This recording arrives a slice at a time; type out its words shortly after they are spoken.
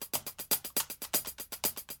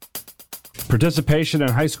Participation in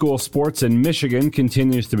high school sports in Michigan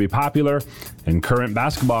continues to be popular, and current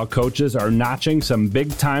basketball coaches are notching some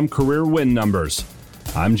big-time career win numbers.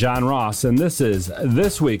 I'm John Ross, and this is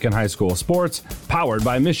This Week in High School Sports, powered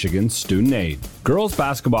by Michigan Student Aid. Girls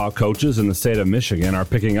basketball coaches in the state of Michigan are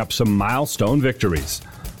picking up some milestone victories.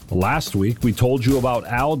 Last week, we told you about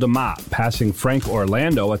Al DeMott passing Frank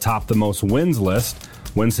Orlando atop the most wins list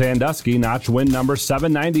when Sandusky notched win number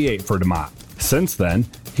 798 for DeMott. Since then,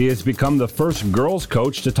 he has become the first girls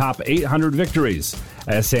coach to top 800 victories,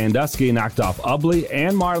 as Sandusky knocked off Ubley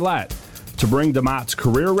and Marlette to bring DeMott's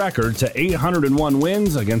career record to 801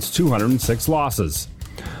 wins against 206 losses.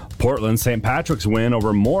 Portland's St. Patrick's win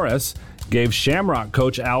over Morris gave Shamrock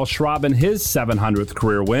coach Al Schraben his 700th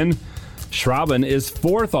career win. Schraben is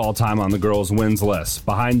fourth all-time on the girls' wins list,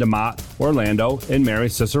 behind DeMott, Orlando, and Mary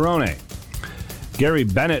Cicerone. Gary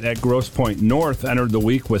Bennett at Grosse Pointe North entered the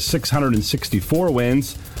week with 664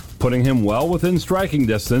 wins, putting him well within striking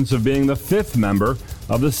distance of being the fifth member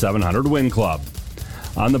of the 700-win club.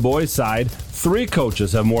 On the boys' side, 3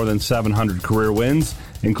 coaches have more than 700 career wins,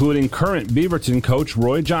 including current Beaverton coach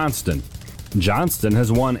Roy Johnston. Johnston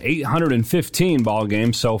has won 815 ball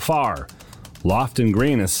games so far. Lofton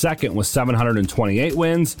Green is second with 728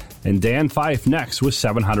 wins, and Dan Fife next with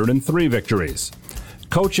 703 victories.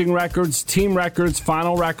 Coaching records, team records,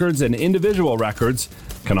 final records, and individual records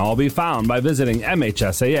can all be found by visiting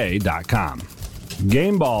MHSAA.com.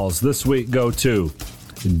 Game balls this week go to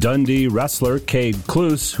Dundee wrestler Cade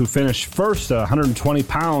Cluse, who finished first at 120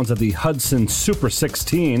 pounds at the Hudson Super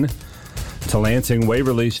 16. To Lansing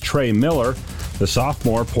Waverly's Trey Miller, the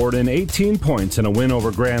sophomore poured in 18 points in a win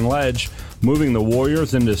over Grand Ledge, moving the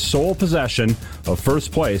Warriors into sole possession of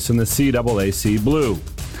first place in the CAAC Blue.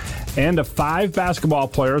 And of 5 basketball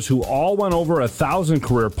players who all went over 1,000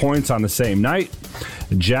 career points on the same night: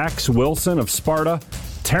 Jax Wilson of Sparta,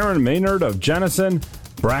 Taryn Maynard of Jenison,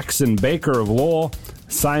 Braxton Baker of Lowell,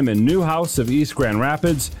 Simon Newhouse of East Grand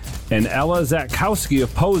Rapids, and Ella Zatkowski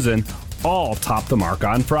of Posen all topped the mark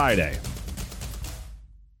on Friday.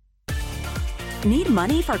 Need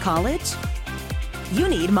money for college? You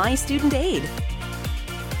need My Student Aid.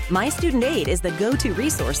 My Student Aid is the go-to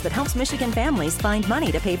resource that helps Michigan families find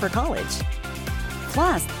money to pay for college.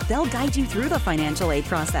 Plus, they'll guide you through the financial aid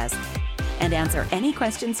process and answer any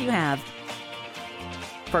questions you have.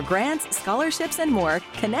 For grants, scholarships, and more,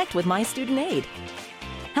 connect with My Student Aid,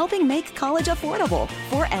 helping make college affordable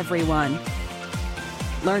for everyone.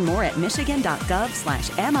 Learn more at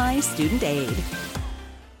michigan.gov/MIStudentAid.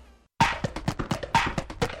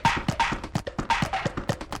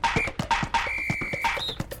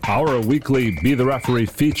 Our weekly Be the Referee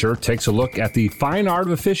feature takes a look at the fine art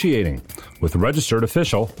of officiating with registered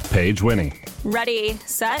official Paige Winnie. Ready,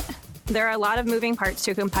 set? There are a lot of moving parts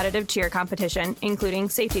to a competitive cheer competition, including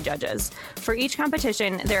safety judges. For each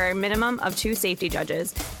competition, there are a minimum of 2 safety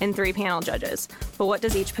judges and 3 panel judges. But what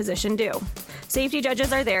does each position do? Safety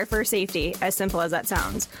judges are there for safety, as simple as that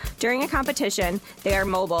sounds. During a competition, they are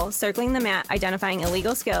mobile, circling the mat, identifying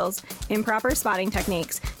illegal skills, improper spotting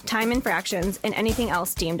techniques, time infractions, and anything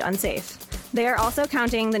else deemed unsafe. They are also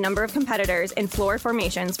counting the number of competitors and floor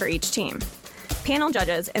formations for each team. Panel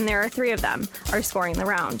judges, and there are 3 of them, are scoring the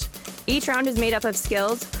round. Each round is made up of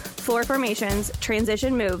skills, floor formations,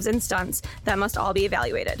 transition moves, and stunts that must all be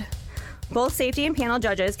evaluated. Both safety and panel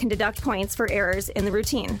judges can deduct points for errors in the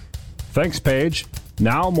routine. Thanks, Paige.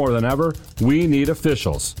 Now more than ever, we need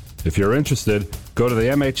officials. If you're interested, go to the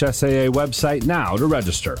MHSAA website now to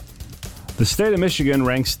register. The state of Michigan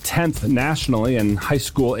ranks 10th nationally in high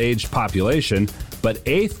school-aged population, but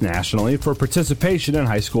 8th nationally for participation in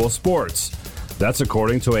high school sports. That's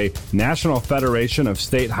according to a National Federation of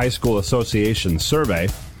State High School Associations survey.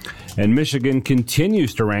 And Michigan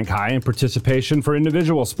continues to rank high in participation for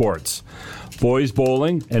individual sports. Boys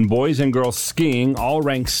bowling and boys and girls skiing all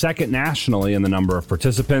rank 2nd nationally in the number of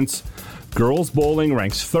participants. Girls bowling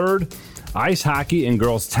ranks 3rd. Ice hockey and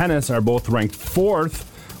girls tennis are both ranked 4th,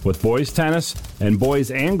 with boys tennis and boys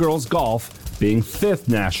and girls golf being 5th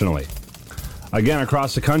nationally. Again,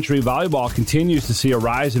 across the country, volleyball continues to see a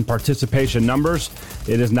rise in participation numbers.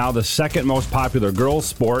 It is now the 2nd most popular girls'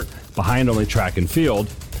 sport, behind only track and field.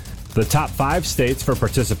 The top 5 states for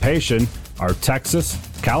participation are Texas,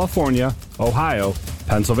 California, Ohio,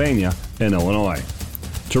 Pennsylvania, and Illinois.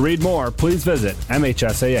 To read more, please visit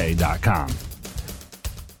MHSAA.com.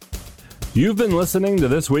 You've been listening to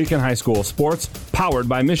This Week in High School Sports, powered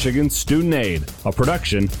by Michigan Student Aid, a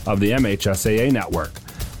production of the MHSAA Network.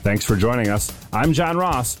 Thanks for joining us. I'm John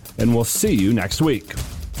Ross, and we'll see you next week.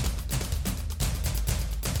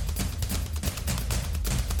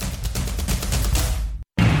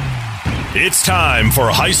 It's time for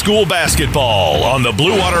high school basketball on the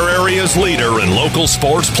Blue Water Area's leader in local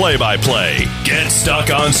sports play-by-play.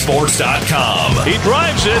 GetStuckOnSports.com. He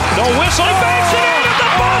drives it. No whistle. He banks it in at the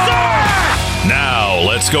buzzer! Now,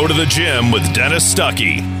 let's go to the gym with Dennis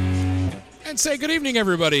Stuckey. And say good evening,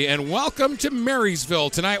 everybody, and welcome to Marysville.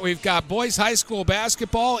 Tonight we've got boys high school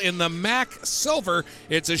basketball in the MAC Silver.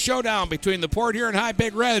 It's a showdown between the Port Huron High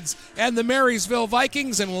Big Reds and the Marysville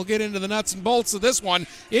Vikings, and we'll get into the nuts and bolts of this one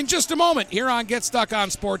in just a moment here on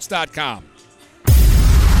GetStuckOnSports.com.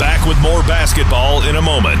 Back with more basketball in a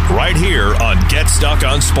moment, right here on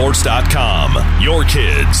GetStuckOnSports.com. Your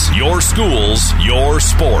kids, your schools, your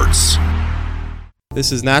sports.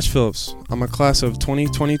 This is Nash Phillips. I'm a class of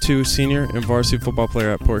 2022 senior and varsity football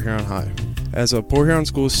player at Port Huron High. As a Port Huron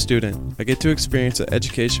School student, I get to experience an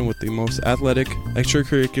education with the most athletic,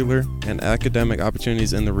 extracurricular, and academic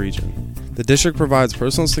opportunities in the region. The district provides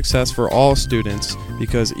personal success for all students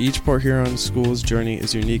because each Port Huron school's journey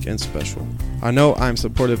is unique and special. I know I'm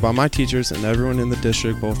supported by my teachers and everyone in the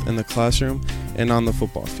district, both in the classroom and on the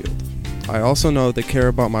football field. I also know they care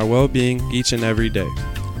about my well-being each and every day.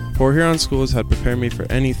 Port Huron Schools had prepared me for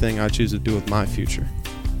anything I choose to do with my future.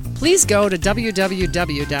 Please go to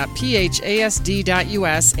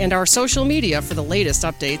www.phasd.us and our social media for the latest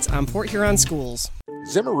updates on Port Huron Schools.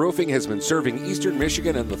 Zimmer Roofing has been serving Eastern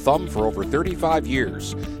Michigan and the Thumb for over 35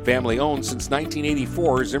 years. Family owned since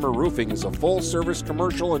 1984, Zimmer Roofing is a full-service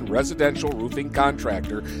commercial and residential roofing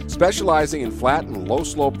contractor specializing in flat and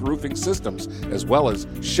low-slope roofing systems, as well as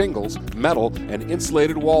shingles, metal, and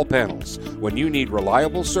insulated wall panels. When you need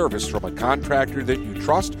reliable service from a contractor that you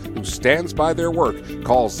trust who stands by their work,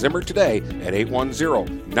 call Zimmer today at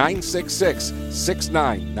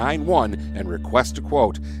 810-966-6991 and request a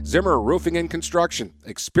quote. Zimmer Roofing and Construction.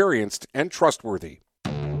 Experienced and trustworthy.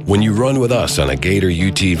 When you run with us on a Gator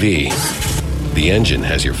UTV, the engine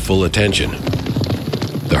has your full attention.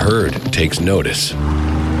 The herd takes notice.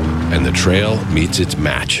 And the trail meets its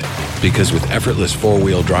match. Because with effortless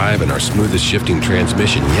four-wheel drive and our smoothest shifting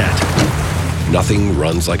transmission yet, nothing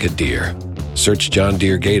runs like a deer. Search John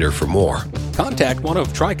Deere Gator for more. Contact one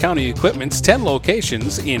of Tri-County Equipment's 10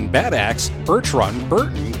 locations in Bad Axe, Birch Run,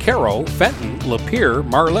 Burton, Caro, Fenton, Lapeer,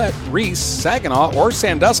 Marlette, Reese, Saginaw, or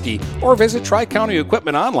Sandusky, or visit Tri-County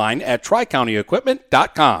Equipment online at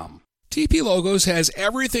tricountyequipment.com. TP Logos has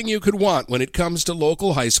everything you could want when it comes to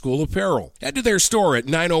local high school apparel. Head to their store at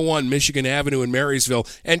 901 Michigan Avenue in Marysville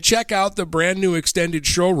and check out the brand new extended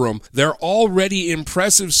showroom. Their already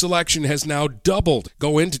impressive selection has now doubled.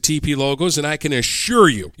 Go into TP Logos and I can assure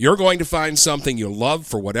you, you're going to find something you'll love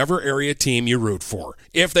for whatever area team you root for.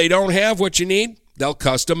 If they don't have what you need, they'll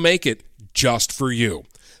custom make it just for you.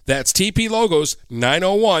 That's TP Logos,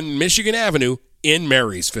 901 Michigan Avenue in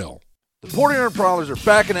Marysville. The Port Huron Prowlers are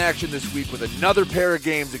back in action this week with another pair of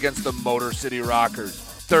games against the Motor City Rockers.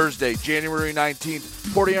 Thursday, January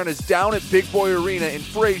 19th, Port Huron is down at Big Boy Arena in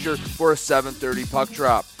Fraser for a 7:30 puck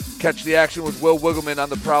drop. Catch the action with Will Wiggleman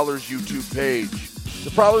on the Prowlers YouTube page.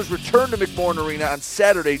 The Prowlers return to McMorran Arena on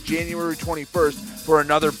Saturday, January 21st for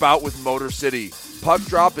another bout with Motor City. Puck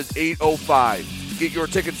drop is 8:05. Get your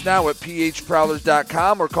tickets now at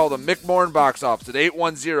phprowlers.com or call the McMorran box office at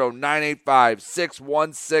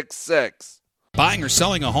 810-985-6166. Buying or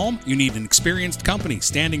selling a home? You need an experienced company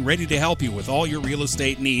standing ready to help you with all your real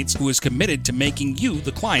estate needs, who is committed to making you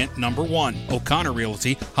the client number one. O'Connor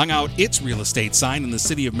Realty hung out its real estate sign in the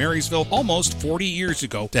city of Marysville almost 40 years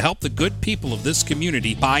ago to help the good people of this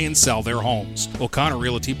community buy and sell their homes. O'Connor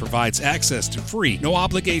Realty provides access to free,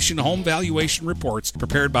 no-obligation home valuation reports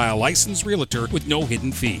prepared by a licensed realtor with no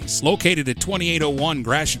hidden fees. Located at 2801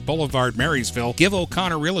 Gratiot Boulevard, Marysville, give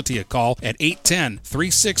O'Connor Realty a call at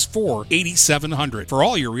 810-364-8700 for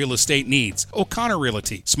all your real estate needs. O'Connor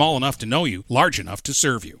Realty, small enough to know you, large enough to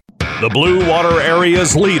serve you. The Blue Water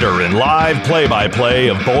Area's leader in live play-by-play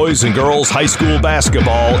of boys and girls high school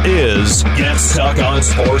basketball is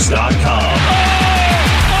GetStuckOnSports.com.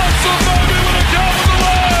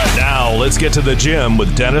 Now let's get to the gym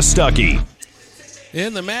with Dennis Stuckey.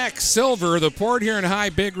 In the MAC Silver, the Port Huron High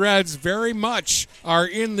Big Reds very much are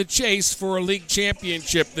in the chase for a league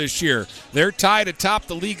championship this year. They're tied atop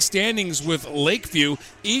the league standings with Lakeview.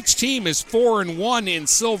 Each team is 4-1 in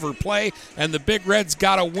silver play, and the Big Reds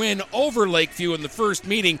got a win over Lakeview in the first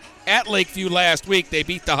meeting at Lakeview last week. They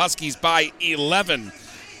beat the Huskies by 11.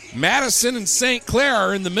 Madison and St. Clair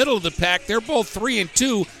are in the middle of the pack. They're both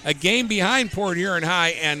 3-2, a game behind Port Huron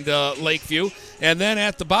High and Lakeview. And then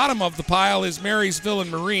at the bottom of the pile is Marysville and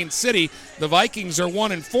Marine City. The Vikings are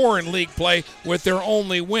 1-4 in league play with their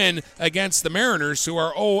only win against the Mariners, who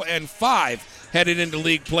are 0-5. Headed into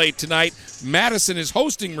league play tonight. Madison is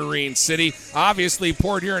hosting Marine City. Obviously,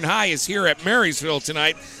 Port Huron High is here at Marysville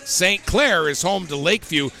tonight. St. Clair is home to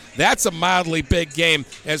Lakeview. That's a mildly big game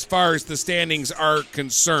as far as the standings are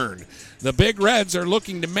concerned. The Big Reds are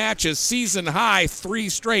looking to match a season-high 3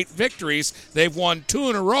 straight victories. They've won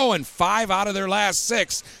 2 in a row and 5 out of their last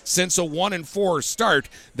 6 since a 1-4 start.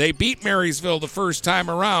 They beat Marysville the first time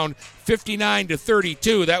around,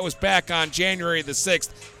 59-32. That was back on January the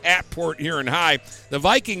 6th at Port Huron High. The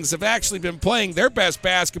Vikings have actually been playing their best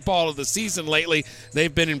basketball of the season lately.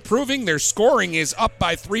 They've been improving. Their scoring is up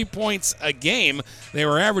by 3 points a game. They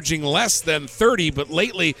were averaging less than 30, but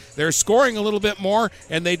lately they're scoring a little bit more,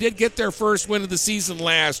 and they did get their first win of the season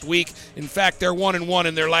last week. In fact, they're 1-1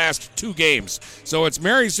 in their last 2 games. So it's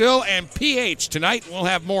Marysville and PH tonight. We'll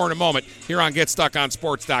have more in a moment here on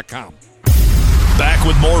GetStuckOnSports.com. Back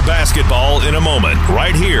with more basketball in a moment,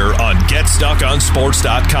 right here on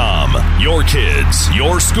GetStuckOnSports.com. Your kids,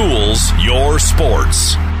 your schools, your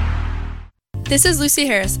sports. This is Lucy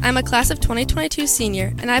Harris. I'm a class of 2022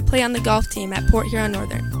 senior, and I play on the golf team at Port Huron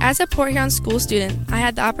Northern. As a Port Huron school student, I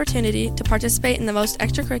had the opportunity to participate in the most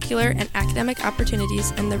extracurricular and academic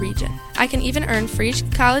opportunities in the region. I can even earn free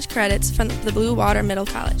college credits from the Blue Water Middle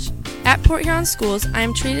College. At Port Huron schools, I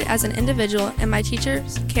am treated as an individual, and my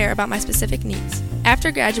teachers care about my specific needs.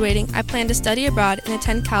 After graduating, I plan to study abroad and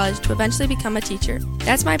attend college to eventually become a teacher.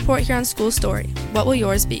 That's my Port Huron school story. What will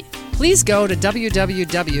yours be? Please go to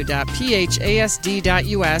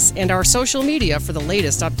www.phasd.us and our social media for the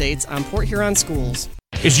latest updates on Port Huron schools.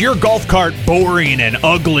 Is your golf cart boring and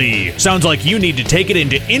ugly? Sounds like you need to take it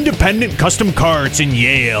into Independent Custom Carts in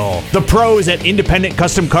Yale. The pros at Independent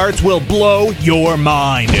Custom Carts will blow your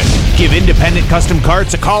mind. Give Independent Custom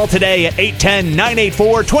Carts a call today at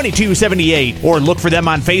 810-984-2278 or look for them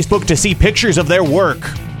on Facebook to see pictures of their work.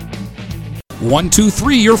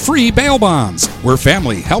 123 Your Free Bail Bonds. We're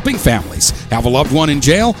family helping families. Have a loved one in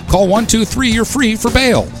jail? Call 123 You're Free for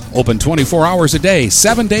bail. Open 24 hours a day,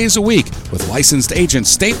 7 days a week, with licensed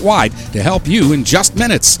agents statewide to help you in just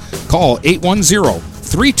minutes. Call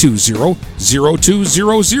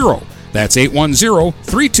 810-320-0200. That's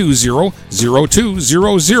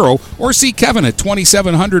 810-320-0200, or see Kevin at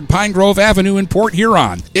 2700 Pine Grove Avenue in Port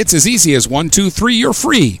Huron. It's as easy as 123 You're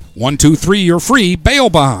Free. 123 You're Free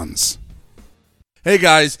Bail Bonds. Hey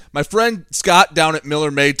guys, my friend Scott down at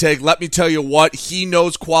Miller Maytag, let me tell you what, he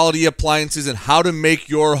knows quality appliances and how to make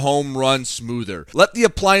your home run smoother. Let the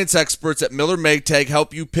appliance experts at Miller Maytag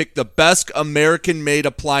help you pick the best American-made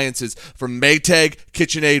appliances from Maytag,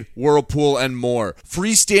 KitchenAid, Whirlpool, and more.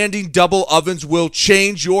 Freestanding double ovens will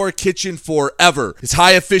change your kitchen forever. His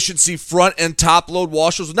high-efficiency front and top-load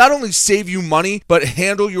washers will not only save you money, but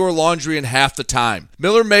handle your laundry in half the time.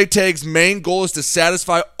 Miller Maytag's main goal is to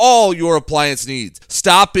satisfy all your appliance needs.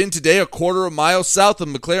 Stop in today a quarter of a mile south of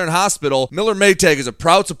McLaren Hospital. Miller Maytag is a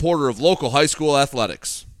proud supporter of local high school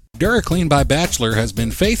athletics. DuraClean by Bachelor has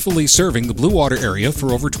been faithfully serving the Blue Water area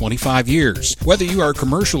for over 25 years. Whether you are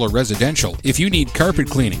commercial or residential, if you need carpet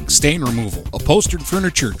cleaning, stain removal, upholstered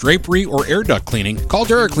furniture, drapery, or air duct cleaning, call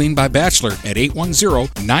DuraClean by Bachelor at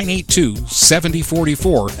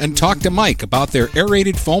 810-982-7044 and talk to Mike about their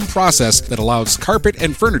aerated foam process that allows carpet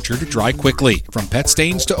and furniture to dry quickly. From pet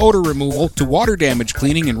stains to odor removal to water damage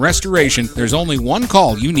cleaning and restoration, there's only one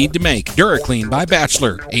call you need to make. DuraClean by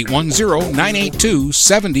Bachelor,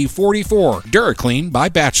 810-982-7044. DuraClean by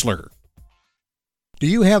Bachelor. Do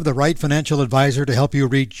you have the right financial advisor to help you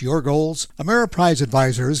reach your goals? Ameriprise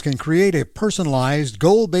Advisors can create a personalized,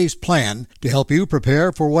 goal-based plan to help you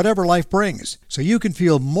prepare for whatever life brings, so you can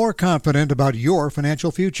feel more confident about your financial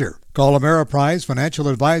future. Call Ameriprise Financial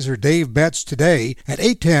Advisor Dave Betts today at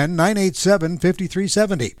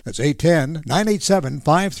 810-987-5370. That's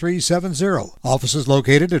 810-987-5370. Office is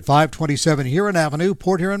located at 527 Huron Avenue,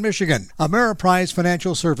 Port Huron, Michigan. Ameriprise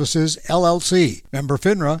Financial Services, LLC. Member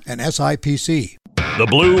FINRA and SIPC. The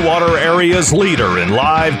Blue Water area's leader in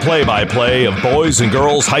live play-by-play of boys and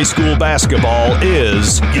girls high school basketball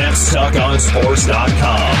is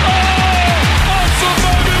GetStuckOnSports.com.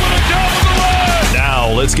 Now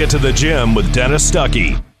let's get to the gym with Dennis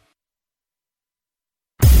Stuckey.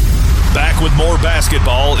 Back with more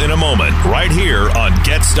basketball in a moment, right here on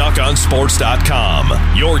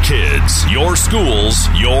GetStuckOnSports.com. Your kids, your schools,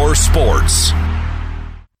 your sports.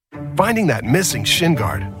 Finding that missing shin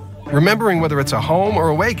guard. Remembering whether it's a home or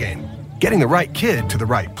away game. Getting the right kid to the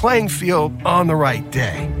right playing field on the right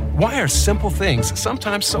day. Why are simple things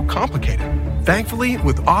sometimes so complicated? Thankfully,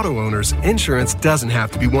 with auto owners, insurance doesn't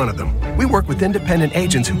have to be one of them. We work with independent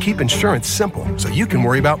agents who keep insurance simple so you can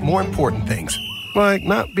worry about more important things, like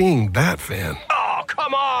not being that fan. Oh,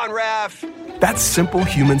 come on, ref! That's simple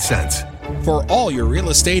human sense. For all your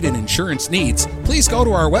real estate and insurance needs, please go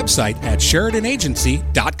to our website at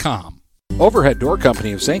SheridanAgency.com. Overhead Door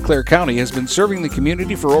Company of St. Clair County has been serving the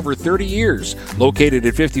community for over 30 years. Located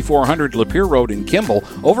at 5400 Lapeer Road in Kimball,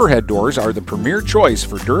 Overhead Doors are the premier choice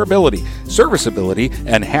for durability, serviceability,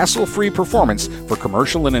 and hassle-free performance for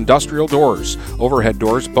commercial and industrial doors. Overhead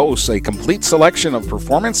Doors boasts a complete selection of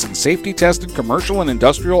performance and safety-tested commercial and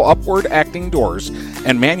industrial upward-acting doors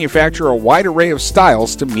and manufacture a wide array of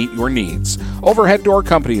styles to meet your needs. Overhead Door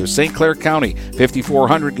Company of St. Clair County,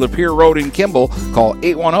 5400 Lapeer Road in Kimball. Call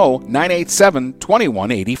 810-987-2185.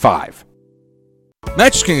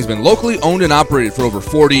 Mattress King has been locally owned and operated for over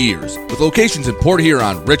 40 years. With locations in Port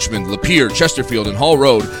Huron, Richmond, Lapeer, Chesterfield, and Hall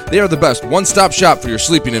Road, they are the best one-stop shop for your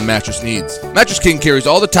sleeping and mattress needs. Mattress King carries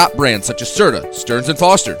all the top brands such as Serta, Stearns &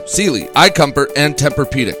 Foster, Sealy, iComfort, and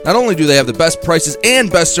Tempur-Pedic. Not only do they have the best prices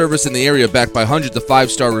and best service in the area backed by hundreds of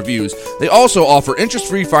 5-star reviews, they also offer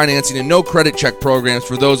interest-free financing and no credit check programs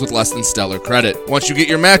for those with less than stellar credit. Once you get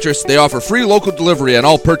your mattress, they offer free local delivery on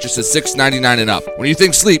all purchases $6.99 and up. When you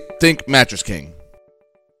think sleep, think Mattress King.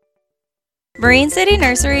 Marine City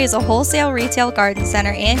Nursery is a wholesale retail garden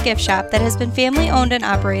center and gift shop that has been family owned and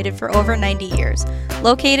operated for over 90 years.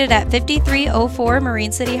 Located at 5304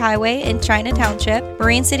 Marine City Highway in China Township,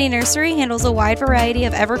 Marine City Nursery handles a wide variety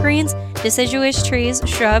of evergreens, deciduous trees,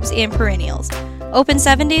 shrubs, and perennials. Open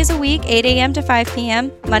 7 days a week, 8 a.m. to 5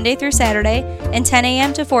 p.m., Monday through Saturday, and 10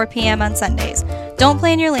 a.m. to 4 p.m. on Sundays. Don't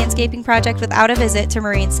plan your landscaping project without a visit to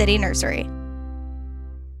Marine City Nursery.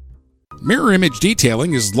 Mirror Image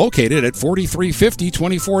Detailing is located at 4350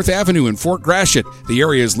 24th Avenue in Fort Gratiot, the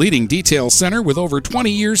area's leading detail center with over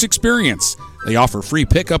 20 years' experience. They offer free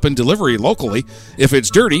pickup and delivery locally. If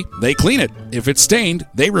it's dirty, they clean it. If it's stained,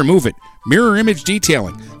 they remove it. Mirror Image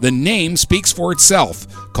Detailing. The name speaks for itself.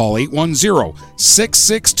 Call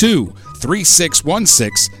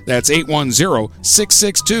 810-662-3616. That's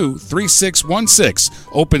 810-662-3616.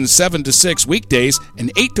 Open 7 to 6 weekdays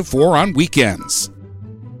and 8 to 4 on weekends.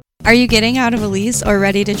 Are you getting out of a lease or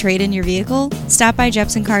ready to trade in your vehicle? Stop by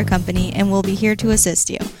Jepson Car Company and we'll be here to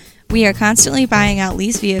assist you. We are constantly buying out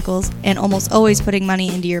leased vehicles and almost always putting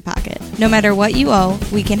money into your pocket. No matter what you owe,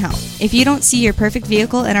 we can help. If you don't see your perfect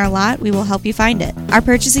vehicle in our lot, we will help you find it. Our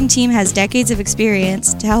purchasing team has decades of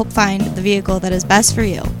experience to help find the vehicle that is best for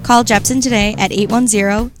you. Call Jepson today at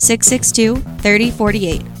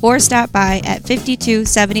 810-662-3048 or stop by at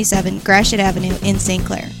 5277 Gratiot Avenue in St.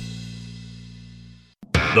 Clair.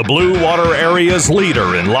 The Blue Water Area's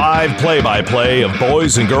leader in live play-by-play of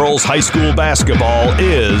boys and girls high school basketball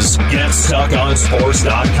is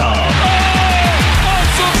GetStuckOnSports.com.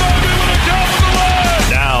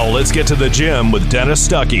 Now let's get to the gym with Dennis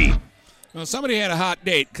Stuckey. Well, somebody had a hot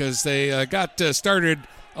date because they got started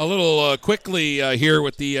a little quickly here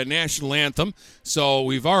with the national anthem. So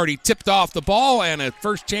we've already tipped off the ball, and a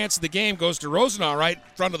first chance of the game goes to Rosenau right in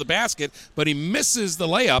front of the basket, but he misses the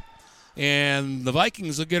layup. And the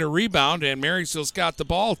Vikings will get a rebound, and Marysville's got the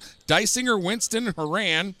ball. Dysinger, Winston,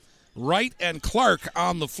 Huron, Wright, and Clark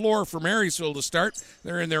on the floor for Marysville to start.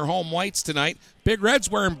 They're in their home whites tonight. Big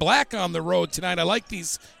Red's wearing black on the road tonight. I like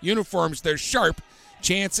these uniforms. They're sharp.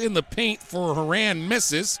 Chance in the paint for Huron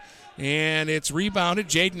misses, and it's rebounded.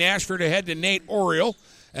 Jaden Ashford ahead to Nate Oriole.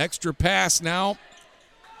 Extra pass now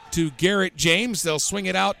to Garrett James. They'll swing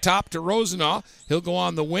it out top to Rosenau. He'll go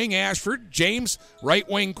on the wing. Ashford. James, right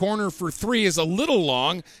wing corner for three is a little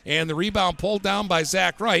long, and the rebound pulled down by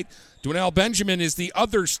Zach Wright. Dwynell Benjamin is the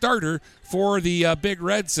other starter for the Big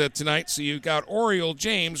Reds tonight. So you've got Oriole,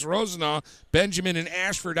 James, Rosenau, Benjamin, and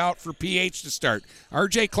Ashford out for PH to start.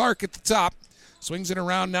 R.J. Clark at the top. Swings it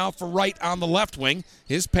around now for Wright on the left wing.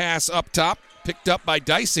 His pass up top, picked up by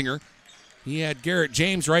Dysinger. He had Garrett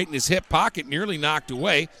James right in his hip pocket, nearly knocked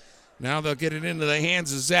away. Now they'll get it into the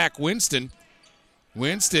hands of Zach Winston.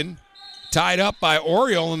 Winston tied up by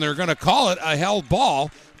Oriole, and they're going to call it a held ball.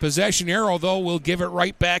 Possession arrow, though, will give it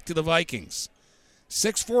right back to the Vikings.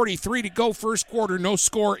 6:43 to go first quarter. No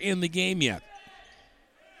score in the game yet.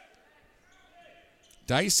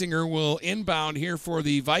 Dysinger will inbound here for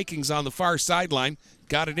the Vikings on the far sideline.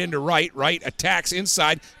 Got it into Wright. Wright attacks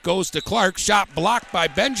inside, goes to Clark. Shot blocked by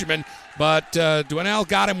Benjamin, but Dwynell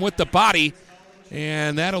got him with the body,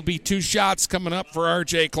 and that'll be two shots coming up for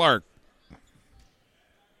R.J. Clark.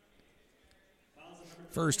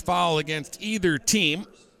 First foul against either team.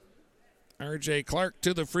 R.J. Clark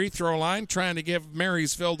to the free throw line, trying to give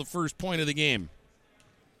Marysville the first point of the game.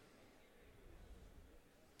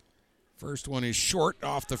 First one is short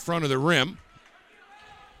off the front of the rim.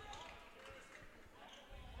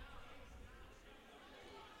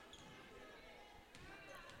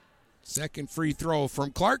 Second free throw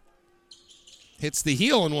from Clark. Hits the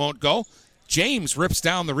heel and won't go. James rips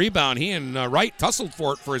down the rebound. He and Wright tussled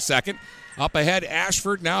for it for a second. Up ahead,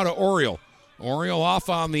 Ashford now to Oriole. Oriole off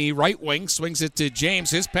on the right wing, swings it to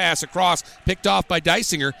James. His pass across, picked off by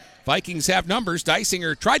Dysinger. Vikings have numbers.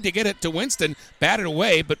 Dysinger tried to get it to Winston, batted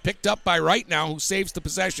away, but picked up by Wright now, who saves the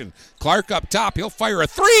possession. Clark up top. He'll fire a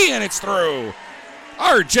three, and it's through.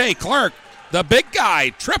 R.J. Clark, the big guy,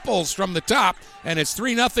 triples from the top, and it's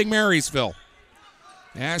 3-0 Marysville.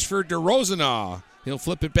 Ashford to Rosenaw. He'll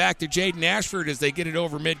flip it back to Jaden Ashford as they get it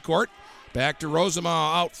over midcourt. Back to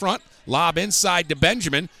Rosenaw out front. Lob inside to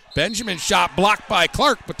Benjamin. Benjamin shot blocked by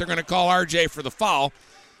Clark, but they're going to call R.J. for the foul.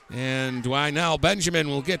 And now Benjamin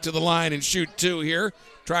will get to the line and shoot two here.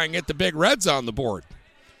 Try and get the Big Reds on the board.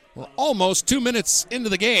 We're almost 2 minutes into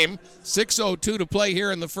the game. 6:02 to play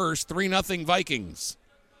here in the first. 3-0 Vikings.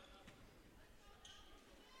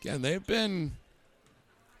 Again, they've been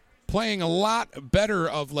playing a lot better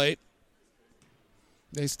of late.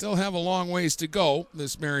 They still have a long ways to go,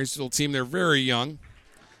 this Marysville team. They're very young.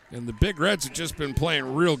 And the Big Reds have just been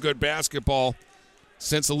playing real good basketball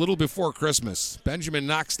since a little before Christmas. Benjamin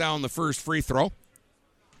knocks down the first free throw.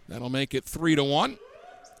 That'll make it 3-1.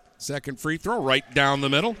 Second free throw right down the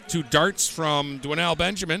middle. Two darts from Dwynell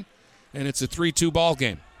Benjamin, and it's a 3-2 ball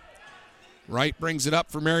game. Wright brings it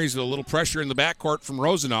up for Marysville. A little pressure in the backcourt from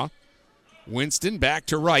Rosenaw. Winston back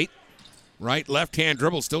to Wright. Wright left-hand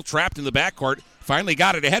dribble, still trapped in the backcourt. Finally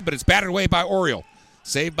got it ahead, but it's batted away by Oriole.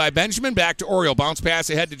 Saved by Benjamin, back to Oriole. Bounce pass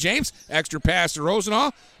ahead to James. Extra pass to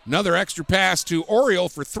Rosenaw. Another extra pass to Oriole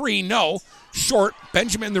for three. No. Short.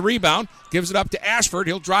 Benjamin the rebound. Gives it up to Ashford.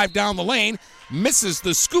 He'll drive down the lane. Misses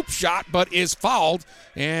the scoop shot, but is fouled.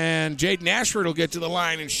 And Jaden Ashford will get to the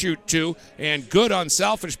line and shoot two. And good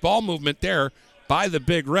unselfish ball movement there by the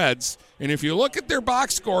Big Reds. And if you look at their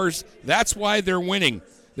box scores, that's why they're winning.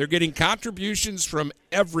 They're getting contributions from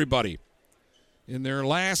everybody. In their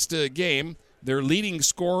last game, their leading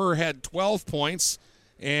scorer had 12 points,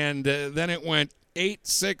 and then it went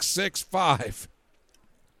 8-6-6-5.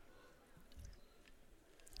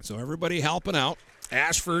 So everybody helping out.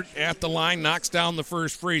 Ashford at the line knocks down the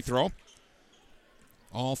first free throw.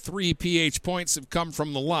 All 3 PH points have come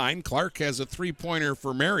from the line. Clark has a three-pointer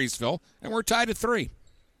for Marysville, and we're tied at 3.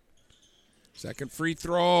 Second free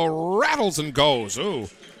throw rattles and goes. Ooh,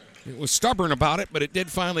 it was stubborn about it, but it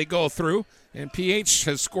did finally go through. And PH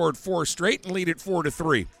has scored 4 straight and lead it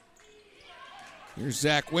 4-3. Here's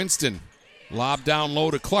Zach Winston. Lob down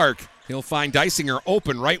low to Clark. He'll find Dysinger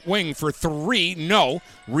open, right wing for 3. No.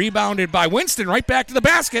 Rebounded by Winston, right back to the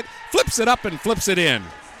basket. Flips it up and flips it in.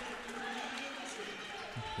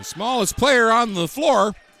 The smallest player on the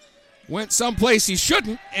floor went someplace he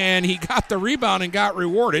shouldn't, and he got the rebound and got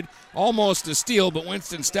rewarded. Almost a steal, but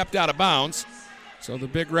Winston stepped out of bounds. So the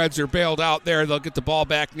Big Reds are bailed out there. They'll get the ball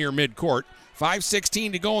back near midcourt.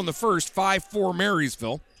 5:16 to go in the first. 5-4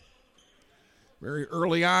 Marysville. Very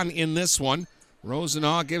early on in this one,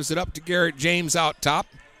 Rosenaw gives it up to Garrett James out top.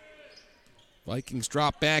 Vikings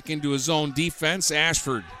drop back into a zone defense.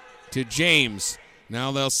 Ashford to James.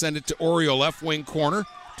 Now they'll send it to Oriole, left wing corner.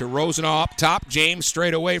 To Rosenaw up top. James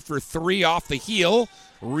straight away for 3 off the heel.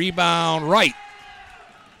 Rebound Wright.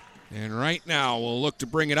 And right now we'll look to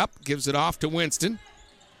bring it up. Gives it off to Winston.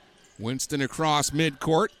 Winston across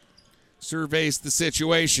midcourt. Surveys the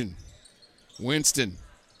situation. Winston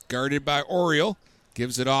guarded by Oriole.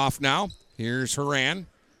 Gives it off now. Here's Huron.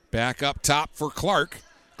 Back up top for Clark.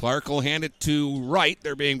 Clark will hand it to Wright.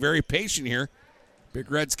 They're being very patient here.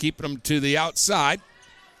 Big Reds keeping them to the outside.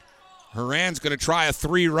 Huron's going to try a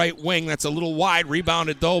 3 right wing. That's a little wide.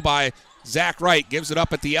 Rebounded, though, by Zach Wright. Gives it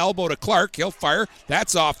up at the elbow to Clark. He'll fire.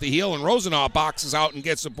 That's off the heel, and Rosenaw boxes out and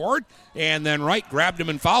gets a board. And then Wright grabbed him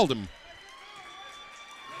and fouled him.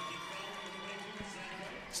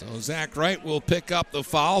 So Zach Wright will pick up the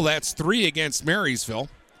foul. That's 3 against Marysville.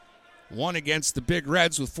 1 against the Big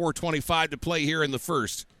Reds with 4:25 to play here in the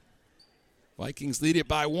first. Vikings lead it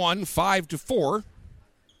by 1, 5-4.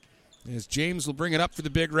 As James will bring it up for the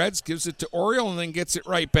Big Reds, gives it to Oriole and then gets it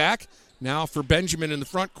right back. Now for Benjamin in the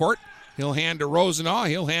front court. He'll hand to Rosenaw.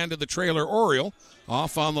 He'll hand to the trailer Oriole.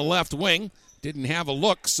 Off on the left wing. Didn't have a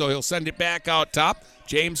look, so he'll send it back out top.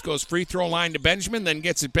 James goes free throw line to Benjamin, then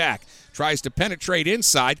gets it back. Tries to penetrate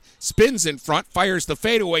inside. Spins in front. Fires the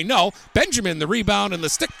fadeaway. No. Benjamin the rebound, and the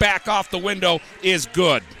stick back off the window is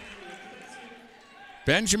good.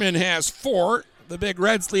 Benjamin has 4. The Big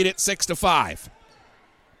Reds lead it 6-5.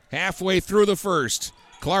 Halfway through the first.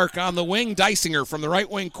 Clark on the wing. Dysinger from the right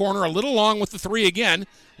wing corner, a little long with the three again.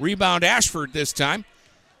 Rebound Ashford this time.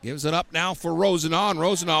 Gives it up now for Rosenau, and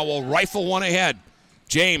Rosenau will rifle one ahead.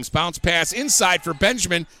 James, bounce pass inside for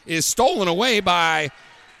Benjamin, is stolen away by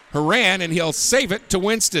Huron, and he'll save it to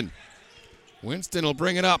Winston. Winston will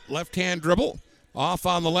bring it up. Left-hand dribble. Off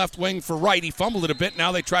on the left wing for Wright. He fumbled it a bit.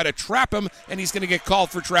 Now they try to trap him, and he's going to get called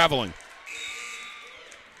for traveling.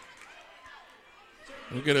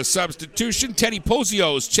 We'll get a substitution. Teddy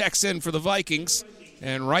Pozios checks in for the Vikings,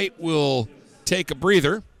 and Wright will take a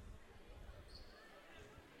breather.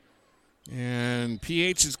 And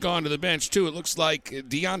PH has gone to the bench, too. It looks like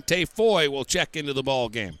Deontay Foy will check into the ball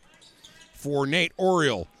game for Nate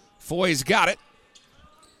Oriole. Foy's got it.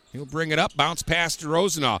 He'll bring it up, bounce pass to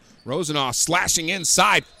Rosenau. Rosenau slashing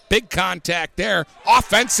inside. Big contact there.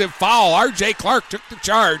 Offensive foul. R.J. Clark took the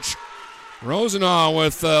charge. Rosenau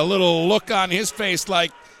with a little look on his face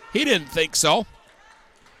like he didn't think so.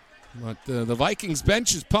 But the Vikings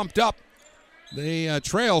bench is pumped up. They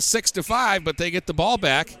trail 6-5, but they get the ball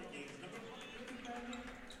back.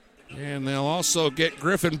 And they'll also get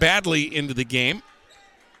Griffin Badley into the game.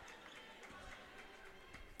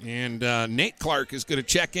 And Nate Clark is going to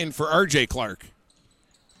check in for R.J. Clark.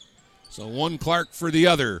 So one Clark for the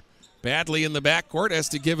other. Badley in the backcourt has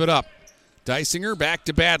to give it up. Dysinger back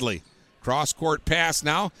to Badley. Cross-court pass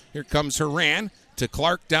now. Here comes Huron to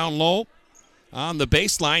Clark down low. On the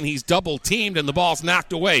baseline, he's double-teamed, and the ball's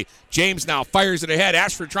knocked away. James now fires it ahead.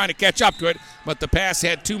 Ashford trying to catch up to it, but the pass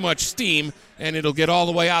had too much steam, and it'll get all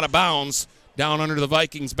the way out of bounds down under the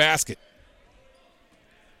Vikings basket.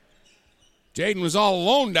 Jaden was all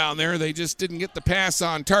alone down there. They just didn't get the pass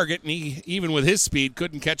on target, and he, even with his speed,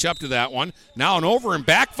 couldn't catch up to that one. Now an over and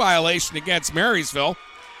back violation against Marysville.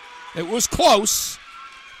 It was close.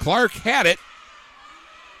 Clark had it.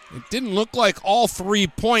 It didn't look like all 3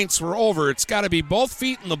 points were over. It's got to be both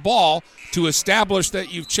feet in the ball to establish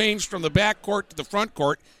that you've changed from the back court to the front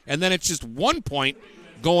court, and then it's just 1 point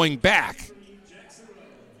going back.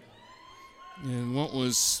 And what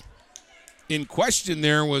was in question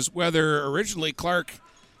there was whether originally Clark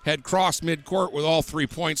had crossed midcourt with all 3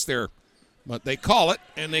 points there. But they call it,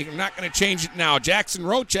 and they're not going to change it now. Jackson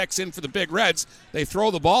Rowe checks in for the Big Reds. They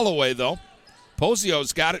throw the ball away, though.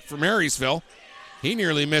 Pozio's got it for Marysville. He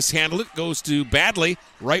nearly mishandled it. Goes to Badley,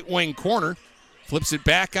 right wing corner. Flips it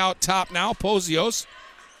back out top now. Pozios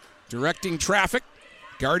directing traffic.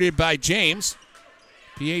 Guarded by James.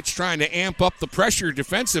 PH trying to amp up the pressure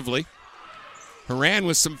defensively. Huron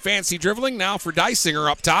with some fancy dribbling. Now for Dysinger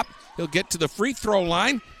up top. He'll get to the free throw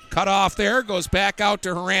line. Cut off there. Goes back out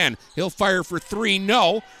to Huron. He'll fire for three.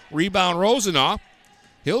 No. Rebound Rosenau.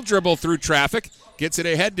 He'll dribble through traffic. Gets it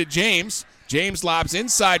ahead to James. James lobs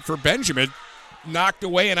inside for Benjamin. Knocked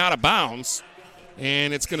away and out of bounds.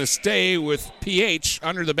 And it's going to stay with PH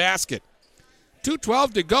under the basket.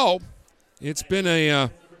 2:12 to go. It's been a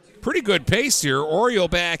pretty good pace here. Oriole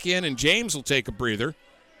back in, and James will take a breather.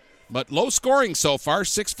 But low scoring so far,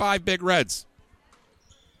 6-5 Big Reds.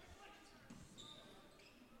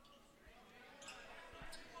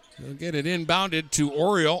 He'll get it inbounded to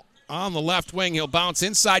Oriole on the left wing. He'll bounce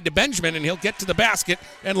inside to Benjamin, and he'll get to the basket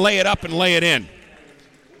and lay it up and lay it in.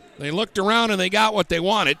 They looked around, and they got what they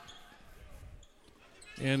wanted.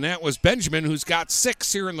 And that was Benjamin, who's got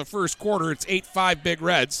 6 here in the first quarter. It's 8-5 Big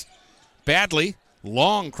Reds. Badley,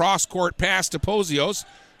 long cross-court pass to Pozios.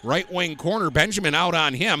 Right wing corner, Benjamin out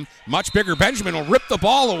on him. Much bigger Benjamin will rip the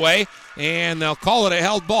ball away, and they'll call it a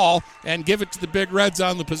held ball and give it to the Big Reds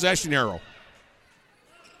on the possession arrow.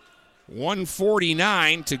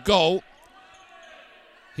 1:49 to go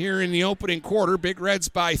here in the opening quarter. Big Reds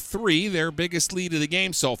by 3, their biggest lead of the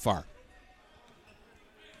game so far.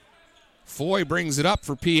 Foy brings it up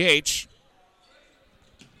for PH.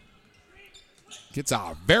 Gets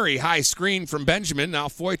a very high screen from Benjamin. Now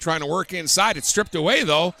Foy trying to work inside. It's stripped away,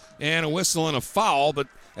 though, and a whistle and a foul. But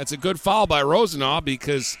that's a good foul by Rosenau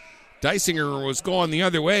because Dysinger was going the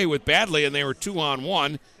other way with Badley, and they were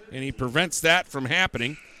 2-on-1, and he prevents that from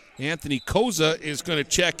happening. Anthony Koza is going to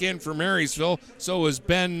check in for Marysville. So is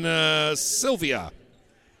Ben Sylvia.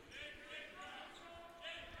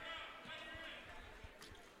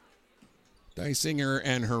 Dysinger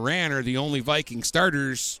and Huron are the only Viking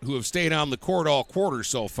starters who have stayed on the court all quarter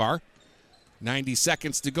so far. 90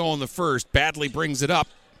 seconds to go in the first. Badley brings it up.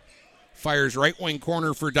 Fires right wing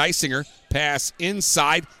corner for Dysinger. Pass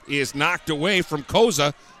inside is knocked away from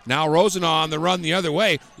Koza. Now Rosenau on the run the other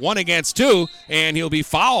way. 1 against 2, and he'll be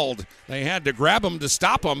fouled. They had to grab him to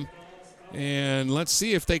stop him. And let's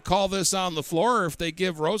see if they call this on the floor or if they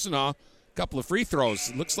give Rosenau a couple of free throws.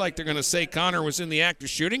 It looks like they're going to say Connor was in the act of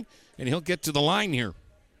shooting, and he'll get to the line here.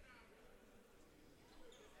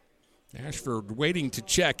 Ashford waiting to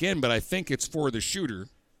check in, but I think it's for the shooter.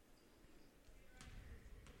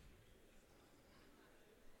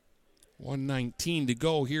 1:19 to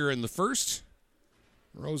go here in the first.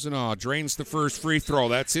 Rosenau drains the first free throw.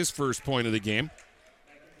 That's his first point of the game.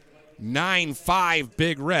 9-5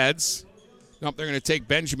 Big Reds. Nope, they're going to take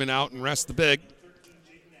Benjamin out and rest the big.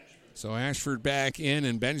 So Ashford back in,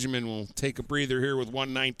 and Benjamin will take a breather here with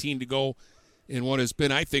 1:19 to go in what has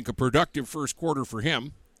been, I think, a productive first quarter for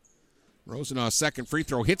him. Rosenau's second free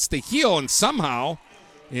throw hits the heel, and somehow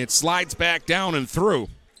it slides back down and through.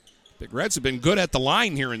 Big Reds have been good at the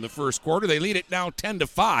line here in the first quarter. They lead it now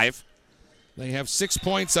 10-5. They have 6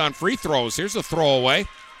 points on free throws. Here's a throwaway.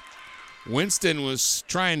 Winston was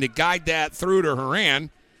trying to guide that through to Huron,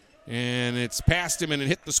 and it's past him and it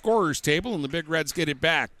hit the scorer's table, and the Big Reds get it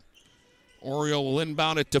back. Oriole will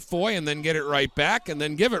inbound it to Foy and then get it right back and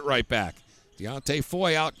then give it right back. Deontay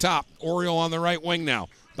Foy out top. Oriole on the right wing now.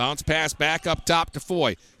 Bounce pass back up top to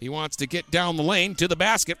Foy. He wants to get down the lane to the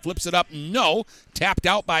basket. Flips it up. No. Tapped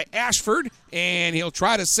out by Ashford, and he'll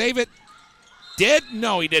try to save it. Did?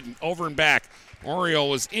 No, he didn't. Over and back. Oriole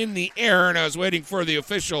was in the air, and I was waiting for the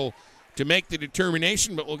official to make the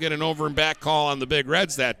determination, but we'll get an over and back call on the Big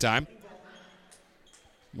Reds that time.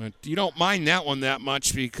 But you don't mind that one that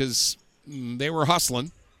much because they were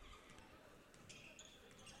hustling.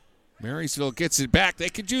 Marysville gets it back. They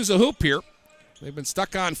could use a hoop here. They've been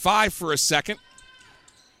stuck on 5 for a second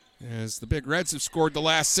as the Big Reds have scored the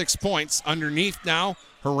last 6 points. Underneath now,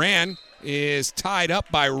 Huron is tied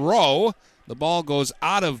up by Rowe. The ball goes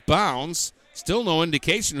out of bounds. Still no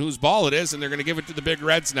indication whose ball it is, and they're going to give it to the Big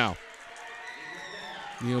Reds now.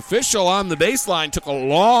 The official on the baseline took a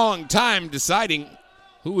long time deciding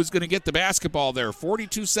who was going to get the basketball there.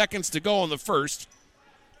 42 seconds to go in the first.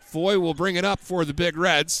 Foy will bring it up for the Big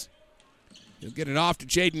Reds. He'll get it off to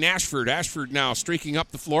Jaden Ashford. Ashford now streaking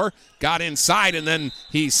up the floor. Got inside, and then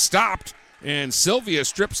he stopped, and Sylvia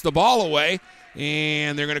strips the ball away,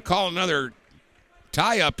 and they're going to call another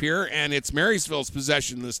tie-up here, and it's Marysville's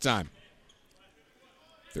possession this time.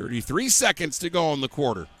 33 seconds to go in the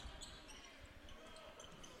quarter.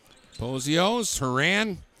 Pozios,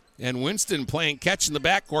 Huron, and Winston playing catch in the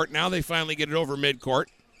backcourt. Now they finally get it over midcourt.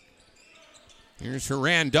 Here's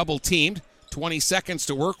Huron double-teamed. 20 seconds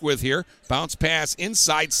to work with here. Bounce pass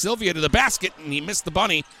inside. Sylvia to the basket, and he missed the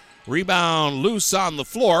bunny. Rebound loose on the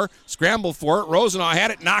floor. Scramble for it. Rosenau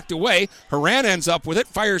had it knocked away. Huron ends up with it.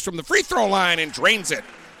 Fires from the free throw line and drains it.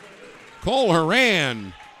 Cole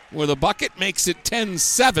Huron with a bucket makes it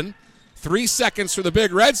 10-7. 3 seconds for the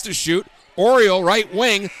Big Reds to shoot. Oriole right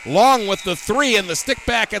wing, long with the three, and the stick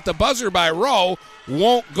back at the buzzer by Rowe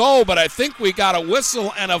won't go, but I think we got a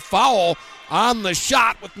whistle and a foul on the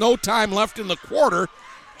shot with no time left in the quarter.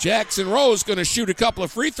 Jackson Rowe's going to shoot a couple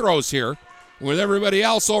of free throws here with everybody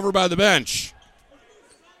else over by the bench.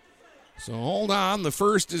 So hold on, the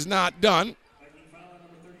first is not done.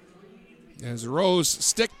 As Rowe's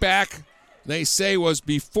stick back, they say, was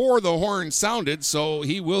before the horn sounded, so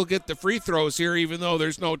he will get the free throws here even though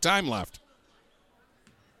there's no time left.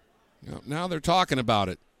 Now they're talking about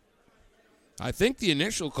it. I think the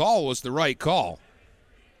initial call was the right call.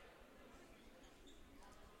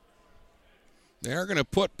 They're going to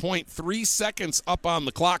put 0.3 seconds up on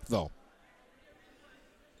the clock, though.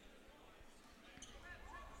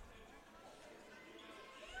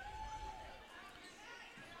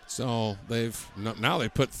 So now they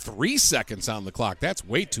put 3 seconds on the clock. That's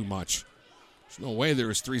way too much. There's no way there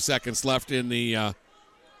was 3 seconds left in the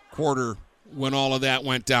quarter when all of that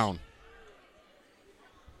went down.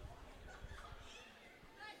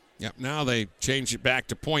 Yep, now they changed it back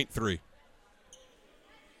to 0.3.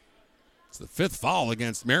 It's the 5th foul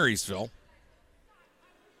against Marysville.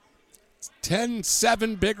 It's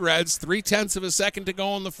 10-7 Big Reds, 0.3 of a second to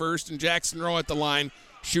go in the first, and Jackson Rowe at the line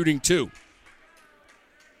shooting 2.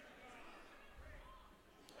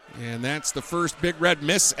 And that's the first Big Red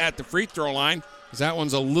miss at the free throw line, because that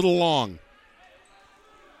one's a little long.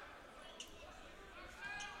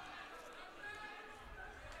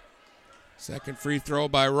 Second free throw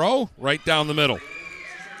by Rowe, right down the middle.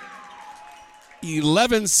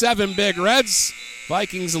 11-7 Big Reds.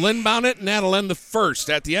 Vikings will inbound it, and that'll end the first.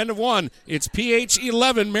 At the end of one, it's PH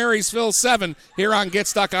 11, Marysville 7, here on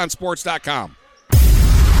GetStuckOnSports.com.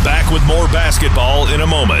 Back with more basketball in a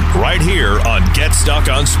moment, right here on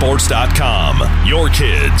GetStuckOnSports.com. Your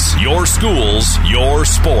kids, your schools, your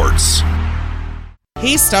sports.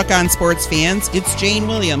 Hey, Stuck on Sports fans, it's Jane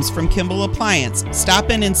Williams from Kimball Appliance. Stop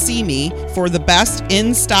in and see me for the best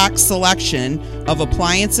in-stock selection of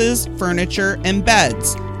appliances, furniture, and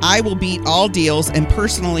beds. I will beat all deals and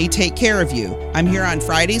personally take care of you. I'm here on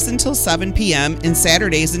Fridays until 7 p.m. and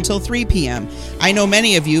Saturdays until 3 p.m. I know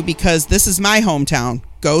many of you because this is my hometown.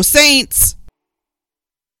 Go Saints!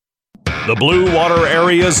 The Blue Water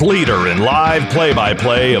Area's leader in live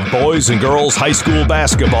play-by-play of boys and girls high school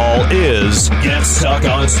basketball is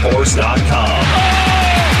GetStuckOnSports.com.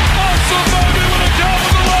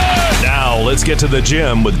 Now let's get to the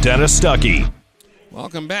gym with Dennis Stuckey.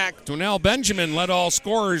 Welcome back. Dwynell Benjamin led all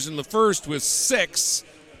scorers in the first with 6.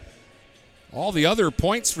 All the other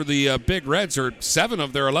points for the Big Reds, or 7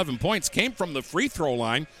 of their 11 points, came from the free throw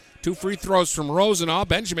line. 2 free throws from Rosenau.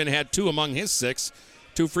 Benjamin had 2 among his 6.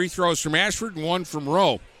 2 free throws from Ashford and 1 from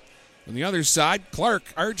Rowe. On the other side,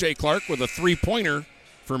 R.J. Clark with a 3-pointer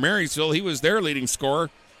for Marysville. He was their leading scorer.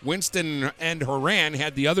 Winston and Huron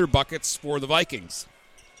had the other buckets for the Vikings.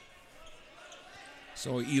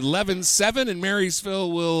 So 11-7, and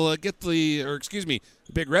Marysville will the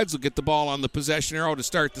Big Reds will get the ball on the possession arrow to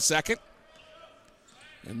start the second.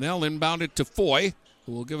 And they'll inbound it to Foy,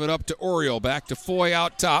 who will give it up to Oriole. Back to Foy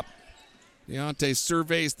out top. Deontay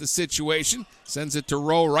surveys the situation, sends it to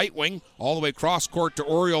Rowe right wing, all the way cross court to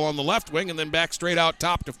Oriole on the left wing, and then back straight out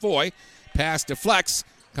top to Foy. Pass to Flex,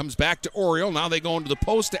 comes back to Oriole. Now they go into the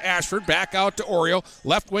post to Ashford, back out to Oriole.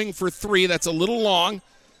 Left wing for 3, that's a little long.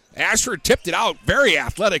 Ashford tipped it out, very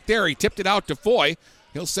athletic there. He tipped it out to Foy.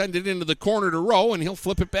 He'll send it into the corner to Rowe, and he'll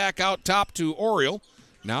flip it back out top to Oriole.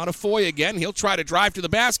 Now to Foy again. He'll try to drive to the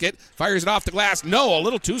basket, fires it off the glass. No, a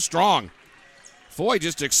little too strong. Foy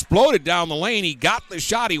just exploded down the lane. He got the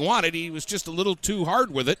shot he wanted. He was just a little too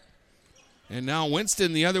hard with it. And now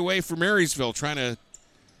Winston the other way for Marysville, trying to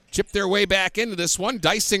chip their way back into this one.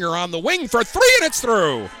 Dysinger on the wing for 3, and it's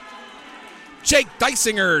through. Jake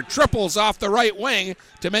Dysinger triples off the right wing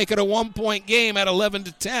to make it a 1-point game at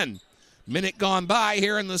 11-10. Minute gone by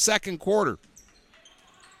here in the second quarter.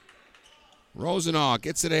 Rosenau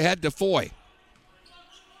gets it ahead to Foy.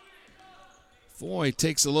 Foy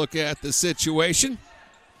takes a look at the situation.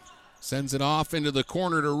 Sends it off into the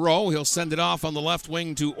corner to Rowe. He'll send it off on the left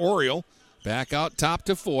wing to Oriole. Back out top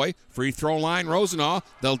to Foy. Free throw line, Rosenau.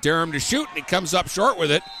 They'll dare him to shoot, and he comes up short with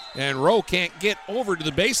it. And Rowe can't get over to the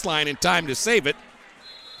baseline in time to save it.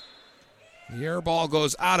 The air ball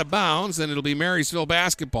goes out of bounds, and it'll be Marysville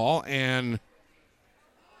basketball. And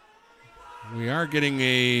we are getting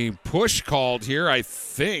a push called here, I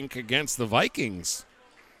think, against the Vikings.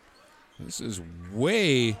 This is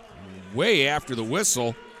way, way after the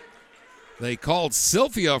whistle. They called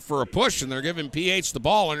Sylvia for a push, and they're giving PH the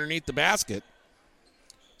ball underneath the basket.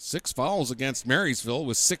 6 fouls against Marysville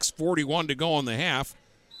with 6:41 to go in the half.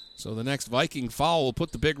 So the next Viking foul will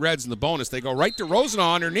put the Big Reds in the bonus. They go right to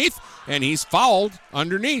Rosenau underneath, and he's fouled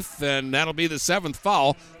underneath, and that'll be the 7th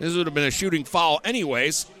foul. This would have been a shooting foul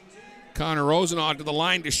anyways. Connor Rosenau to the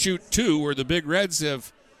line to shoot 2, where the Big Reds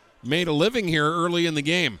have made a living here early in the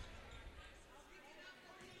game.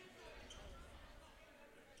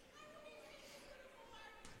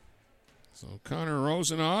 So Connor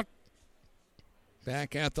Rosenau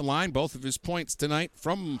back at the line. Both of his points tonight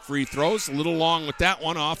from free throws. A little long with that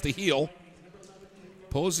one off the heel.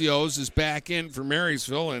 Pozios is back in for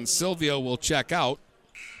Marysville, and Sylvia will check out.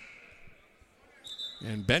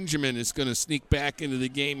 And Benjamin is going to sneak back into the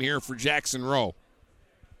game here for Jackson Rowe.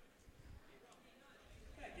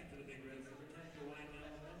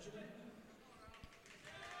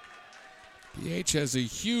 PH has a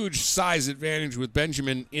huge size advantage with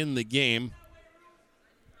Benjamin in the game.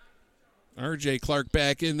 R.J. Clark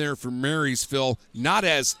back in there for Marysville. Not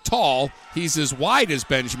as tall. He's as wide as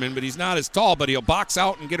Benjamin, but he's not as tall. But he'll box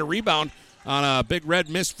out and get a rebound on a Big Red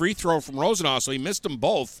missed free throw from Rosenau, so he missed them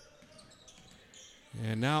both.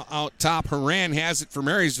 And now out top, Huron has it for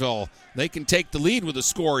Marysville. They can take the lead with a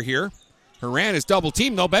score here. Huron is double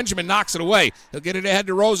teamed, though. Benjamin knocks it away. He'll get it ahead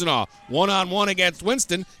to Rosenau. 1-on-1 against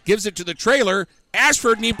Winston. Gives it to the trailer,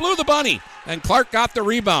 Ashford, and he blew the bunny. And Clark got the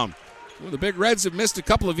rebound. Well, the Big Reds have missed a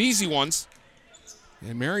couple of easy ones.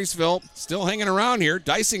 And Marysville still hanging around here.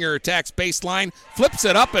 Dysinger attacks baseline, flips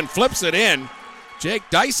it up and flips it in. Jake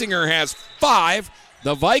Dysinger has 5.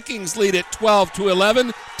 The Vikings lead at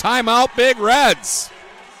 12-11. Timeout, Big Reds.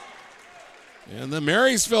 And the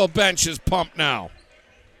Marysville bench is pumped now.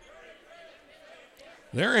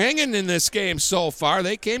 They're hanging in this game so far.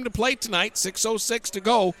 They came to play tonight. 6:06 to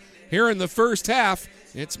go here in the first half.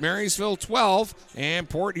 It's Marysville 12 and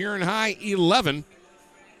Port Huron High 11.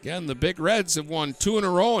 Again, the Big Reds have won 2 in a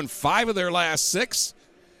row and 5 of their last 6.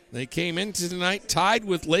 They came into tonight tied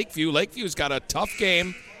with Lakeview. Lakeview's got a tough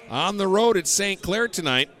game on the road at St. Clair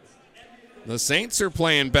tonight. The Saints are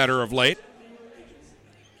playing better of late.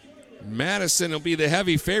 Madison will be the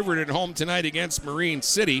heavy favorite at home tonight against Marine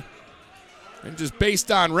City. And just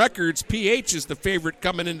based on records, PH is the favorite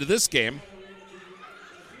coming into this game.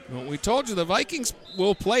 Well, we told you the Vikings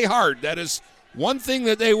will play hard. That is one thing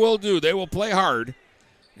that they will do. They will play hard.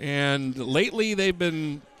 And lately they've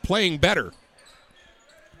been playing better.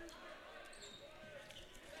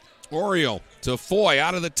 Oriole to Foy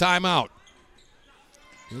out of the timeout.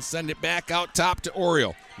 He'll send it back out top to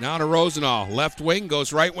Oriole. Now to Rosenau. Left wing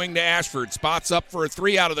goes right wing to Ashford. Spots up for a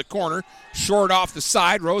three out of the corner. Short off the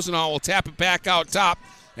side. Rosenau will tap it back out top.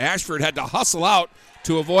 Ashford had to hustle out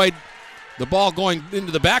to avoid the ball going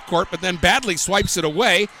into the backcourt, but then Badley swipes it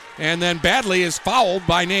away, and then Badley is fouled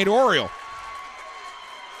by Nate Oriole.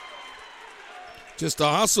 Just a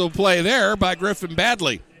hustle play there by Griffin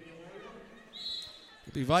Badley.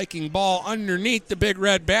 The Viking ball underneath the big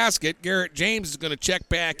red basket. Garrett James is going to check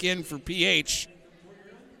back in for PH.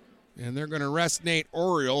 And they're going to rest Nate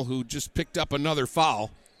Oriole, who just picked up another foul.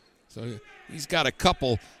 So he's got a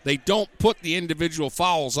couple. They don't put the individual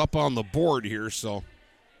fouls up on the board here, so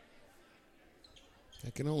I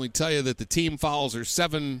can only tell you that the team fouls are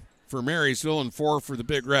 7 for Marysville and 4 for the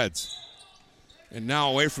Big Reds. And now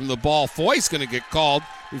away from the ball, Foy's going to get called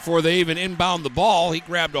before they even inbound the ball. He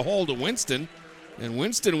grabbed a hold of Winston, and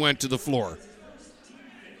Winston went to the floor.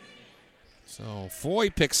 So Foy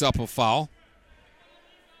picks up a foul.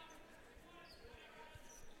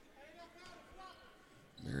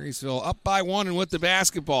 Marysville up by 1 and with the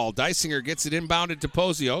basketball. Dysinger gets it inbounded to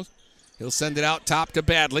Pozio. He'll send it out top to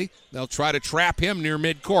Badley. They'll try to trap him near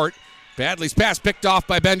midcourt. Badley's pass picked off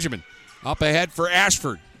by Benjamin. Up ahead for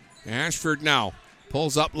Ashford. Ashford now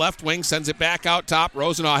pulls up left wing, sends it back out top.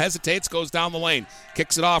 Rosenau hesitates, goes down the lane.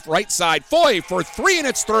 Kicks it off right side. Foy for 3, and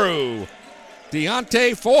it's through.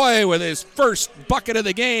 Deontay Foy with his first bucket of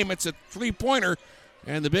the game. It's a three-pointer,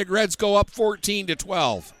 and the Big Reds go up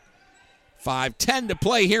 14-12. 5:10 to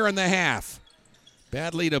play here in the half.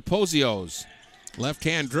 Badley to Pozios.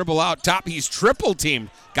 Left-hand dribble out top. He's triple-teamed.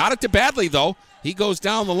 Got it to Badley, though. He goes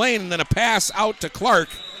down the lane, and then a pass out to Clark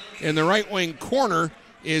in the right wing corner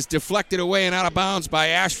is deflected away and out of bounds by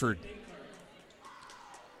Ashford.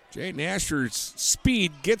 Jaden Ashford's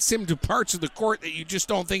speed gets him to parts of the court that you just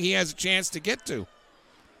don't think he has a chance to get to.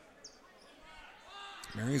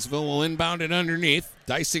 Marysville will inbound it underneath.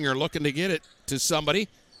 Dysinger looking to get it to somebody.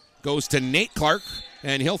 Goes to Nate Clark,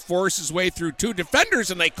 and he'll force his way through 2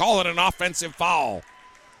 defenders, and they call it an offensive foul.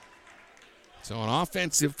 So an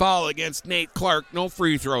offensive foul against Nate Clark. No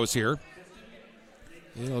free throws here.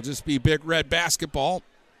 It'll just be Big Red basketball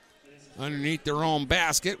underneath their own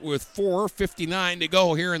basket with 4:59 to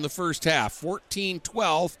go here in the first half.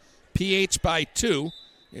 14-12, PH by 2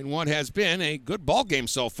 in what has been a good ball game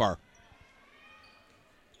so far.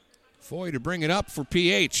 Foy to bring it up for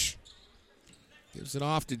PH. Gives it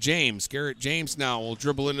off to James. Garrett James now will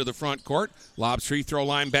dribble into the front court. Lobs free throw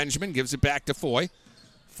line Benjamin. Gives it back to Foy.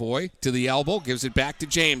 Foy to the elbow. Gives it back to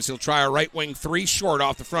James. He'll try a right wing 3 short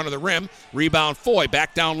off the front of the rim. Rebound Foy.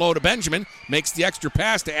 Back down low to Benjamin. Makes the extra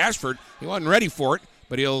pass to Ashford. He wasn't ready for it,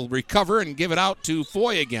 but he'll recover and give it out to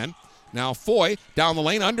Foy again. Now Foy down the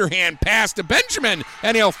lane. Underhand pass to Benjamin.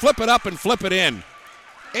 And he'll flip it up and flip it in.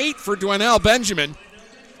 8 for Dwynell Benjamin.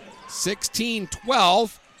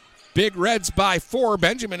 16-12. Big Reds by 4.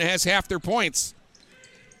 Benjamin has half their points.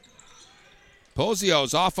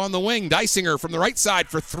 Pozios off on the wing. Dysinger from the right side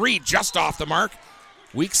for 3, just off the mark.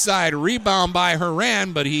 Weak side rebound by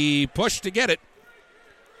Huron, but he pushed to get it.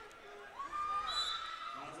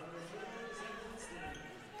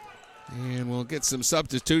 And we'll get some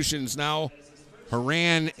substitutions now.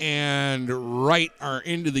 Huron and Wright are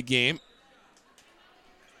into the game.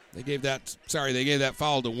 They gave that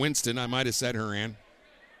foul to Winston. I might have said Huron.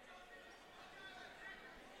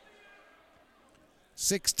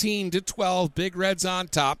 16-12, Big Reds on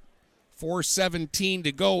top. 4:17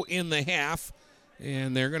 to go in the half.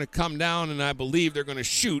 And they're going to come down, and I believe they're going to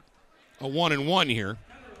shoot a 1-and-1 here.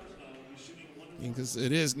 Because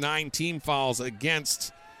it is 9 team fouls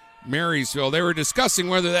against Marysville. They were discussing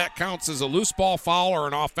whether that counts as a loose ball foul or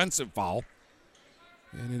an offensive foul.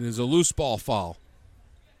 And it is a loose ball foul.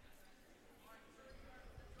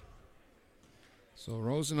 So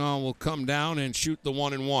Rosenau will come down and shoot the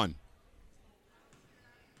 1-and-1.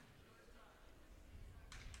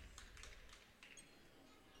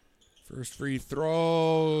 First free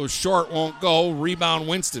throw, short, won't go. Rebound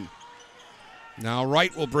Winston. Now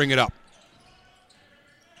Wright will bring it up.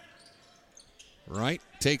 Wright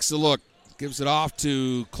takes a look, gives it off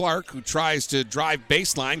to Clark, who tries to drive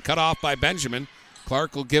baseline, cut off by Benjamin.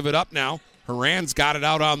 Clark will give it up now. Huron's got it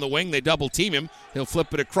out on the wing. They double team him. He'll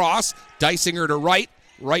flip it across. Dysinger to Wright.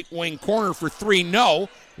 Right wing corner for 3, no.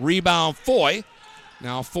 Rebound, Foy.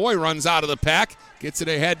 Now Foy runs out of the pack, gets it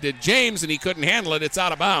ahead to James, and he couldn't handle it. It's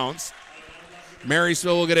out of bounds.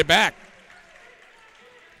 Marysville will get it back.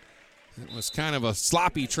 It was kind of a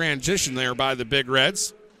sloppy transition there by the Big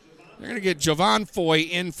Reds. They're going to get Javon Foy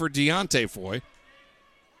in for Deontay Foy.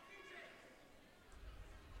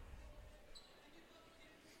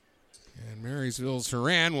 And Marysville's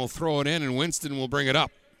Huron will throw it in, and Winston will bring it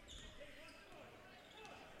up.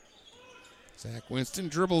 Zach Winston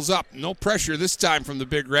dribbles up. No pressure this time from the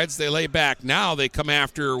Big Reds. They lay back. Now they come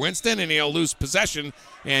after Winston, and he'll lose possession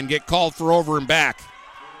and get called for over and back.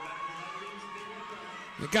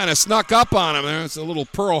 They kind of snuck up on him. There's a little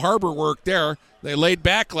Pearl Harbor work there. They laid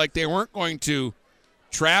back like they weren't going to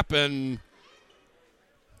trap, and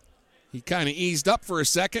he kind of eased up for a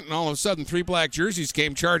second, and all of a sudden 3 black jerseys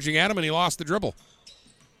came charging at him, and he lost the dribble.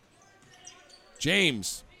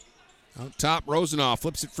 James. Out top, Rosenau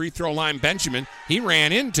flips it free throw line. Benjamin. He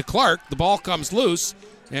ran into Clark. The ball comes loose,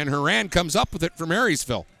 and Huron comes up with it for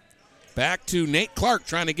Marysville. Back to Nate Clark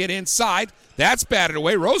trying to get inside. That's batted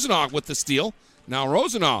away. Rosenau with the steal. Now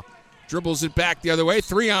Rosenau dribbles it back the other way.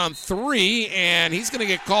 3-on-3, and he's going to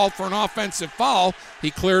get called for an offensive foul.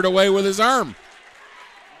 He cleared away with his arm.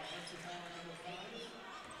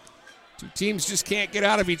 Two teams just can't get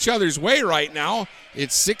out of each other's way right now.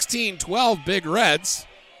 It's 16-12 Big Reds.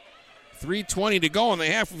 3:20 to go in the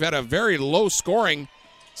half. We've had a very low-scoring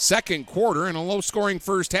second quarter and a low-scoring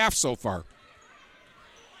first half so far.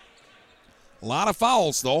 A lot of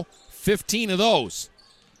fouls, though. 15 of those.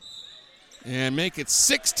 And make it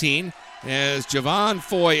 16 as Javon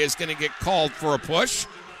Foy is going to get called for a push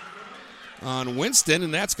on Winston,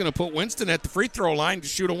 and that's going to put Winston at the free throw line to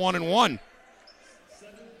shoot a 1-and-1.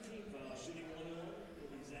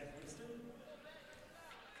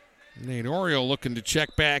 Nate Oriole looking to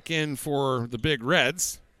check back in for the Big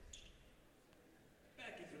Reds.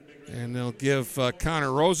 And they'll give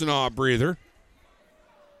Connor Rosenau a breather.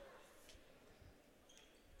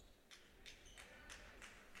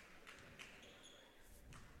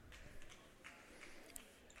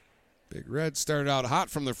 Big Reds started out hot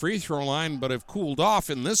from the free throw line, but have cooled off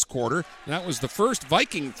in this quarter. That was the first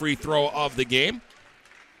Viking free throw of the game.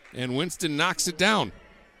 And Winston knocks it down.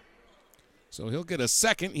 So he'll get a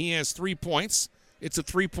second. He has 3 points. It's a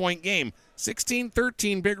 3-point game.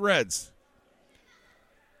 16-13 Big Reds.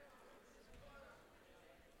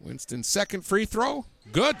 Winston's second free throw.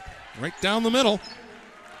 Good. Right down the middle.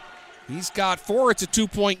 He's got 4. It's a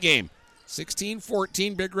 2-point game.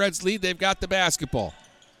 16-14 Big Reds lead. They've got the basketball.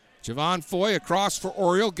 Javon Foy across for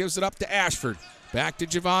Oriole. Gives it up to Ashford. Back to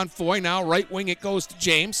Javon Foy. Now right wing it goes to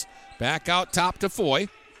James. Back out top to Foy.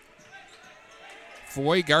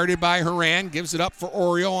 Foy guarded by Huron, gives it up for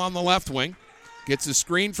Oriole on the left wing. Gets a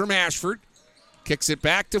screen from Ashford. Kicks it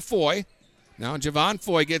back to Foy. Now Javon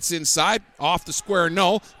Foy gets inside. Off the square,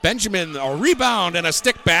 no. Benjamin, a rebound and a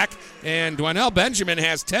stick back. And Dwynell Benjamin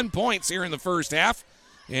has 10 points here in the first half.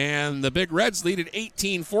 And the Big Reds lead at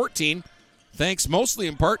 18-14, thanks mostly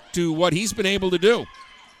in part to what he's been able to do.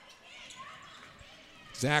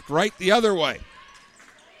 Zach Wright the other way.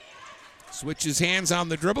 Switches hands on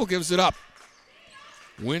the dribble, gives it up.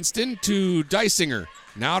 Winston to Dysinger.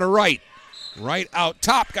 Now to Wright. Wright out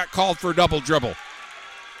top. Got called for a double dribble.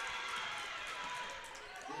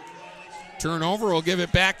 Turnover will give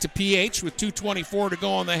it back to PH with 2:24 to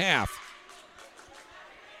go in the half.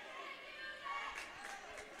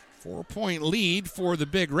 4-point lead for the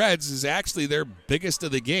Big Reds is actually their biggest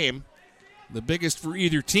of the game. The biggest for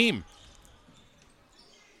either team.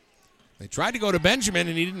 They tried to go to Benjamin,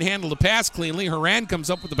 and he didn't handle the pass cleanly. Huron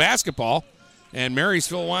comes up with the basketball. And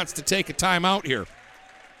Marysville wants to take a timeout here.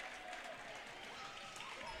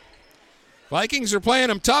 Vikings are playing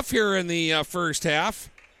them tough here in the first half.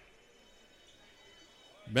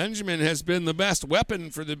 Benjamin has been the best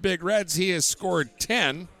weapon for the Big Reds. He has scored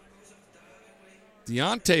 10.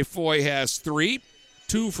 Deontay Foy has 3.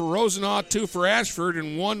 2 for Rosenau, 2 for Ashford,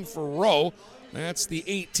 and 1 for Rowe. That's the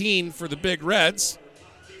 18 for the Big Reds.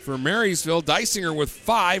 For Marysville, Dysinger with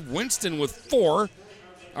 5, Winston with 4.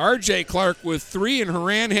 R.J. Clark with 3, and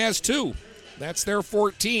Huron has 2. That's their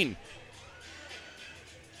 14.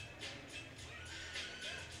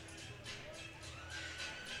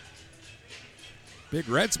 Big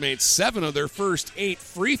Reds made 7 of their first 8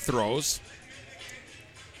 free throws.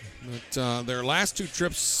 But their last 2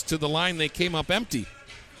 trips to the line, they came up empty.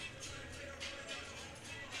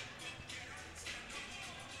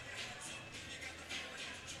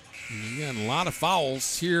 And again, a lot of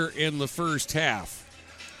fouls here in the first half.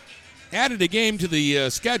 Added a game to the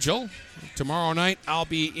schedule. Tomorrow night I'll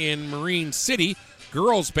be in Marine City,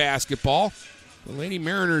 girls basketball. The Lady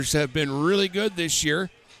Mariners have been really good this year.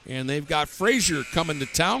 And they've got Fraser coming to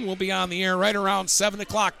town. We'll be on the air right around 7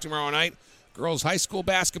 o'clock tomorrow night. Girls high school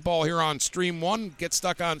basketball here on Stream 1.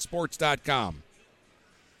 GetStuckOnSports.com.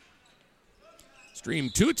 Stream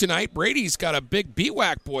 2 tonight. Brady's got a big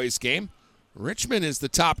BWAC boys game. Richmond is the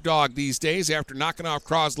top dog these days after knocking off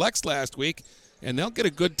Croslex last week. And they'll get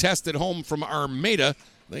a good test at home from Armada.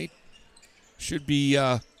 They should be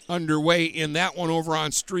underway in that one over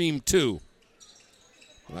on Stream 2.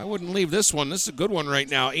 But I wouldn't leave this one. This is a good one right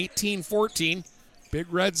now. 18-14.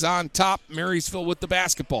 Big Reds on top. Marysville with the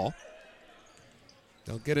basketball.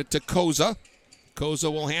 They'll get it to Koza.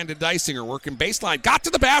 Koza will hand to Dysinger. Working baseline. Got to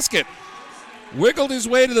the basket. Wiggled his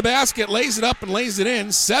way to the basket. Lays it up and lays it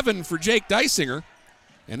in. 7 for Jake Dysinger.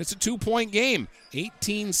 And it's a 2-point game.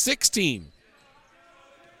 18-16.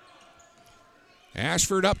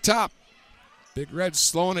 Ashford up top. Big Reds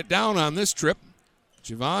slowing it down on this trip.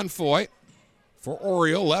 Javon Foy for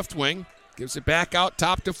Oriole, left wing. Gives it back out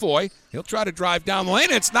top to Foy. He'll try to drive down the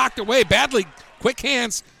lane. It's knocked away. Badley, quick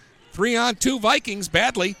hands. 3-on-2 Vikings.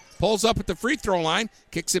 Badley pulls up at the free throw line.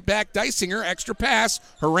 Kicks it back. Dysinger, extra pass.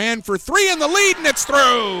 Huron for 3 in the lead, and it's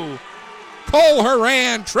through. Cole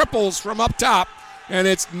Huron triples from up top, and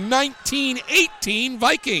it's 19-18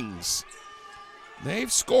 Vikings.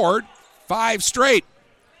 They've scored 5 straight.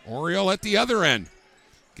 Oriole at the other end.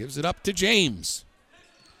 Gives it up to James.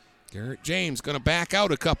 Garrett James going to back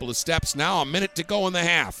out a couple of steps now. A minute to go in the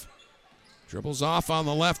half. Dribbles off on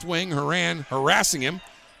the left wing. Huron harassing him.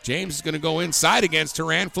 James is going to go inside against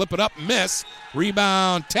Huron. Flip it up, miss.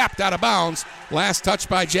 Rebound tapped out of bounds. Last touch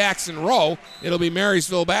by Jackson Rowe. It'll be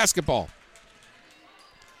Marysville basketball.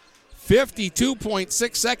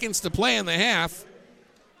 52.6 seconds to play in the half.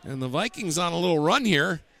 And the Vikings on a little run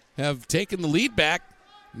here have taken the lead back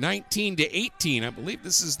 19-18. I believe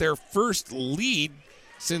this is their first lead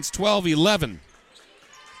since 12-11.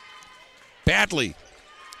 Badley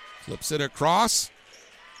flips it across.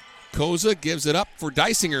 Koza gives it up for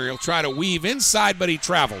Dysinger. He'll try to weave inside, but he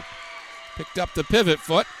traveled. Picked up the pivot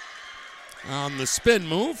foot on the spin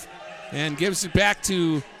move and gives it back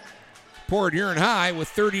to Port Huron High with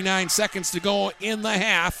 39 seconds to go in the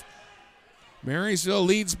half. Marysville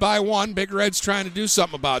leads by 1. Big Red's trying to do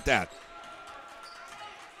something about that.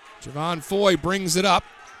 Javon Foy brings it up.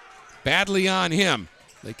 Badly on him.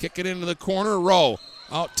 They kick it into the corner. Rowe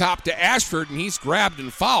out top to Ashford, and he's grabbed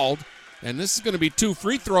and fouled. And this is going to be 2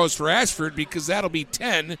 free throws for Ashford because that'll be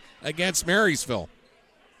 10 against Marysville.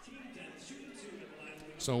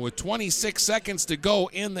 So with 26 seconds to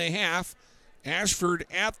go in the half, Ashford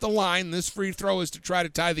at the line. This free throw is to try to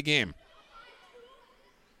tie the game.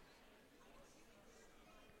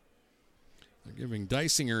 They're giving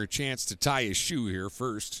Dysinger a chance to tie his shoe here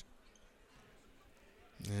first.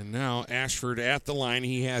 And now Ashford at the line.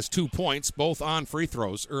 He has 2 points, both on free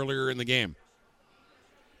throws earlier in the game.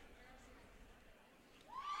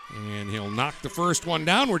 And he'll knock the first one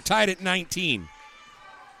down. We're tied at 19.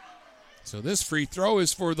 So this free throw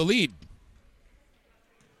is for the lead.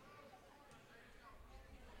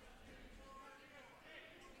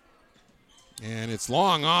 And it's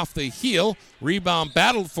long off the heel. Rebound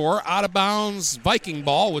battled for. Out of bounds Viking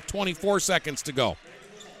ball with 24 seconds to go.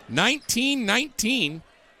 19-19.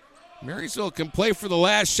 Marysville can play for the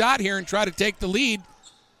last shot here and try to take the lead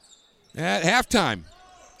at halftime.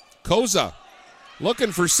 Koza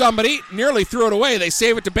looking for somebody. Nearly threw it away. They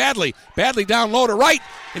save it to Badley. Badley down low to right,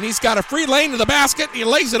 and he's got a free lane to the basket. He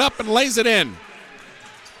lays it up and lays it in.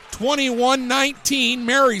 21-19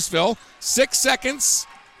 Marysville. 6 seconds.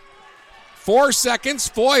 4 seconds.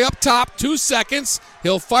 Foy up top. 2 seconds.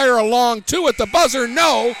 He'll fire a long 2 at the buzzer.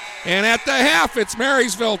 No. And at the half, it's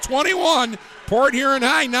Marysville 21. Port Huron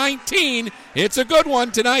High 19. It's a good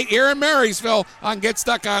one tonight here in Marysville on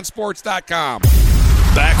GetStuckOnSports.com.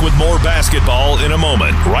 Back with more basketball in a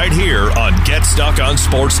moment, right here on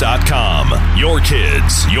GetStuckOnSports.com. Your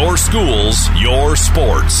kids, your schools, your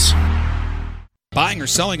sports. Buying or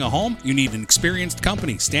selling a home? You need an experienced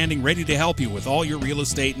company standing ready to help you with all your real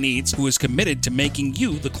estate needs, who is committed to making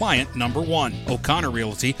you the client number 1. O'Connor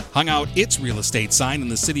Realty hung out its real estate sign in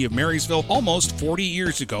the city of Marysville almost 40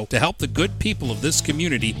 years ago to help the good people of this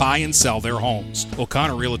community buy and sell their homes.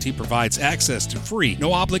 O'Connor Realty provides access to free,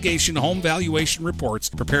 no-obligation home valuation reports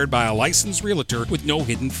prepared by a licensed realtor with no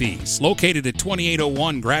hidden fees. Located at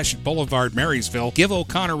 2801 Gratiot Boulevard, Marysville, give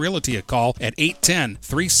O'Connor Realty a call at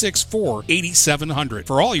 810-364-8700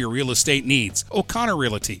 for all your real estate needs. O'Connor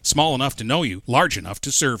Realty, small enough to know you, large enough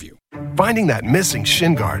to serve you. Finding that missing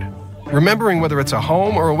shin guard. Remembering whether it's a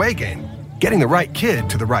home or away game. Getting the right kid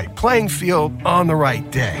to the right playing field on the right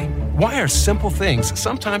day. Why are simple things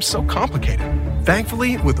sometimes so complicated?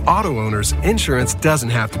 Thankfully, with auto owners, insurance doesn't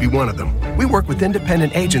have to be one of them. We work with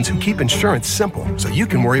independent agents who keep insurance simple so you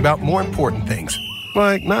can worry about more important things,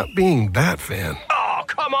 like not being that fan. Oh,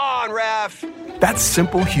 come on, Ref! That's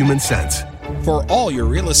simple human sense. For all your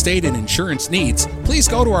real estate and insurance needs, please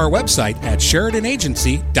go to our website at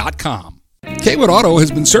SheridanAgency.com. Kaywood Auto has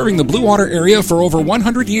been serving the Blue Water area for over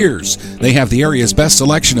 100 years. They have the area's best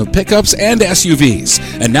selection of pickups and SUVs.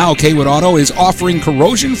 And now Kaywood Auto is offering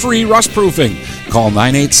corrosion-free rust proofing. Call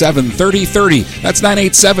 987-3030. That's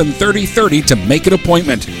 987-3030 to make an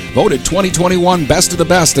appointment. Voted 2021 Best of the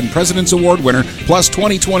Best and President's Award winner, plus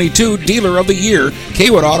 2022 Dealer of the Year,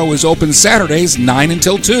 Kaywood Auto is open Saturdays 9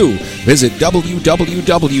 until 2. Visit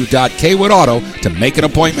www.kaywoodauto to make an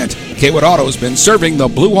appointment. Kaywood Auto has been serving the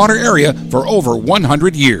Blue Water area for over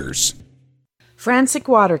 100 years. Frantic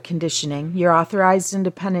Water Conditioning, your authorized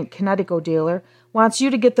independent Connecticut dealer, wants you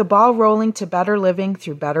to get the ball rolling to better living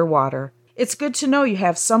through better water. It's good to know you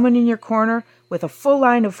have someone in your corner with a full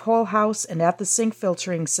line of whole house and at-the-sink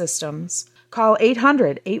filtering systems. Call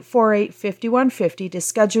 800-848-5150 to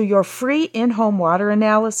schedule your free in-home water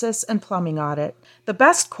analysis and plumbing audit. The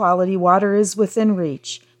best quality water is within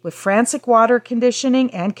reach with Frantic Water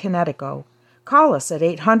Conditioning and Connecticut. Call us at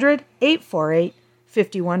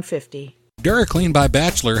 800-848-5150. DuraClean by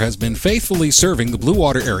Bachelor has been faithfully serving the Blue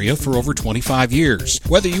Water area for over 25 years.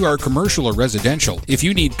 Whether you are commercial or residential, if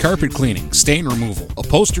you need carpet cleaning, stain removal,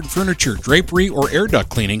 upholstered furniture, drapery, or air duct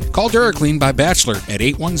cleaning, call DuraClean by Bachelor at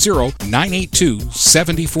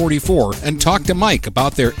 810-982-7044 and talk to Mike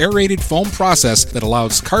about their aerated foam process that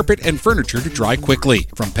allows carpet and furniture to dry quickly.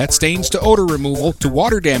 From pet stains to odor removal to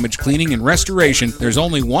water damage cleaning and restoration, there's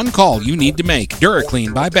only one call you need to make.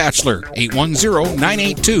 DuraClean by Bachelor,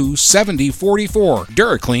 810-982-7044.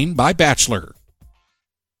 DuraClean by Bachelor.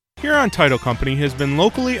 Huron Title Company has been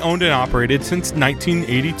locally owned and operated since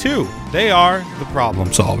 1982. They are the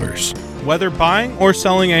problem solvers. Whether buying or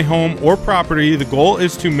selling a home or property, the goal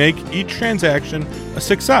is to make each transaction a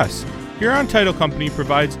success. Huron Title Company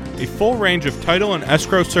provides a full range of title and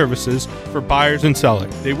escrow services for buyers and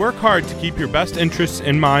sellers. They work hard to keep your best interests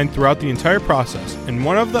in mind throughout the entire process, and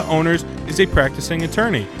one of the owners is a practicing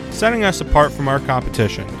attorney, setting us apart from our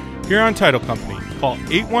competition. Huron Title Company. Call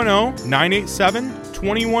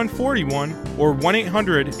 810-987-2141 or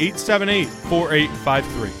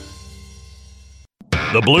 1-800-878-4853.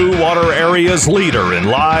 The Blue Water area's leader in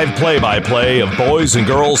live play-by-play of boys and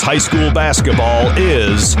girls high school basketball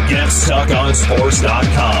is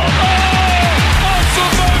GetStuckOnSports.com.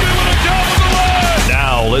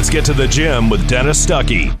 Now let's get to the gym with Dennis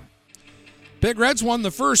Stuckey. Big Reds won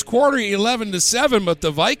the first quarter 11-7, but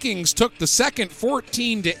the Vikings took the second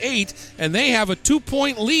 14-8, and they have a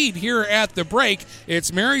 2-point lead here at the break.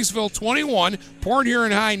 It's Marysville 21, Port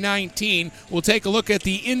Huron High 19. We'll take a look at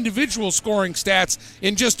the individual scoring stats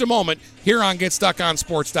in just a moment here on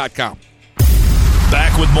GetStuckOnSports.com.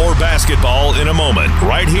 Back with more basketball in a moment,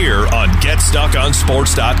 right here on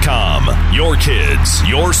GetStuckOnSports.com. Your kids,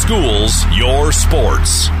 your schools, your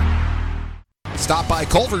sports. Stop by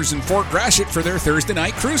Culver's in Fort Gratiot for their Thursday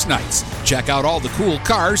night cruise nights. Check out all the cool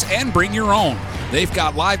cars and bring your own. They've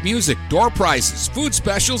got live music, door prizes, food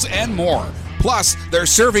specials, and more. Plus, they're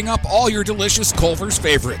serving up all your delicious Culver's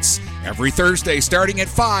favorites. Every Thursday starting at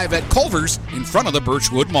 5 at Culver's in front of the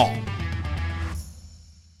Birchwood Mall.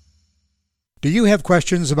 Do you have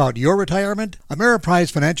questions about your retirement?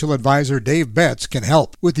 Ameriprise financial advisor Dave Betts can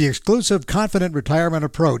help. With the exclusive Confident Retirement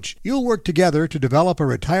Approach, you'll work together to develop a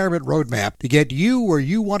retirement roadmap to get you where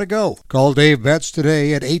you want to go. Call Dave Betts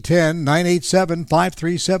today at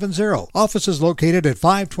 810-987-5370. Office is located at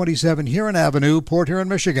 527 Huron Avenue, Port Huron,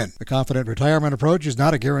 Michigan. The Confident Retirement Approach is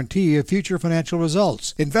not a guarantee of future financial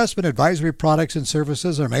results. Investment advisory products and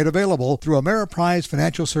services are made available through Ameriprise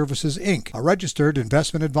Financial Services, Inc., a registered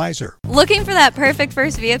investment advisor. Looking for that perfect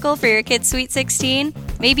first vehicle for your kid's Sweet 16?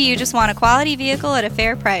 Maybe you just want a quality vehicle at a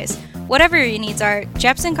fair price. Whatever your needs are,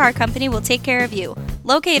 Jepson Car Company will take care of you.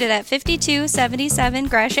 Located at 5277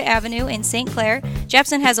 Gratiot Avenue in St. Clair,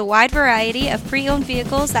 Jepson has a wide variety of pre-owned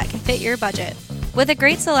vehicles that can fit your budget. With a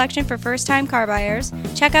great selection for first-time car buyers,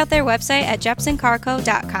 check out their website at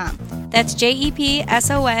jepsoncarco.com. That's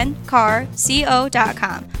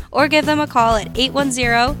JEPSONCARCO.com. Or give them a call at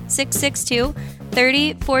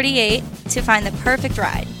 810-662-3048 to find the perfect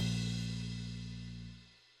ride.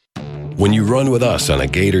 When you run with us on a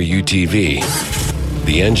Gator UTV,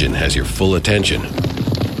 the engine has your full attention.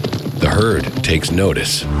 The herd takes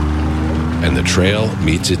notice. And the trail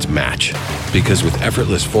meets its match. Because with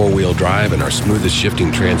effortless four-wheel drive and our smoothest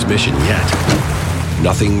shifting transmission yet,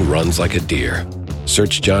 nothing runs like a deer.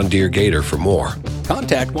 Search John Deere Gator for more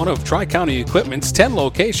Contact one of Tri-County Equipment's 10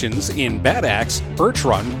 locations in Bad Axe, Birch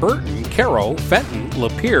Run, Burton, Caro, Fenton,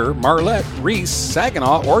 Lapeer, Marlette, Reese,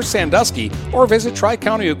 Saginaw, or Sandusky, or visit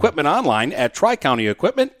Tri-County Equipment online at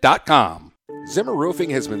tricountyequipment.com. Zimmer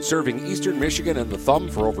Roofing has been serving Eastern Michigan and the Thumb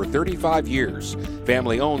for over 35 years.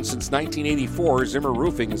 Family owned since 1984, Zimmer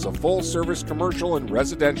Roofing is a full-service commercial and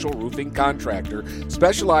residential roofing contractor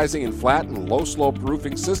specializing in flat and low-slope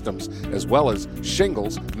roofing systems, as well as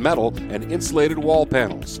shingles, metal, and insulated wall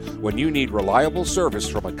panels. When you need reliable service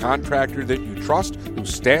from a contractor that you trust who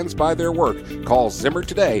stands by their work, call Zimmer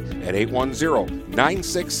today at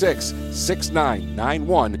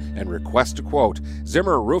 810-966-6991 and request a quote.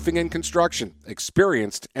 Zimmer Roofing and Construction.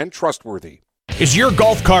 Experienced and trustworthy. Is your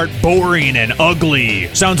golf cart boring and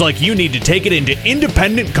ugly? Sounds like you need to take it into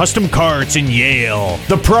Independent Custom Carts in Yale.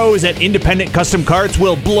 The pros at Independent Custom Carts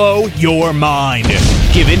will blow your mind.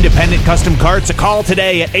 Give Independent Custom Carts a call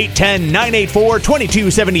today at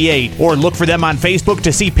 810-984-2278 or look for them on Facebook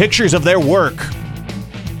to see pictures of their work.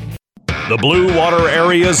 The Blue Water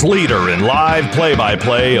Area's leader in live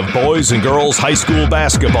play-by-play of boys and girls high school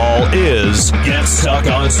basketball is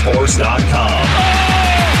GetStuckOnSports.com.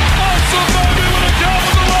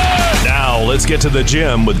 Now let's get to the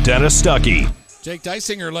gym with Dennis Stuckey. Jake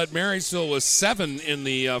Dysinger led Marysville with 7 in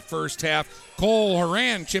the first half. Cole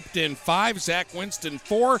Huron chipped in 5, Zach Winston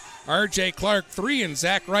 4, R.J. Clark 3, and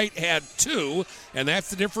Zach Wright had 2, and that's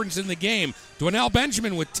the difference in the game. Dwynell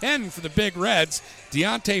Benjamin with 10 for the Big Reds.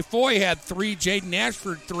 Deontay Foy had 3, Jaden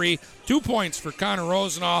Ashford 3, 2 points for Connor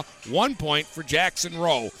Rosenau, 1 point for Jackson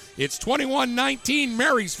Rowe. It's 21-19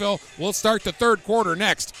 Marysville. We'll start the third quarter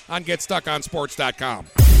next on GetStuckOnSports.com.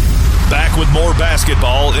 Back with more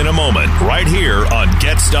basketball in a moment, right here on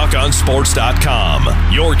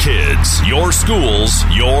GetStuckOnSports.com. Your kids, your schools,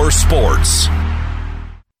 your sports.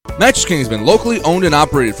 Mattress King has been locally owned and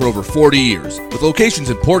operated for over 40 years. With locations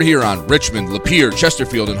in Port Huron, Richmond, Lapeer,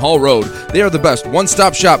 Chesterfield, and Hall Road, they are the best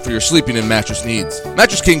one-stop shop for your sleeping and mattress needs.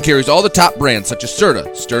 Mattress King carries all the top brands such as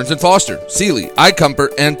Serta, Stearns & Foster, Sealy, iComfort,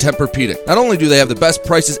 and Tempur-Pedic. Not only do they have the best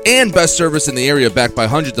prices and best service in the area backed by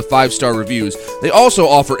hundreds of 5-star reviews, they also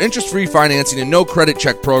offer interest-free financing and no credit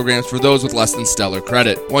check programs for those with less than stellar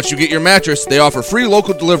credit. Once you get your mattress, they offer free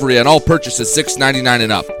local delivery on all purchases $6.99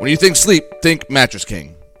 and up. When you think sleep, think Mattress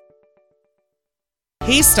King.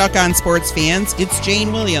 Hey, Stuck on Sports fans, it's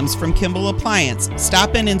Jane Williams from Kimball Appliance.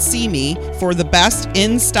 Stop in and see me for the best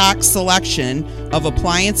in-stock selection of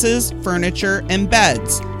appliances, furniture, and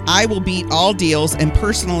beds. I will beat all deals and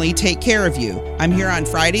personally take care of you. I'm here on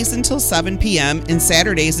Fridays until 7 p.m. and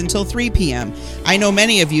Saturdays until 3 p.m. I know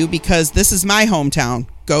many of you because this is my hometown.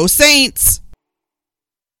 Go Saints!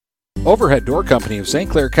 Overhead Door Company of St.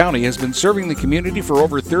 Clair County has been serving the community for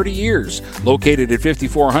over 30 years. Located at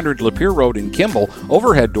 5400 Lapeer Road in Kimball,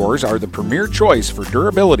 Overhead Doors are the premier choice for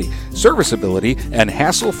durability, serviceability, and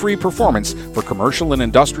hassle-free performance for commercial and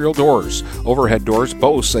industrial doors. Overhead Doors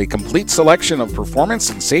boasts a complete selection of performance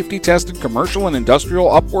and safety-tested commercial and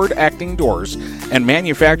industrial upward-acting doors and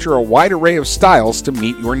manufacture a wide array of styles to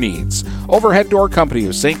meet your needs. Overhead Door Company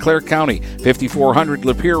of St. Clair County, 5400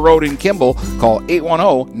 Lapeer Road in Kimball. Call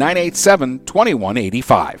 810-987-2185.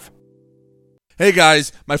 Hey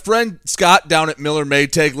guys, my friend Scott down at Miller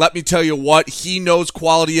Maytag, let me tell you what, he knows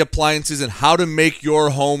quality appliances and how to make your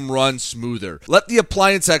home run smoother. Let the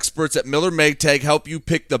appliance experts at Miller Maytag help you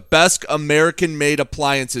pick the best American-made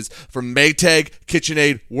appliances from Maytag,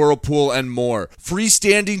 KitchenAid, Whirlpool, and more.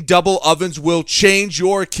 Freestanding double ovens will change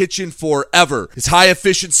your kitchen forever. His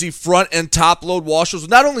high-efficiency front and top-load washers will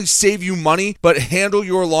not only save you money, but handle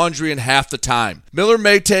your laundry in half the time. Miller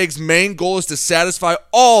Maytag's main goal is to satisfy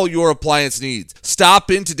all your appliance needs. Stop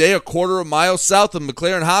in today a quarter of a mile south of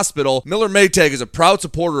McLaren Hospital. Miller Maytag is a proud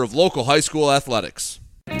supporter of local high school athletics.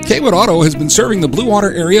 Kaywood Auto has been serving the Blue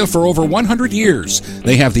Water area for over 100 years.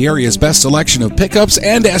 They have the area's best selection of pickups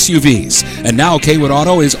and SUVs. And now Kaywood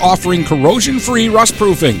Auto is offering corrosion-free rust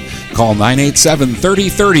proofing. Call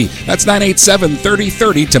 987-3030. That's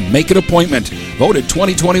 987-3030 to make an appointment. Voted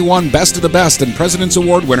 2021 Best of the Best and President's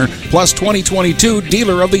Award winner, plus 2022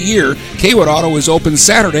 Dealer of the Year. Kaywood Auto is open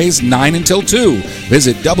Saturdays 9 until 2.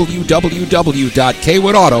 Visit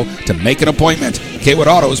www.kaywoodauto to make an appointment. Kaywood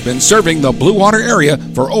Auto has been serving the Blue Water area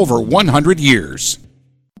for over 100 years.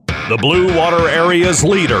 The Blue Water Area's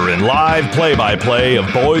leader in live play-by-play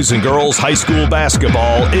of boys and girls high school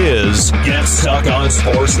basketball is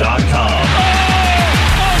GetStuckOnSports.com.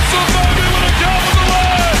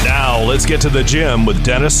 Now let's get to the gym with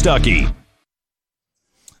Dennis Stuckey.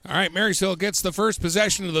 All right, Marysville gets the first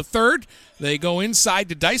possession of the third. They go inside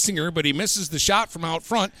to Dysinger, but he misses the shot from out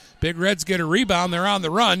front. Big Reds get a rebound. They're on the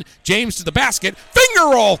run. James to the basket.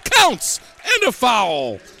 Finger roll. Counts. And a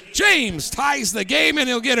foul. James ties the game, and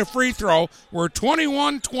he'll get a free throw. We're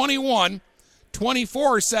 21-21,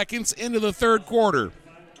 24 seconds into the third quarter.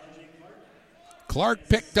 Clark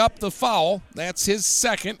picked up the foul. That's his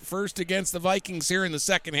second, first against the Vikings here in the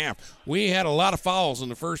second half. We had a lot of fouls in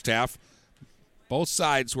the first half. Both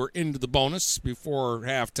sides were into the bonus before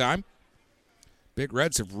halftime. Big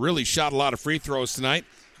Reds have really shot a lot of free throws tonight.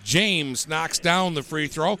 James knocks down the free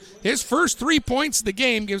throw. His first 3 points of the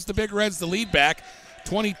game gives the Big Reds the lead back,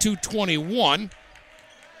 22-21.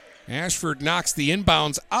 Ashford knocks the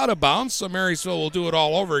inbounds out of bounds, so Marysville will do it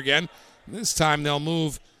all over again. This time they'll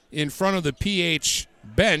move in front of the PH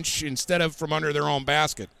bench instead of from under their own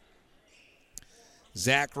basket.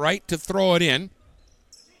 Zach Wright to throw it in.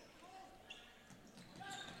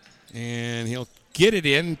 And he'll get it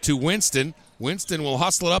in to Winston. Winston will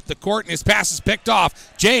hustle it up the court, and his pass is picked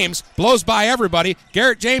off. James blows by everybody.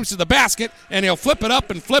 Garrett James to the basket, and he'll flip it up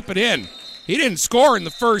and flip it in. He didn't score in the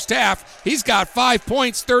first half. He's got 5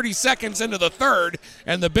 points 30 seconds into the third,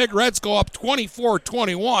 and the Big Reds go up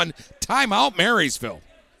 24-21. Timeout, Marysville.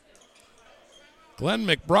 Glenn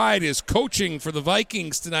McBride is coaching for the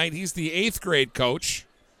Vikings tonight. He's the 8th grade coach.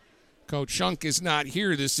 Coach Shunk is not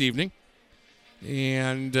here this evening.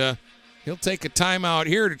 And he'll take a timeout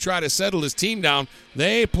here to try to settle his team down.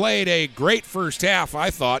 They played a great first half, I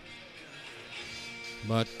thought.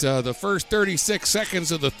 But the first 36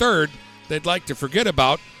 seconds of the third, they'd like to forget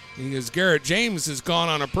about, because Garrett James has gone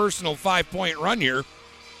on a personal 5-point run here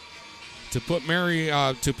to put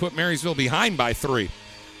Marysville behind by 3.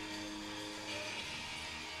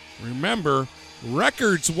 Remember,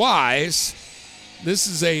 records-wise, this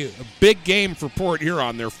is a big game for Port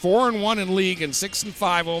Huron. They're 4-1 in league and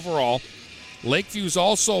 6-5 overall. Lakeview's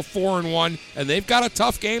also 4-1, and they've got a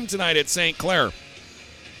tough game tonight at St. Clair.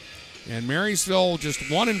 And Marysville just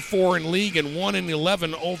 1-4 in league and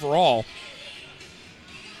 1-11 overall.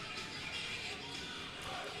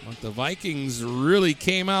 But the Vikings really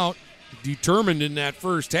came out determined in that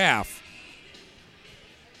first half.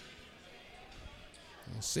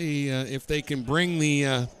 We'll see if they can bring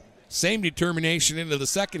the same determination into the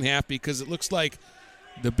second half, because it looks like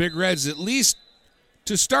the Big Reds, at least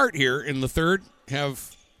to start here in the third,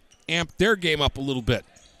 have amped their game up a little bit.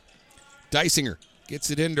 Dysinger gets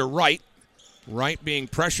it into Wright. Wright being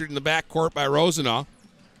pressured in the backcourt by Rosenau.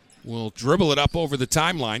 Will dribble it up over the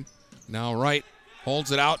timeline. Now Wright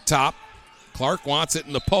holds it out top. Clark wants it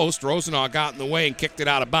in the post. Rosenau got in the way and kicked it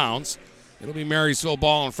out of bounds. It'll be Marysville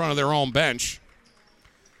ball in front of their own bench.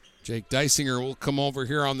 Jake Dysinger will come over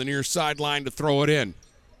here on the near sideline to throw it in.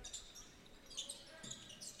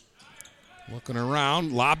 Looking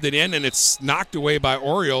around, lobbed it in, and it's knocked away by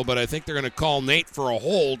Oriole, but I think they're going to call Nate for a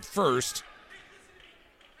hold first.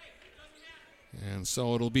 And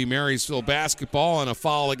so it'll be Marysville basketball and a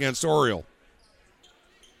foul against Oriole.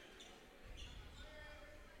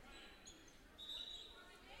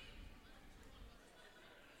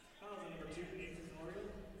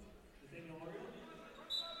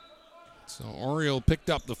 So Oriole picked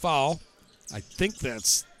up the foul. I think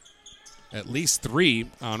that's at least 3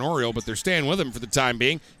 on Oriole, but they're staying with him for the time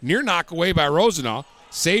being. Near knock away by Rosenau.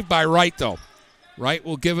 Saved by Wright, though. Wright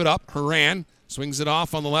will give it up. Huron swings it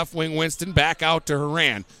off on the left wing. Winston back out to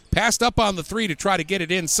Huron. Passed up on the 3 to try to get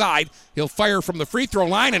it inside. He'll fire from the free throw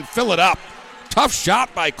line and fill it up. Tough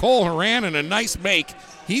shot by Cole Huron and a nice make.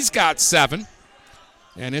 He's got 7.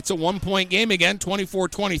 And it's a 1-point game again,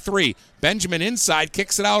 24-23. Benjamin inside,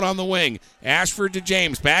 kicks it out on the wing. Ashford to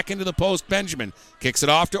James, back into the post. Benjamin kicks it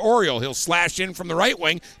off to Oriole. He'll slash in from the right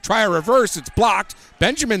wing, try a reverse. It's blocked.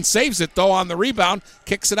 Benjamin saves it, though, on the rebound.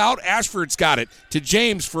 Kicks it out. Ashford's got it to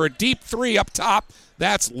James for a deep 3 up top.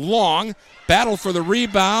 That's long. Battle for the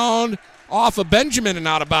rebound off of Benjamin and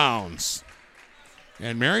out of bounds.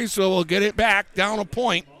 And Marysville will get it back down a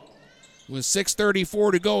point with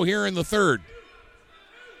 6:34 to go here in the third.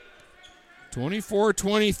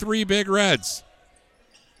 24-23 Big Reds.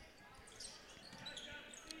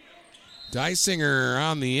 Dysinger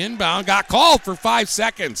on the inbound. Got called for 5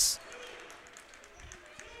 seconds.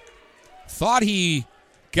 Thought he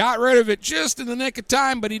got rid of it just in the nick of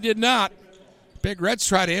time, but he did not. Big Reds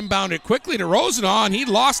try to inbound it quickly to Rosenau, and he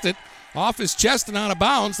lost it off his chest and out of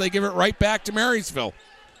bounds. They give it right back to Marysville.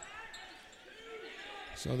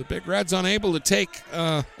 So the Big Reds unable to take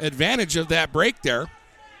advantage of that break there.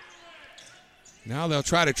 Now they'll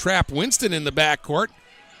try to trap Winston in the backcourt.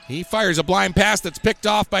 He fires a blind pass that's picked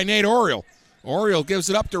off by Nate Oriole. Oriole gives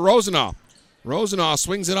it up to Rosenau. Rosenau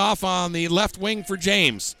swings it off on the left wing for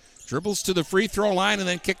James. Dribbles to the free throw line and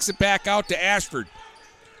then kicks it back out to Ashford.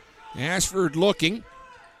 Ashford looking.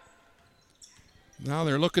 Now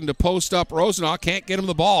they're looking to post up Rosenau. Can't get him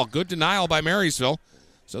the ball. Good denial by Marysville.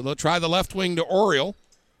 So they'll try the left wing to Oriole.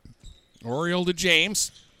 Oriole to James.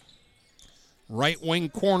 Right wing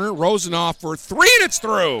corner. Rosenau for three, and it's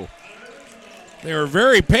through. They were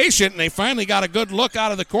very patient, and they finally got a good look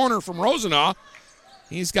out of the corner from Rosenau.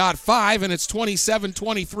 He's got 5, and it's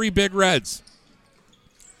 27-23 Big Reds.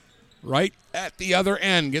 Right at the other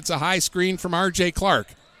end. Gets a high screen from R.J. Clark.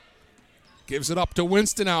 Gives it up to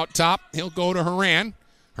Winston out top. He'll go to Huron.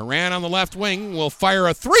 Huron on the left wing will fire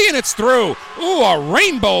a 3, and it's through. Ooh, a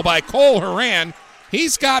rainbow by Cole Huron.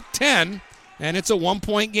 He's got 10, and it's a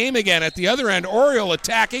 1-point game again. At the other end, Oriole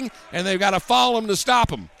attacking, and they've got to foul him to stop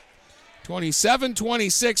him.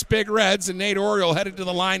 27-26 Big Reds, and Nate Oriole headed to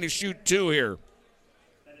the line to shoot 2 here.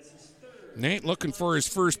 Nate looking for his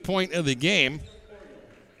first point of the game.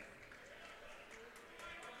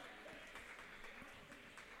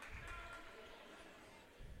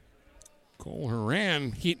 Cole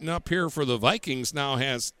Huron heating up here for the Vikings now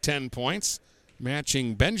has 10 points,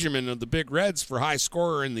 matching Benjamin of the Big Reds for high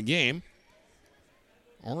scorer in the game.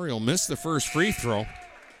 Oriole missed the first free throw.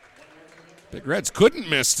 Big Reds couldn't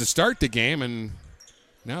miss to start the game, and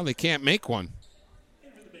now they can't make one.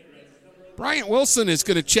 Bryant Wilson is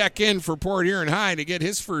going to check in for Port Huron High to get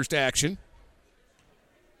his first action.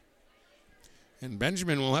 And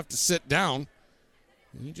Benjamin will have to sit down.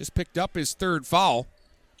 He just picked up his 3rd foul.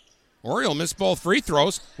 Oriole missed both free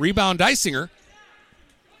throws. Rebound Dysinger.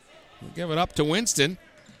 We'll give it up to Winston.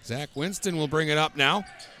 Zach Winston will bring it up now.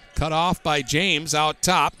 Cut off by James out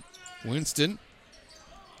top. Winston.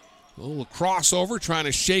 A little crossover, trying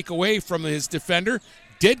to shake away from his defender.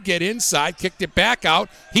 Did get inside, kicked it back out.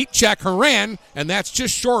 Heat check Huron, and that's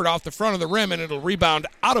just short off the front of the rim, and it'll rebound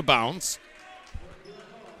out of bounds.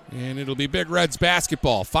 And it'll be Big Reds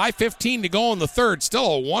basketball. 5:15 to go in the third.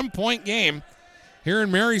 Still a 1-point game here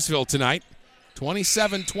in Marysville tonight.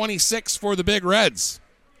 27-26 for the Big Reds.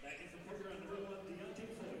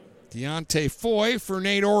 Deontay Foy for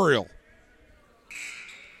Nate Oriole.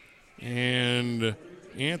 And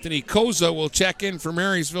Anthony Koza will check in for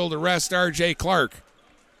Marysville to rest R.J. Clark.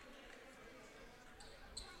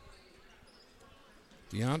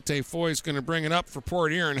 Deontay Foy is going to bring it up for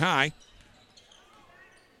Port Huron High.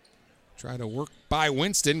 Try to work by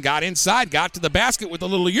Winston. Got inside, got to the basket with a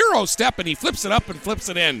little Euro step, and he flips it up and flips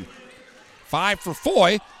it in. 5 for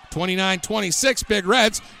Foy. 29-26 Big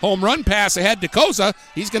Reds. Home run pass ahead to Koza.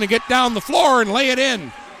 He's going to get down the floor and lay it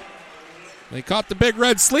in. They caught the Big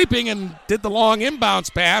Reds sleeping and did the long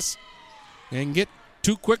inbounds pass and get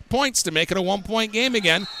 2 quick points to make it a 1-point game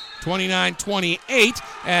again. 29-28.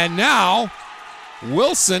 And now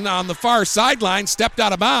Wilson on the far sideline stepped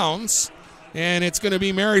out of bounds, and it's going to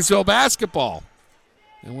be Marysville basketball.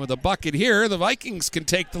 And with a bucket here, the Vikings can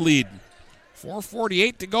take the lead.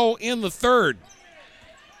 4:48 to go in the third.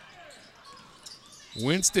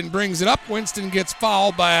 Winston brings it up. Winston gets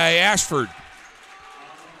fouled by Ashford.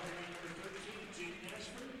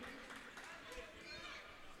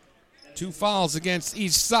 Two fouls against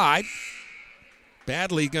each side.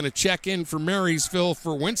 Badley going to check in for Marysville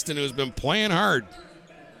for Winston, who's been playing hard.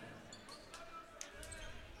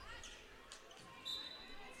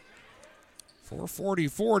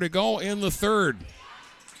 .444 to go in the third.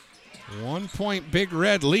 1-point Big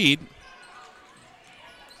Red lead.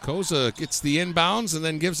 Koza gets the inbounds and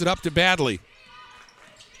then gives it up to Badley.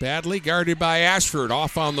 Badley guarded by Ashford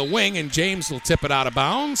off on the wing, and James will tip it out of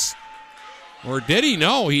bounds. Or did he?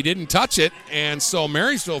 No, he didn't touch it, and so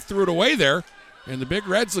Marysville threw it away there, and the Big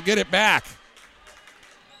Reds will get it back.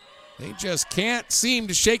 They just can't seem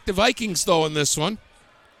to shake the Vikings, though, in this one.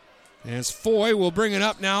 As Foy will bring it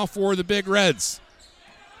up now for the Big Reds.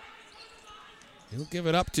 He'll give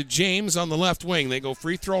it up to James on the left wing. They go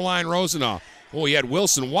free throw line, Rosenau. Oh, he had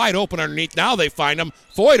Wilson wide open underneath. Now they find him.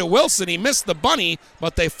 Foy to Wilson. He missed the bunny,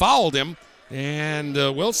 but they fouled him. And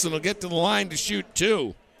Wilson will get to the line to shoot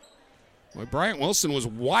 2. Well, Bryant Wilson was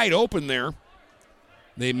wide open there.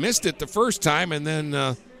 They missed it the first time, and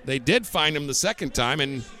then they did find him the second time,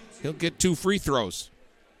 and he'll get 2 free throws.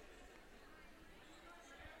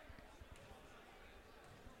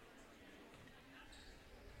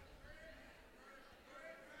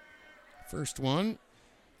 First one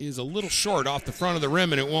is a little short off the front of the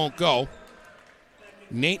rim, and it won't go.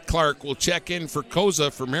 Nate Clark will check in for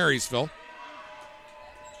Koza for Marysville.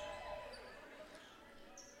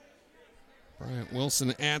 Bryant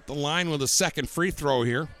Wilson at the line with a second free throw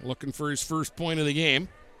here, looking for his first point of the game.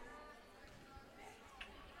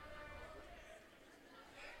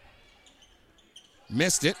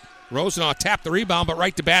 Missed it. Rosenaw tapped the rebound, but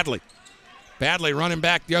right to Badley. Badley running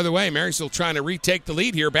back the other way. Marysville trying to retake the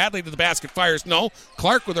lead here. Badley to the basket, fires no.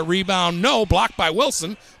 Clark with a rebound, no. Blocked by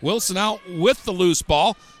Wilson. Wilson out with the loose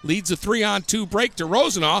ball. Leads a 3-on-2 break to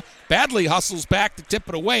Rosenaw. Badley hustles back to tip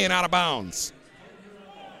it away and out of bounds.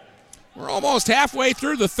 We're almost halfway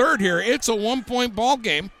through the third here. It's a 1-point ball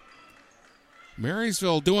game.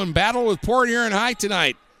 Marysville doing battle with Port Huron High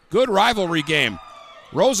tonight. Good rivalry game.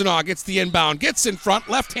 Rosenaw gets the inbound, gets in front,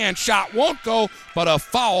 left-hand shot won't go, but a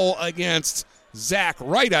foul against Zach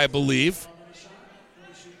Wright, I believe.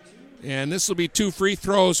 And this will be 2 free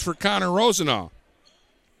throws for Connor Rosenaw.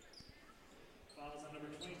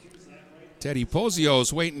 Teddy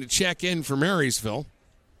Pozio's waiting to check in for Marysville.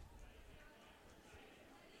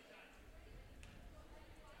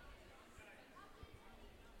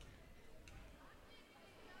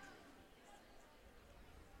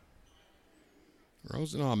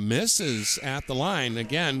 Rosenaw misses at the line.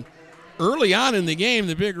 Again, early on in the game,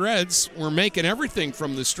 the Big Reds were making everything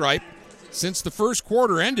from the stripe. Since the first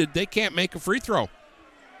quarter ended, they can't make a free throw.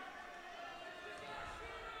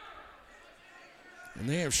 And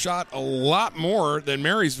they have shot a lot more than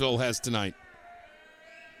Marysville has tonight.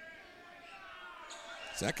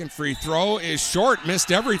 Second free throw is short,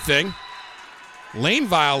 missed everything. Lane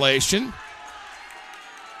violation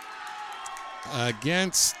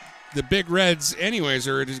against the Big Reds anyways,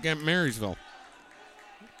 or it is against Marysville.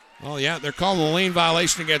 Oh, yeah, they're calling the lane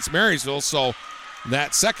violation against Marysville, so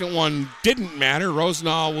that second one didn't matter.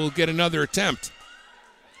 Rosenaw will get another attempt.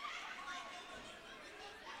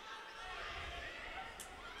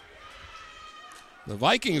 The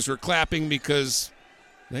Vikings were clapping because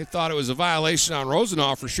they thought it was a violation on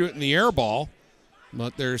Rosenaw for shooting the air ball,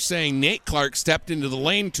 but they're saying Nate Clark stepped into the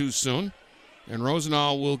lane too soon. And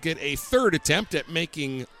Rosenaw will get a third attempt at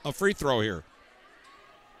making a free throw here.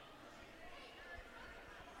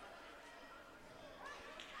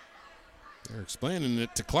 They're explaining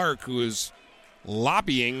it to Clark, who is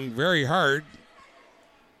lobbying very hard,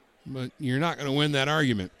 but you're not going to win that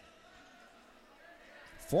argument.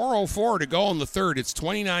 4:04 to go in the third. It's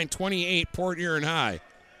 29-28 Port Huron High.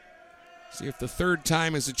 See if the third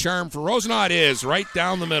time is a charm for Rosenaw. It is, right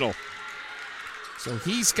down the middle. So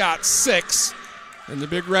he's got 6, and the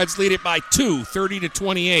Big Reds lead it by 2,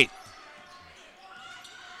 30-28.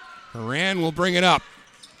 Huron will bring it up.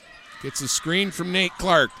 Gets a screen from Nate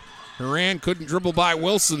Clark. Huron couldn't dribble by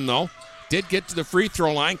Wilson, though. Did get to the free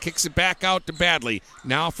throw line, kicks it back out to Badley.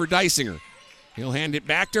 Now for Dysinger. He'll hand it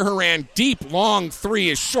back to Huron. Deep, long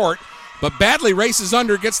 3 is short, but Badley races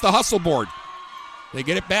under, gets the hustle board. They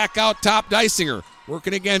get it back out top. Dysinger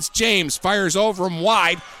working against James, fires over him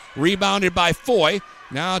wide. Rebounded by Foy.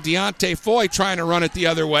 Now Deontay Foy trying to run it the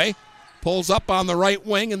other way. Pulls up on the right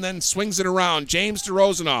wing and then swings it around. James to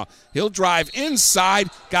Rosenaw. He'll drive inside.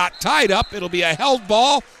 Got tied up. It'll be a held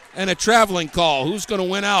ball and a traveling call. Who's going to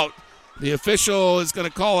win out? The official is going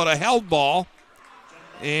to call it a held ball.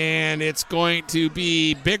 And it's going to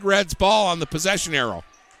be Big Red's ball on the possession arrow.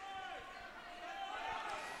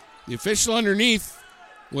 The official underneath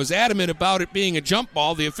was adamant about it being a jump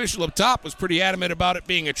ball. The official up top was pretty adamant about it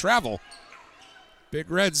being a travel. Big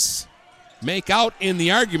Reds make out in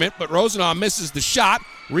the argument, but Rosenaw misses the shot.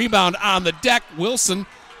 Rebound on the deck. Wilson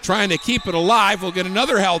trying to keep it alive. We'll get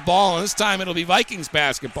another held ball, and this time it'll be Vikings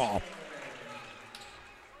basketball.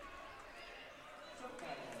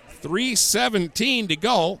 3:17 to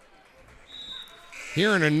go.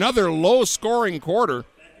 Here in another low-scoring quarter.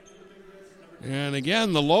 And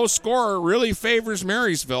again, the low scorer really favors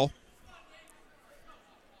Marysville.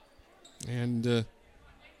 And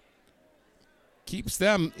keeps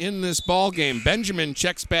them in this ball game. Benjamin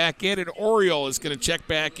checks back in, and Oriole is going to check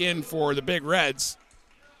back in for the Big Reds.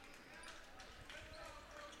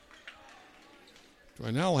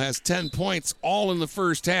 Dwynell has 10 points all in the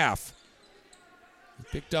first half. He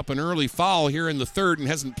picked up an early foul here in the third and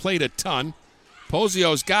hasn't played a ton.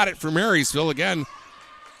 Pozio's got it for Marysville. Again,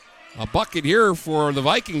 a bucket here for the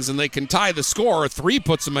Vikings, and they can tie the score. A 3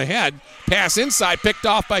 puts them ahead. Pass inside, picked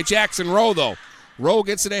off by Jackson Rowe, though. Rowe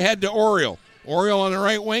gets it ahead to Oriole. Oriole on the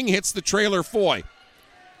right wing hits the trailer Foy.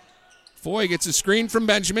 Foy gets a screen from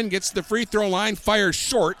Benjamin, gets to the free throw line, fires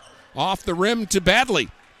short, off the rim to Badley.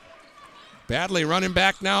 Badley running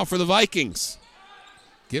back now for the Vikings.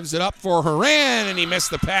 Gives it up for Huron, and he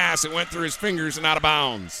missed the pass. It went through his fingers and out of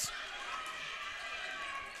bounds.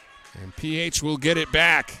 And PH will get it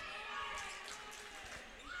back.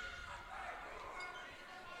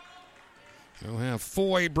 They'll have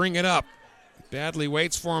Foy bring it up. Badley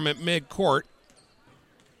waits for him at midcourt.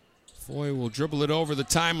 Foy will dribble it over the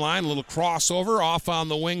timeline. A little crossover off on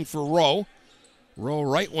the wing for Rowe. Rowe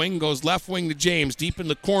right wing goes left wing to James. Deep in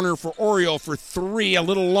the corner for Oriole for three. A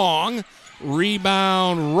little long.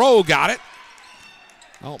 Rebound. Rowe got it.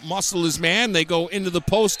 Out-muscle his man. They go into the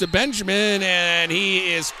post to Benjamin, and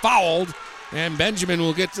he is fouled. And Benjamin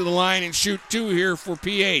will get to the line and shoot two here for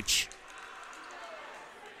PH.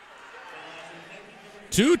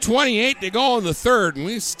 2:28 to go in the third, and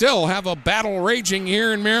we still have a battle raging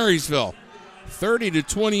here in Marysville.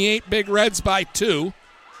 30-28, Big Reds by 2.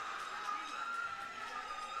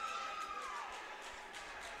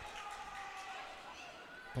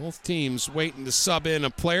 Both teams waiting to sub in a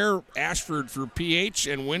player. Ashford for PH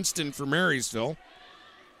and Winston for Marysville.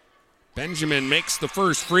 Benjamin makes the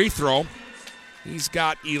first free throw. He's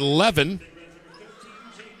got 11.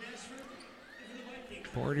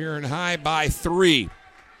 Port Huron High by 3.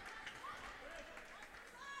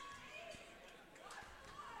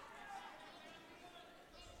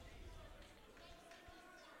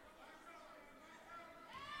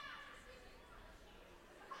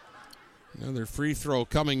 Another free throw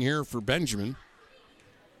coming here for Benjamin.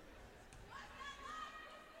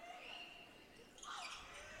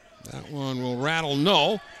 That one will rattle,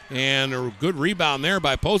 no. And a good rebound there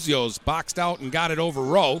by Pozios. Boxed out and got it over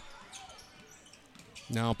Rowe.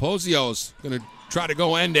 Now Pozios going to try to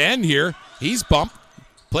go end-to-end here. He's bumped.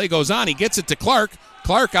 Play goes on. He gets it to Clark.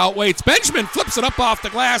 Clark outweights Benjamin, flips it up off the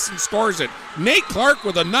glass and scores it. Nate Clark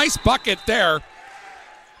with a nice bucket there.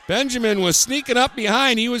 Benjamin was sneaking up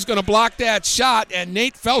behind. He was going to block that shot, and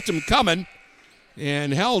Nate felt him coming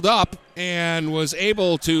and held up and was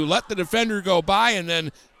able to let the defender go by and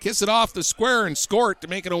then kiss it off the square and score it to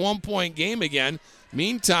make it a one-point game again.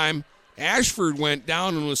 Meantime, Ashford went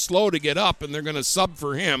down and was slow to get up, and they're going to sub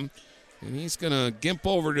for him. And he's going to gimp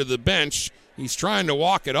over to the bench. He's trying to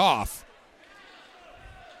walk it off.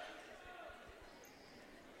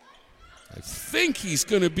 I think he's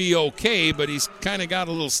going to be okay, but he's kind of got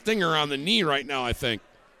a little stinger on the knee right now, I think.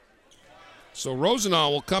 So Rosenau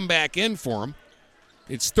will come back in for him.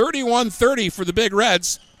 It's 31-30 for the Big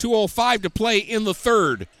Reds. 2:05 to play in the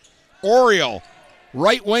third. Oriole,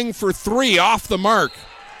 right wing for three, off the mark.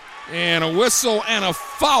 And a whistle and a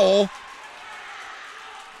foul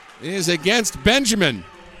is against Benjamin.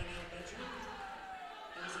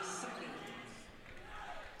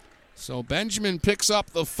 So Benjamin picks up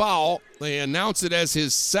the foul. They announce it as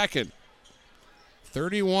his second.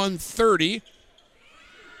 31-30.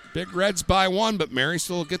 Big Reds by 1, but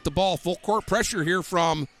Marysville will get the ball. Full court pressure here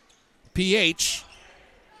from PH.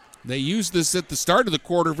 They used this at the start of the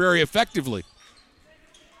quarter very effectively.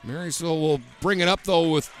 Marysville will bring it up, though,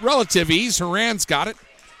 with relative ease. Huron's got it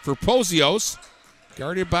for Pozios.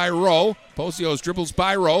 Guarded by Rowe. Pozios dribbles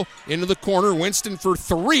by Rowe into the corner. Winston for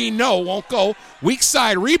three. No, won't go. Weak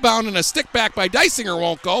side rebound and a stick back by Dysinger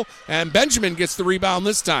won't go. And Benjamin gets the rebound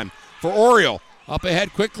this time for Oriole. Up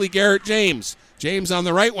ahead quickly, Garrett James. James on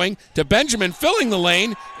the right wing to Benjamin, filling the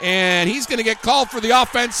lane, and he's going to get called for the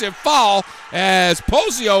offensive foul as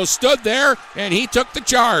Pozios stood there and he took the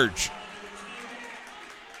charge.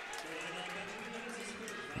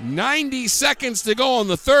 90 seconds to go in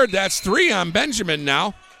the third. That's 3 on Benjamin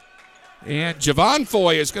now. And Javon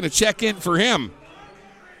Foy is going to check in for him.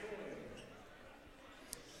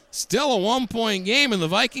 Still a 1-point game, and the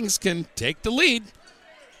Vikings can take the lead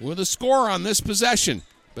with a score on this possession.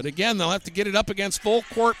 But again, they'll have to get it up against full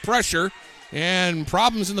court pressure and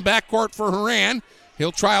problems in the backcourt for Huron.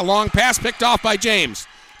 He'll try a long pass picked off by James.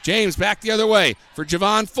 James back the other way for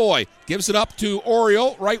Javon Foy. Gives it up to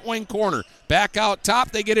Oriole, right wing corner. Back out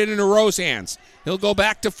top, they get it into Rowe's hands. He'll go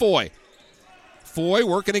back to Foy. Foy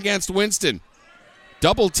working against Winston.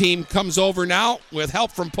 Double team comes over now with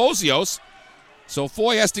help from Pozios. So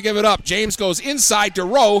Foy has to give it up. James goes inside to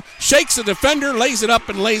Rowe, shakes the defender, lays it up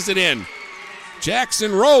and lays it in.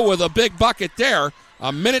 Jackson Rowe with a big bucket there.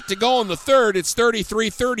 A minute to go in the third. It's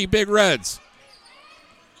 33-30 Big Reds.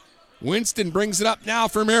 Winston brings it up now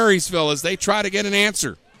for Marysville as they try to get an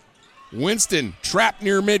answer. Winston trapped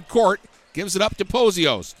near midcourt. Gives it up to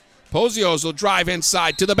Pozios. Pozios will drive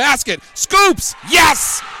inside to the basket. Scoops!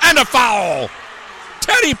 Yes! And a foul!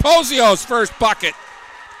 Teddy Pozios' first bucket.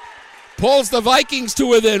 Pulls the Vikings to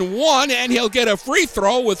within 1, and he'll get a free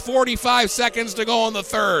throw with 45 seconds to go in the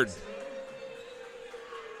third.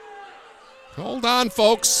 Hold on,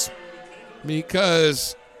 folks,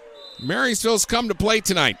 because Marysville's come to play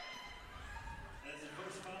tonight.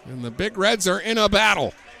 And the Big Reds are in a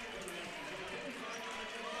battle.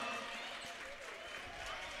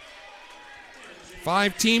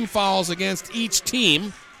 Five team fouls against each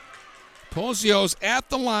team. Pozios at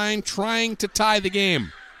the line trying to tie the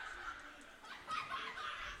game.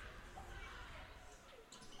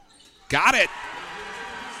 Got it.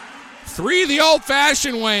 Three the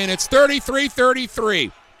old-fashioned way, and it's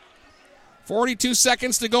 33-33. 42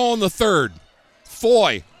 seconds to go in the third.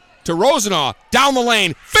 Foy to Rosenaw, down the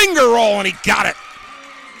lane, finger roll, and he got it.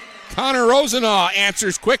 Connor Rosenaw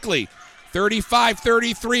answers quickly.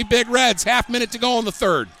 35-33 Big Reds, half minute to go in the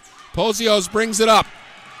third. Pozios brings it up.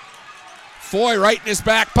 Foy right in his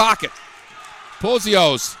back pocket.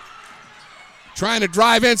 Pozios trying to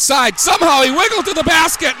drive inside. Somehow he wiggled to the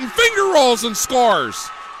basket and finger rolls and scores.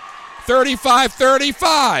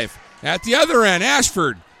 35-35. At the other end,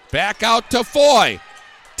 Ashford back out to Foy.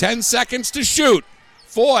 10 seconds to shoot.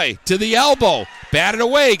 Foy to the elbow. Batted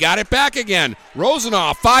away. Got it back again.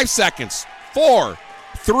 Rosenaw, 5 seconds. 4,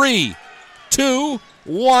 3, 2,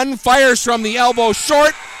 1. Fires from the elbow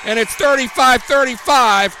short, and it's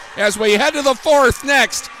 35-35 as we head to the fourth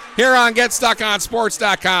next here on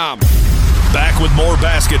GetStuckOnSports.com. Back with more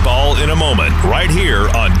basketball in a moment, right here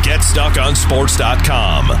on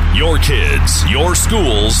GetStuckOnSports.com. Your kids, your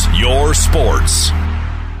schools, your sports.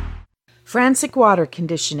 Frantic Water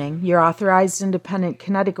Conditioning, your authorized independent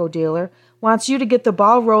Connecticut dealer, wants you to get the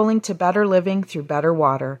ball rolling to better living through better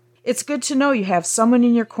water. It's good to know you have someone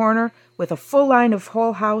in your corner with a full line of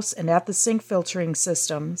whole house and at-the-sink filtering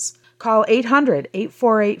systems. Call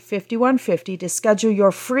 800-848-5150 to schedule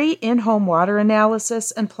your free in-home water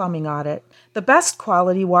analysis and plumbing audit. The best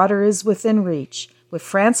quality water is within reach with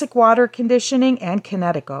Frantic Water Conditioning and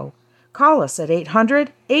Connecticut. Call us at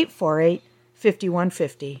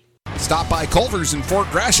 800-848-5150. Stop by Culver's in Fort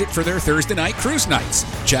Gratiot for their Thursday night cruise nights.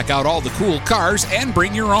 Check out all the cool cars and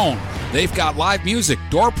bring your own. They've got live music,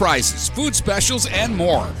 door prizes, food specials, and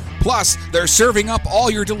more. Plus, they're serving up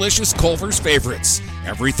all your delicious Culver's favorites.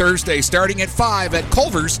 Every Thursday starting at 5 at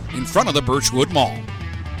Culver's in front of the Birchwood Mall.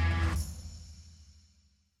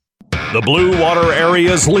 The Blue Water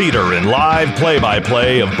Area's leader in live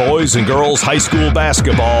play-by-play of boys and girls high school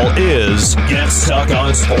basketball is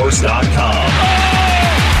GetStuckOnSports.com.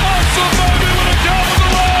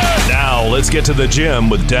 Now let's get to the gym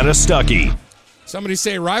with Dennis Stuckey. Somebody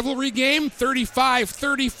say rivalry game,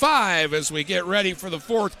 35-35 as we get ready for the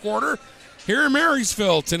fourth quarter here in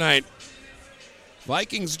Marysville tonight.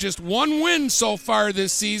 Vikings just one win so far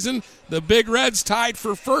this season. The Big Reds tied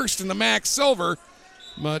for first in the MAC Silver.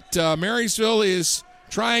 But Marysville is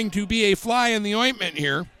trying to be a fly in the ointment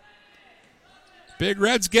here. Big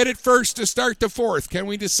Reds get it first to start the fourth. Can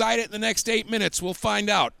we decide it in the next 8 minutes? We'll find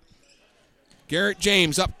out. Garrett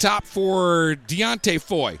James up top for Deontay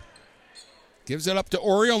Foy. Gives it up to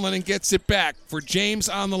Oriole and then gets it back for James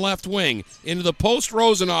on the left wing. Into the post,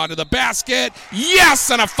 Rosenaw to the basket.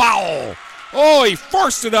 Yes, and a foul. Oh, he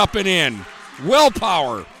forced it up and in.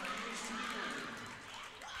 Willpower.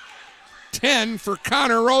 10 for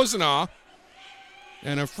Connor Rosenaw.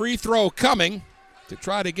 And a free throw coming to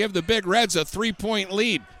try to give the Big Reds a 3-point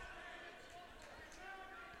lead.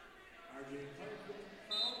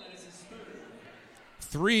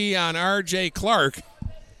 Three on R.J. Clark.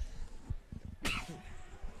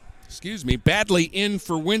 Excuse me, badly in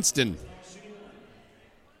for Winston.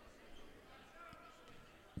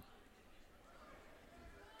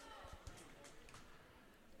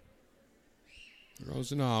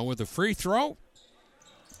 Rosenaw with a free throw.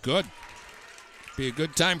 Good. Be a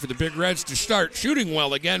good time for the Big Reds to start shooting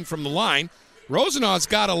well again from the line. Rosenaw's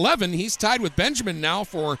got 11. He's tied with Benjamin now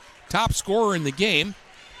for top scorer in the game.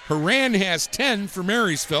 Huron has 10 for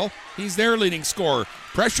Marysville. He's their leading scorer.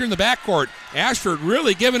 Pressure in the backcourt. Ashford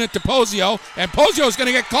really giving it to Pozio, and Pozio's going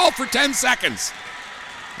to get called for 10 seconds.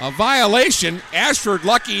 A violation. Ashford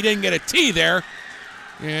lucky he didn't get a T there,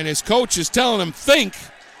 and his coach is telling him think,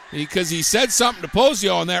 because he said something to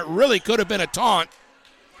Pozio, and that really could have been a taunt,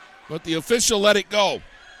 but the official let it go.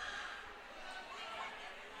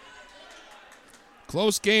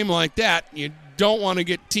 Close game like that, you don't want to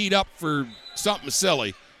get teed up for something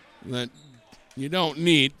silly that you don't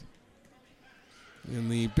need.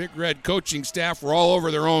 And the Big Red coaching staff were all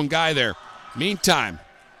over their own guy there. Meantime,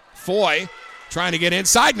 Foy trying to get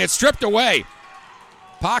inside, and it's stripped away.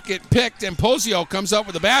 Pocket picked, and Pozio comes up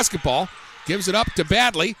with the basketball. Gives it up to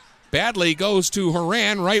Badley. Badley goes to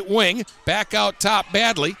Huron, right wing. Back out top,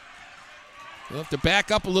 Badley. He'll have to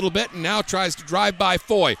back up a little bit, and now tries to drive by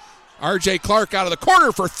Foy. R.J. Clark out of the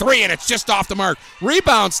corner for three, and it's just off the mark.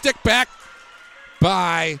 Rebound, stick back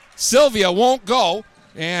by Sylvia, won't go.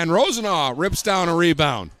 And Rosenaw rips down a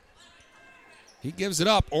rebound. He gives it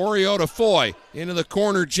up. Oreo to Foy. Into the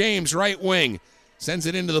corner, James, right wing. Sends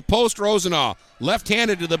it into the post, Rosenaw.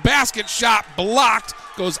 Left-handed to the basket, shot blocked.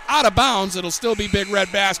 Goes out of bounds. It'll still be Big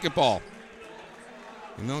Red basketball.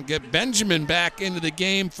 And they'll get Benjamin back into the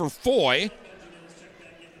game for Foy.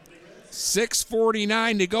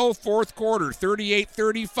 6:49 to go, fourth quarter,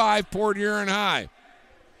 38-35, Port Huron High.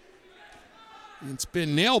 It's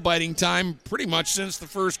been nail-biting time pretty much since the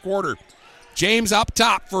first quarter. James up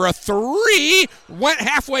top for a three. Went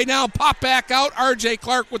halfway down, popped back out. R.J.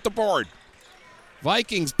 Clark with the board.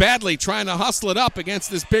 Vikings badly trying to hustle it up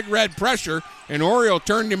against this Big Red pressure, and Oriole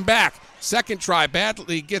turned him back. Second try,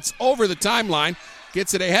 badly gets over the timeline,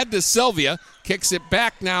 gets it ahead to Sylvia, kicks it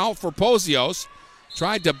back now for Pozios.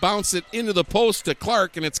 Tried to bounce it into the post to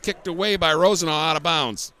Clark, and it's kicked away by Rosenau out of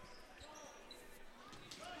bounds.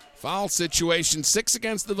 Foul situation, 6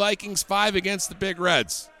 against the Vikings, 5 against the Big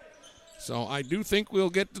Reds. So I do think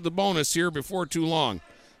we'll get to the bonus here before too long.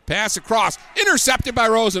 Pass across, intercepted by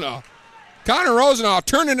Rosenau. Connor Rosenau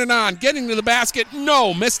turning it on, getting to the basket.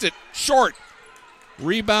 No, missed it, short.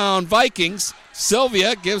 Rebound Vikings.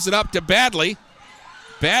 Sylvia gives it up to Badley.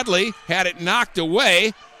 Badley had it knocked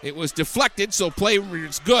away. It was deflected, so play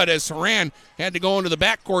was good as Huron had to go into the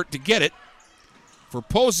backcourt to get it. For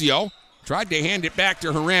Pozio, tried to hand it back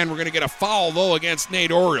to Huron. We're going to get a foul, though, against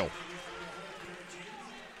Nate Oriole.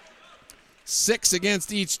 6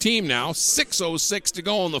 against each team now. 6:06 to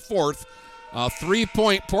go in the fourth. A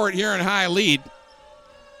 3-point Port Huron High lead.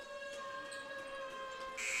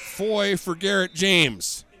 Foy for Garrett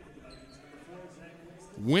James.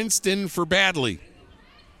 Winston for Badley.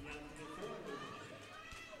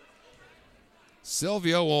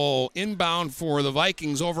 Sylvia will inbound for the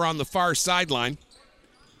Vikings over on the far sideline.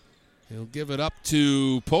 He'll give it up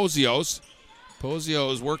to Pozios.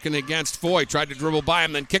 Pozios working against Foy. Tried to dribble by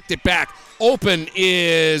him, then kicked it back. Open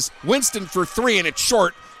is Winston for 3, and it's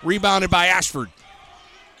short. Rebounded by Ashford.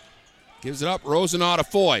 Gives it up, Rosenau to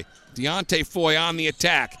Foy. Deontay Foy on the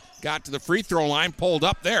attack. Got to the free throw line, pulled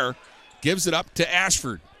up there. Gives it up to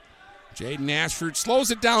Ashford. Jaden Ashford slows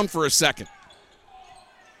it down for a second.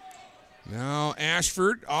 Now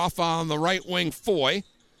Ashford off on the right wing, Foy.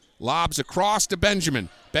 Lobs across to Benjamin.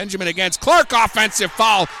 Benjamin against Clark, offensive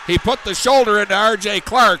foul. He put the shoulder into R.J.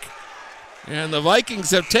 Clark. And the Vikings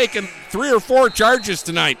have taken 3 or 4 charges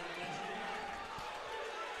tonight.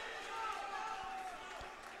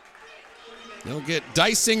 They'll get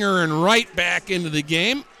Dysinger and Wright back into the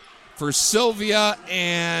game for Sylvia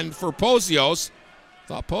and for Pozios.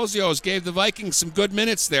 Thought Pozios gave the Vikings some good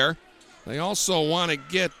minutes there. They also want to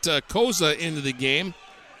get Koza into the game,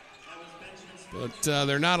 but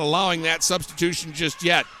they're not allowing that substitution just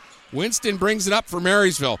yet. Winston brings it up for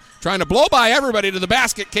Marysville. Trying to blow by everybody to the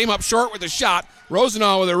basket. Came up short with a shot.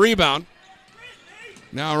 Rosenau with a rebound.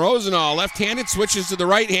 Now Rosenau, left-handed, switches to the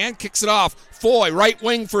right hand, kicks it off. Foy, right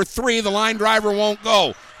wing for 3. The line driver won't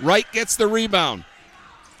go. Wright gets the rebound.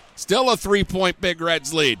 Still a 3-point Big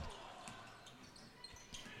Reds lead.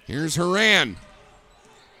 Here's Huron.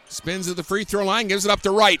 Spins at the free throw line, gives it up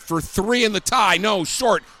to Wright for 3 in the tie. No,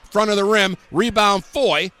 short, front of the rim. Rebound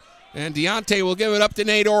Foy. And Deontay will give it up to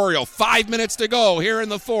Nate Oriole. 5 minutes to go here in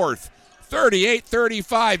the fourth.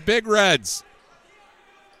 38-35, Big Reds.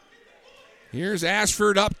 Here's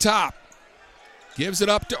Ashford up top. Gives it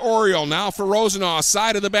up to Oriole. Now for Rosenau,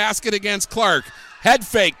 side of the basket against Clark. Head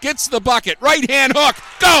fake, gets the bucket. Right hand hook,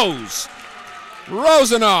 goes.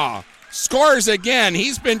 Rosenau scores again.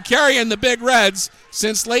 He's been carrying the Big Reds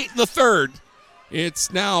since late in the third.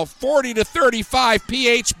 It's now 40-35,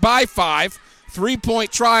 PH by 5.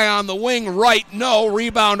 3-point try on the wing, right, no.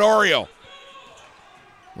 Rebound Oriole.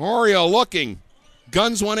 Oriole looking.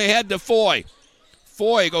 Guns one ahead to Foy.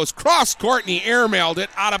 Foy goes cross court and he airmailed it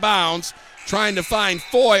out of bounds. Trying to find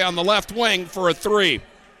Foy on the left wing for a 3.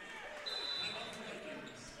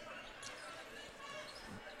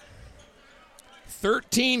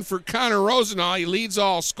 $13 for Connor Rosenau. He leads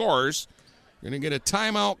all scorers. Going to get a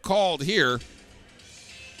timeout called here.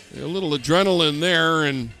 A little adrenaline there,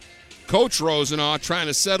 and Coach Rosenau trying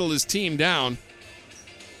to settle his team down.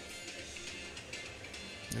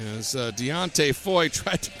 As Deontay Foy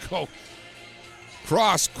tried to go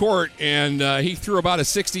cross court, and he threw about a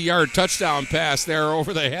 60-yard touchdown pass there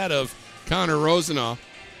over the head of Connor Rosenau.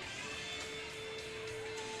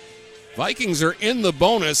 Vikings are in the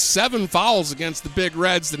bonus. 7 fouls against the Big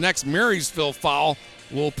Reds. The next Marysville foul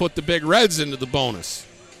will put the Big Reds into the bonus.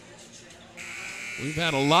 We've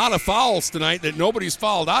had a lot of fouls tonight. That nobody's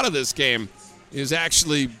fouled out of this game is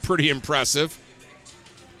actually pretty impressive.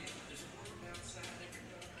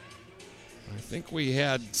 I think we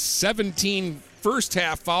had 17 first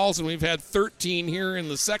half fouls, and we've had 13 here in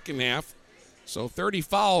the second half. So 30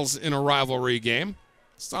 fouls in a rivalry game.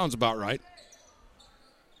 Sounds about right.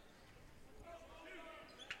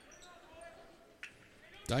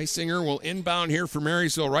 Dysinger will inbound here for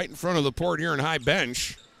Marysville right in front of the Port Huron High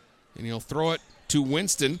bench. And he'll throw it to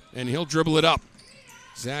Winston, and he'll dribble it up.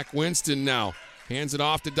 Zach Winston now hands it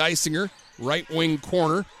off to Dysinger. Right wing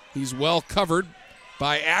corner. He's well covered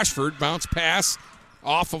by Ashford. Bounce pass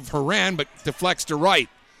off of Huron, but deflects to right.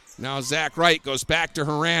 Now Zach Wright goes back to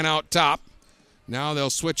Huron out top. Now they'll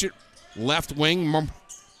switch it. Left wing.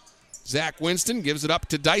 Zach Winston gives it up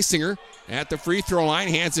to Dysinger at the free throw line.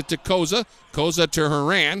 Hands it to Koza. Koza to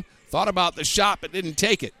Huron. Thought about the shot, but didn't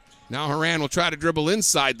take it. Now Huron will try to dribble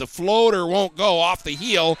inside. The floater won't go off the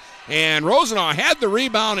heel. And Rosenau had the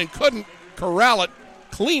rebound and couldn't corral it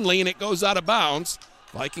cleanly, and it goes out of bounds.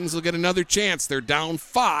 Vikings will get another chance. They're down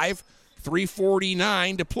 5.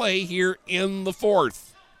 3:49 to play here in the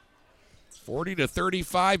fourth.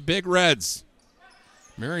 40-35, Big Reds.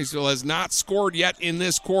 Marysville has not scored yet in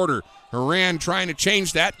this quarter. Huron trying to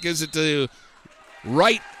change that, gives it to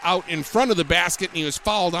Wright out in front of the basket, and he was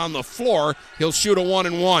fouled on the floor. He'll shoot a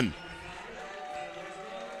 1-and-1.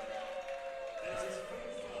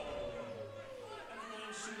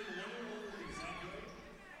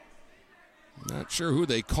 Not sure who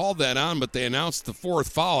they called that on, but they announced the fourth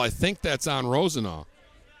foul. I think that's on Rosenau.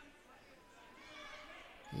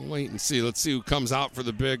 We'll wait and see. Let's see who comes out for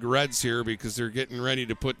the Big Reds here, because they're getting ready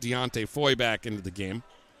to put Deontay Foy back into the game.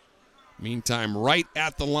 Meantime, Wright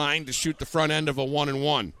at the line to shoot the front end of a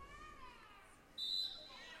 1-and-1.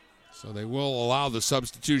 So they will allow the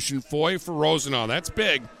substitution. Foy for Rosenau. That's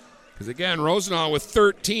big, because again, Rosenau with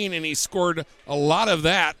 13, and he scored a lot of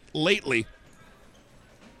that lately.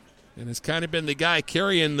 And has kind of been the guy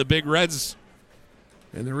carrying the Big Reds,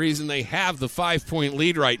 and the reason they have the 5-point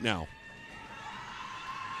lead right now.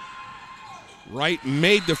 Wright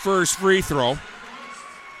made the first free throw.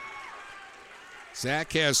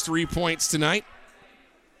 Zach has 3 points tonight.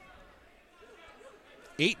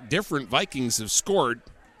 8 different Vikings have scored.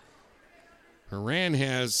 Huron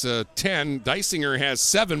has 10. Dysinger has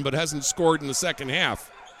 7, but hasn't scored in the second half.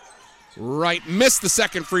 Wright missed the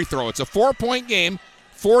second free throw. It's a 4-point game.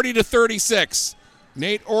 40-36.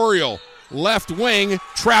 Nate Oriole, left wing,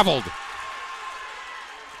 traveled.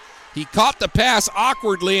 He caught the pass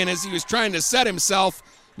awkwardly, and as he was trying to set himself,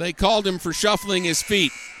 they called him for shuffling his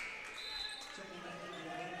feet.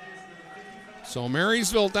 So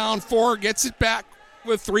Marysville down 4, gets it back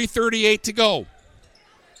with 3:38 to go.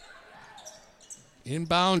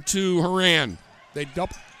 Inbound to Huron. They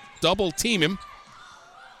double team him.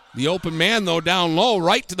 The open man, though, down low,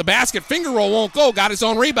 right to the basket. Finger roll won't go. Got his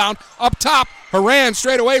own rebound. Up top, Huron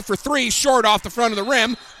straight away for 3. Short off the front of the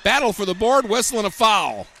rim. Battle for the board. Whistle and a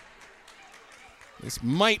foul. This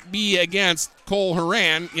might be against Cole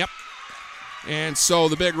Huron. Yep. And so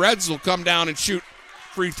the Big Reds will come down and shoot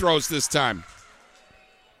free throws this time.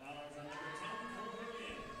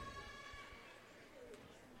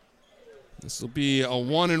 This will be a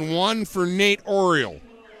 1-and-1 for Nate Oriole.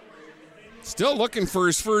 Still looking for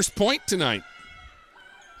his first point tonight.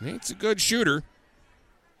 Nate's a good shooter.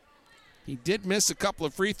 He did miss a couple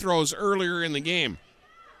of free throws earlier in the game.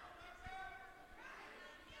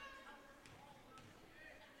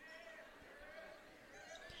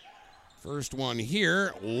 First one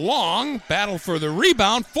here, long, battle for the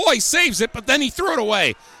rebound. Foy saves it, but then he threw it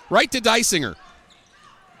away. Right to Dysinger.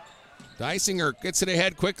 Dysinger gets it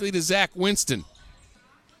ahead quickly to Zach Winston.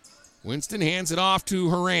 Winston hands it off to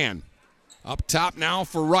Huron. Up top now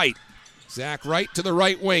for Wright. Zach Wright to the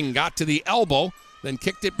right wing. Got to the elbow, then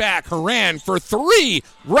kicked it back. Huron for 3.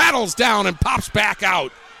 Rattles down and pops back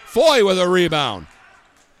out. Foy with a rebound.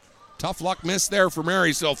 Tough luck miss there for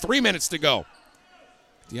Marysville. 3 minutes to go.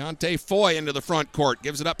 Deontay Foy into the front court.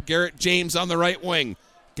 Gives it up Garrett James on the right wing.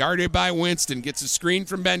 Guarded by Winston. Gets a screen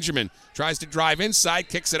from Benjamin. Tries to drive inside.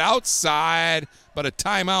 Kicks it outside. But a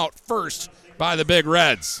timeout first by the Big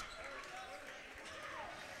Reds.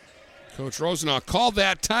 Coach Rosenau called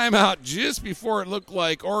that timeout just before it looked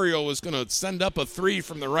like Oriole was going to send up a 3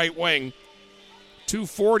 from the right wing.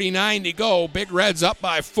 2:49 to go. Big Reds up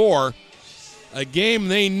by 4. A game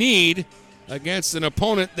they need against an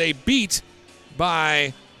opponent they beat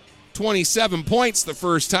by 27 points the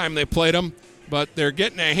first time they played them. But they're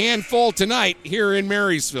getting a handful tonight here in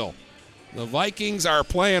Marysville. The Vikings are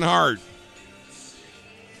playing hard.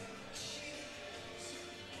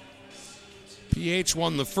 PH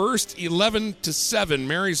won the first 11-7.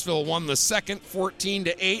 Marysville won the second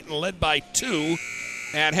 14-8 and led by 2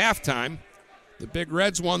 at halftime. The Big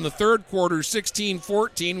Reds won the third quarter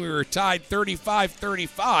 16-14. We were tied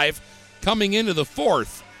 35-35 coming into the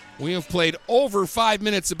fourth. We have played over 5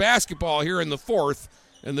 minutes of basketball here in the fourth,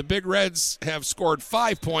 and the Big Reds have scored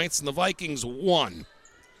 5 points and the Vikings 1.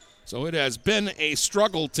 So it has been a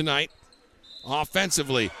struggle tonight.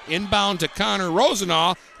 Offensively, inbound to Connor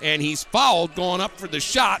Rosenau, and he's fouled going up for the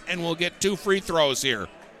shot, and we'll get 2 free throws here.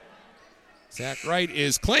 Zach Wright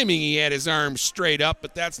is claiming he had his arms straight up,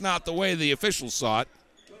 but that's not the way the officials saw it.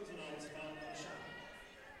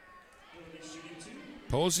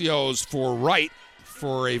 Pozios for Wright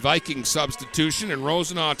for a Viking substitution, and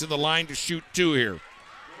Rosenau to the line to shoot 2 here.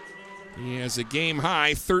 He has a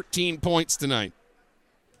game-high 13 points tonight.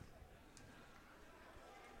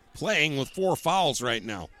 Playing with 4 fouls right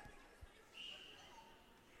now.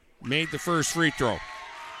 Made the first free throw.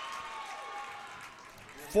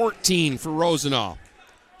 14 for Rosenau.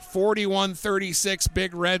 41-36,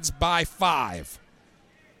 Big Reds by 5.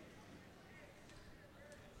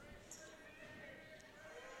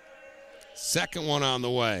 Second one on the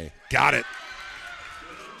way. Got it.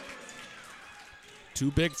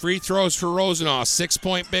 2 big free throws for Rosenau.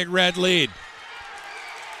 6-point Big Red lead.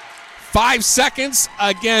 5 seconds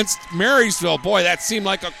against Marysville. Boy, that seemed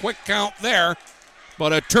like a quick count there.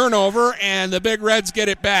 But a turnover, and the Big Reds get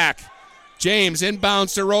it back. James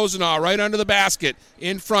inbounds to Rosenau, right under the basket.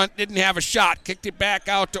 In front, didn't have a shot. Kicked it back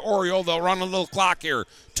out to Oriole. They'll run a little clock here.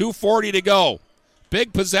 2:40 to go.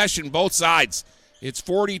 Big possession, both sides. It's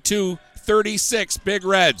 42-36, Big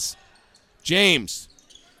Reds. James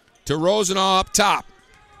to Rosenau up top.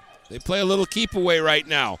 They play a little keep away right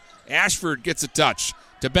now. Ashford gets a touch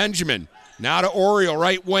to Benjamin. Now to Oriole,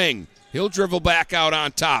 right wing. He'll dribble back out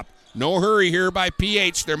on top. No hurry here by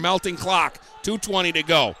PH. They're melting clock. 2:20 to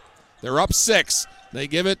go. They're up 6. They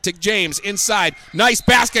give it to James inside. Nice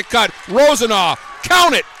basket cut. Rosenau,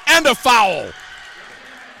 count it, and a foul.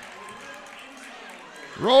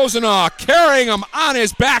 Rosenau carrying him on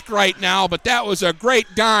his back right now, but that was a great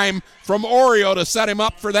dime from Oriole to set him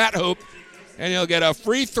up for that hoop. And he'll get a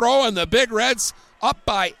free throw, and the Big Reds up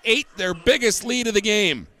by 8, their biggest lead of the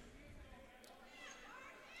game.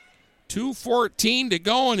 2:14 to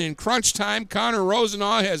go, and in crunch time, Connor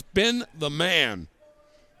Rosenau has been the man.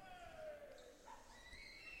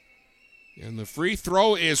 And the free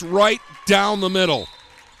throw is right down the middle.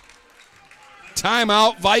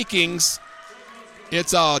 Timeout, Vikings.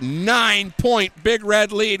 It's a 9-point Big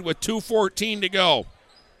Red lead with 2:14 to go.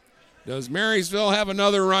 Does Marysville have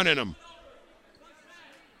another run in them?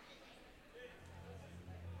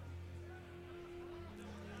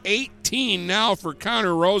 $18 now for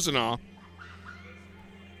Connor Rosenau.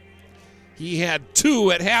 He had 2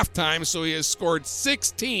 at halftime, so he has scored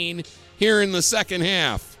 16 here in the second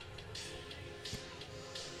half.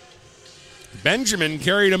 Benjamin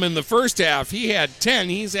carried him in the first half. He had 10.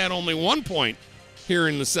 He's had only 1 point here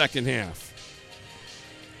in the second half.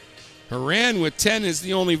 Huron with 10 is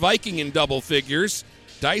the only Viking in double figures.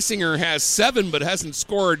 Dysinger has 7 but hasn't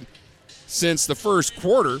scored since the first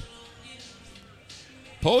quarter.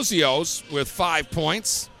 Pozios with 5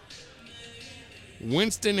 points.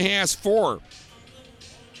 Winston has 4.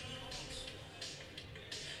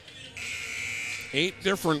 8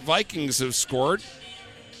 different Vikings have scored.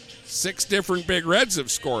 6 different Big Reds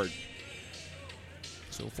have scored.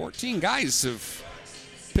 So 14 guys have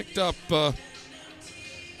picked up a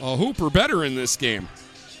hoop or better in this game.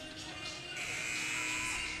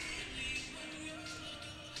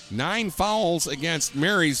 9 fouls against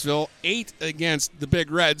Marysville, 8 against the Big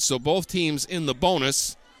Reds, so both teams in the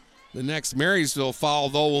bonus. The next Marysville foul,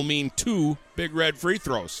 though, will mean 2 Big Red free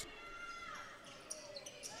throws.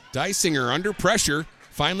 Dysinger under pressure,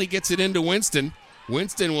 finally gets it into Winston.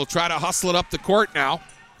 Winston will try to hustle it up the court now.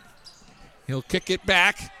 He'll kick it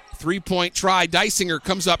back. 3-point try. Dysinger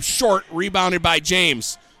comes up short, rebounded by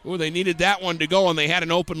James. Ooh, they needed that one to go, and they had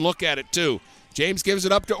an open look at it, too. James gives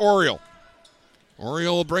it up to Oriole.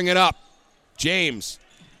 Oriole will bring it up. James,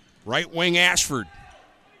 right wing Ashford.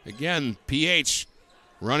 Again, PH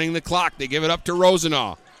running the clock. They give it up to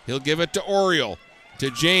Rosenau. He'll give it to Oriole.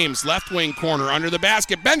 To James, left wing corner under the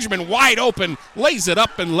basket. Benjamin wide open, lays it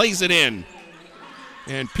up and lays it in.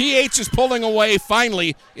 And PH is pulling away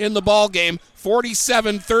finally in the ball game.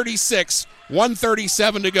 47-36,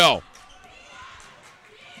 1:37 to go.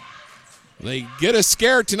 They get a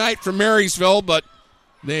scare tonight from Marysville, but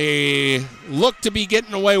they look to be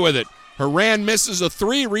getting away with it. Huron misses a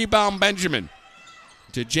 3, rebound Benjamin.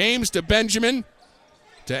 To James, to Benjamin,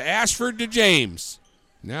 to Ashford, to James.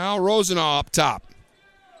 Now Rosenau up top.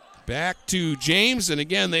 Back to James, and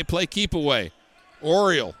again they play keep away.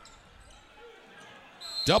 Oriole.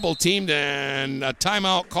 Double teamed, and a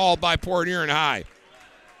timeout called by Port Huron High.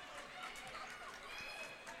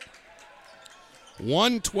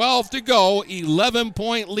 1:12 to go,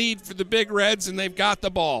 11-point lead for the Big Reds, and they've got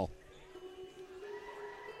the ball.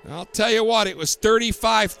 I'll tell you what, it was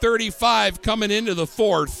 35-35 coming into the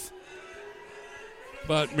fourth.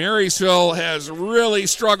 But Marysville has really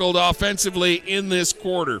struggled offensively in this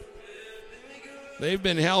quarter. They've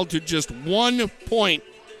been held to just 1 point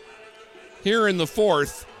here in the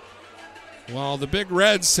fourth. While the Big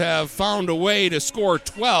Reds have found a way to score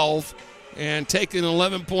 12 and take an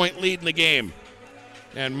 11-point lead in the game.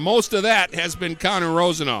 And most of that has been Connor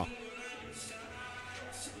Rosenau.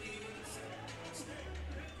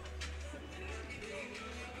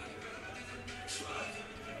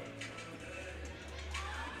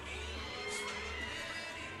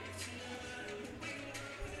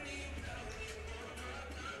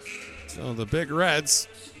 So the Big Reds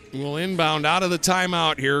will inbound out of the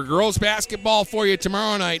timeout here. Girls basketball for you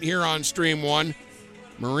tomorrow night here on Stream 1.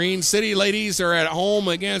 Marine City ladies are at home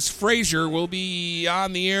against Fraser. We'll be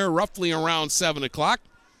on the air roughly around 7 o'clock.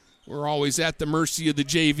 We're always at the mercy of the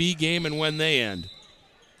JV game and when they end.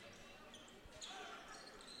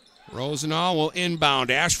 Rosenau will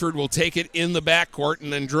inbound. Ashford will take it in the backcourt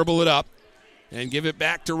and then dribble it up and give it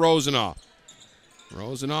back to Rosenau.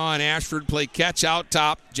 Rosenau and Ashford play catch out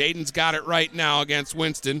top. Jaden's got it right now against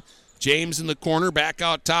Winston. James in the corner, back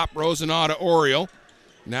out top. Rosenau to Oriole.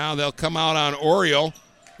 Now they'll come out on Oriole,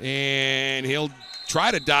 and he'll try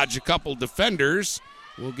to dodge a couple defenders.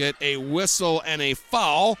 We'll get a whistle and a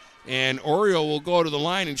foul, and Oriole will go to the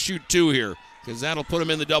line and shoot 2 here because that'll put him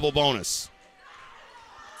in the double bonus.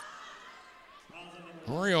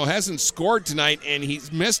 Oriole hasn't scored tonight, and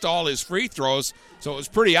he's missed all his free throws, so it was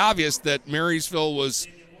pretty obvious that Marysville was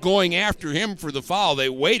going after him for the foul. They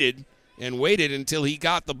waited and waited until he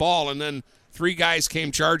got the ball, and then 3 guys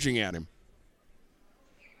came charging at him.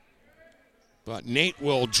 But Nate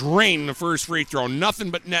will drain the first free throw. Nothing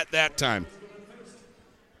but net that time.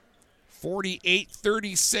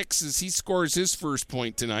 48-36 as he scores his first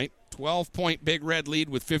point tonight. 12-point Big Red lead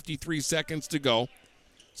with 53 seconds to go.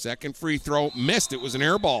 Second free throw missed. It was an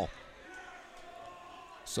air ball.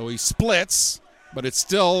 So he splits, but it's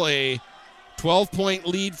still a 12-point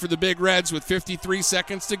lead for the Big Reds with 53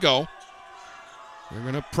 seconds to go. They're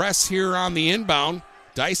going to press here on the inbound.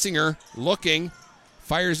 Dysinger looking,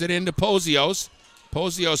 fires it into Pozios.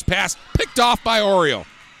 Pozios pass picked off by Oriole.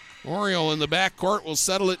 Oriole in the backcourt will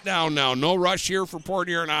settle it down now. No rush here for Port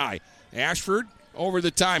Huron High. Ashford over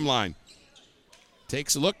the timeline.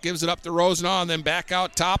 Takes a look, gives it up to Rosenau, and then back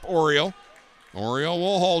out top, Oriole. Oriole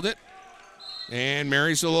will hold it. And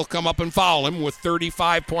Marysville will come up and foul him with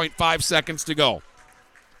 35.5 seconds to go.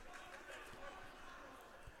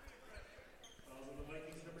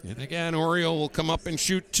 And again, Oriole will come up and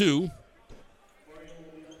shoot 2.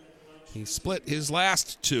 He split his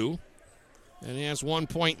last 2, and he has 1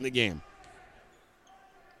 point in the game.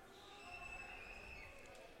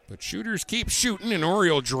 But shooters keep shooting, and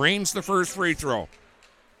Oriole drains the first free throw.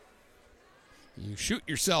 You shoot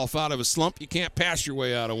yourself out of a slump. You can't pass your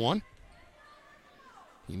way out of one.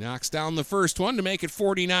 He knocks down the first one to make it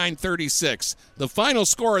 49-36. The final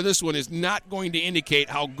score of this one is not going to indicate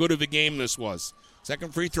how good of a game this was.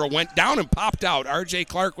 Second free throw went down and popped out. R.J.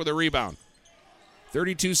 Clark with a rebound.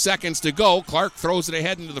 32 seconds to go. Clark throws it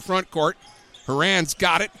ahead into the front court. Huron's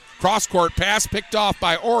got it. Cross-court pass picked off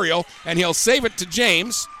by Oriole, and he'll save it to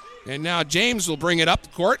James. And now James will bring it up the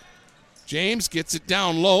court. James gets it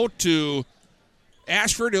down low to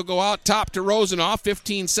Ashford. He'll go out top to Rosenau.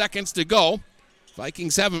 15 seconds to go.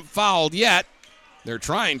 Vikings haven't fouled yet. They're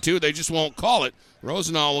trying to. They just won't call it.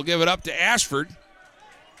 Rosenau will give it up to Ashford.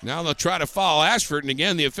 Now they'll try to foul Ashford. And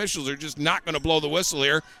again, the officials are just not going to blow the whistle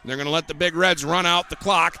here. They're going to let the Big Reds run out the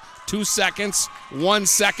clock. 2 seconds, 1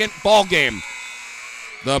 second, ball game.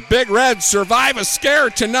 The Big Reds survive a scare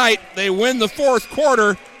tonight. They win the fourth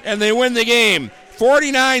quarter, and they win the game.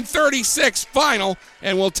 49-36 final,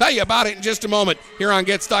 and we'll tell you about it in just a moment here on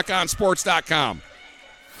GetStuckOnSports.com.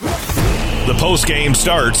 The postgame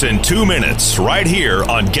starts in 2 minutes right here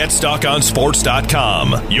on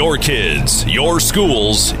GetStuckOnSports.com. Your kids, your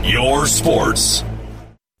schools, your sports.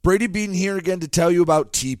 Brady Beaton here again to tell you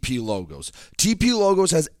about TP Logos. TP Logos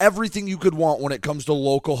has everything you could want when it comes to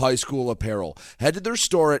local high school apparel. Head to their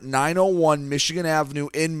store at 901 Michigan Avenue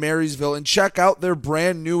in Marysville and check out their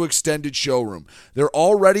brand new extended showroom. Their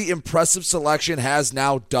already impressive selection has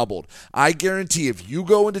now doubled. I guarantee if you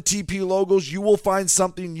go into TP Logos, you will find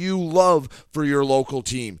something you love for your local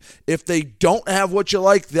team. If they don't have what you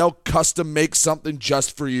like, they'll custom make something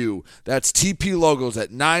just for you. That's TP Logos at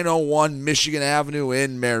 901 Michigan Avenue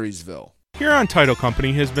in Marysville. Huron Title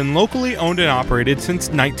Company has been locally owned and operated since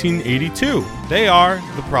 1982. They are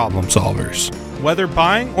the problem solvers. Whether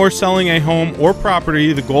buying or selling a home or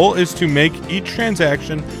property, the goal is to make each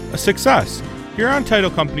transaction a success. Huron Title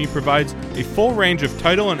Company provides a full range of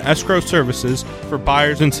title and escrow services for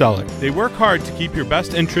buyers and sellers. They work hard to keep your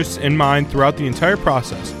best interests in mind throughout the entire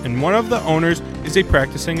process, and one of the owners is a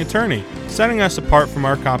practicing attorney, setting us apart from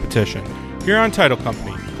our competition. Huron Title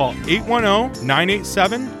Company. Call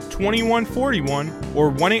 810-987-20 2141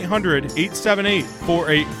 or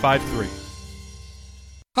 1-800-878-4853.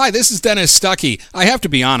 Hi, this is Dennis Stuckey. I have to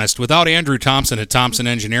be honest, without Andrew Thompson at Thompson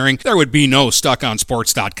Engineering, there would be no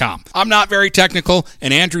StuckOnSports.com. I'm not very technical,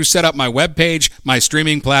 and Andrew set up my webpage, my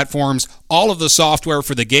streaming platforms, all of the software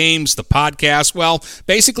for the games, the podcasts. Well,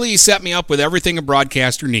 basically he set me up with everything a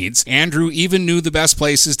broadcaster needs. Andrew even knew the best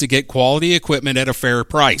places to get quality equipment at a fair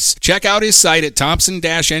price. Check out his site at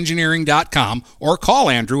thompson-engineering.com or call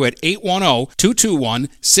Andrew at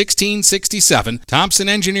 810-221-1667. Thompson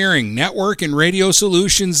Engineering, network and radio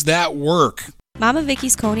solutions that work. Mama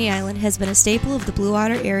Vicky's Coney Island has been a staple of the Blue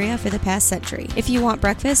Water area for the past century. If you want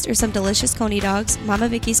breakfast or some delicious Coney dogs, Mama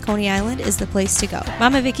Vicky's Coney Island is the place to go.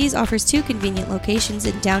 Mama Vicky's offers 2 convenient locations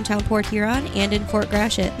in downtown Port Huron and in Fort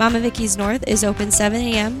Gratiot. Mama Vicky's North is open 7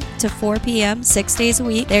 a.m. to 4 p.m. 6 days a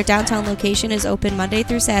week. Their downtown location is open Monday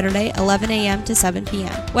through Saturday, 11 a.m. to 7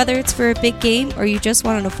 p.m. Whether it's for a big game or you just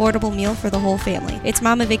want an affordable meal for the whole family, it's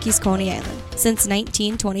Mama Vicky's Coney Island since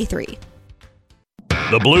 1923.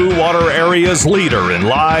 The Blue Water area's leader in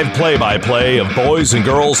live play-by-play of boys and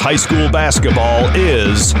girls high school basketball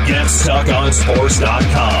is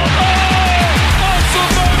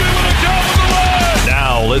GetStuckOnSports.com.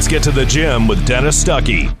 Now let's get to the gym with Dennis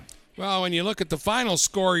Stuckey. Well, when you look at the final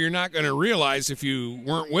score, you're not going to realize, if you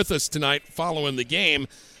weren't with us tonight following the game,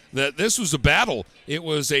 that this was a battle. It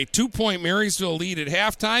was a 2-point Marysville lead at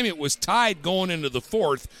halftime. It was tied going into the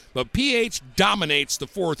fourth, but PH dominates the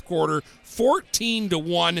fourth quarter,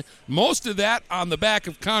 14-1. Most of that on the back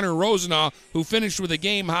of Connor Rosenau, who finished with a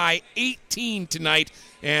game-high 18 tonight.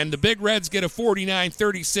 And the Big Reds get a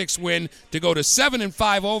 49-36 win to go to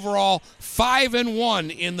 7-5 overall,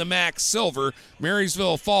 5-1 in the MAC Silver.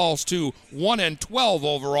 Marysville falls to 1-12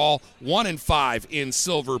 overall, 1-5 in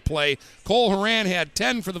silver play. Cole Huron had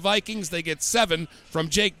 10 for the Vikings. They get 7 from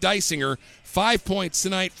Jake Dysinger. 5 points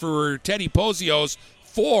tonight for Teddy Pozios,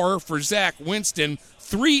 4 for Zach Winston,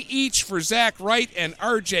 3 each for Zach Wright and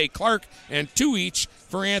R.J. Clark, and 2 each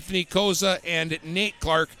for Anthony Koza and Nate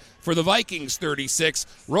Clark. For the Vikings, 36.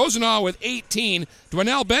 Rosenau with 18.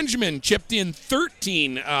 Dwynell Benjamin chipped in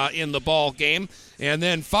 13 in the ball game. And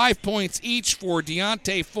then 5 points each for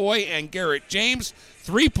Deontay Foy and Garrett James.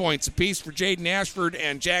 3 points apiece for Jaden Ashford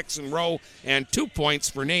and Jackson Rowe. And 2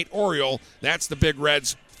 points for Nate Oriole. That's the Big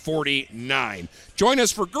Reds, 49. Join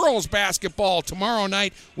us for girls basketball tomorrow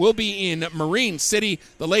night. We'll be in Marine City.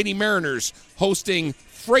 The Lady Mariners hosting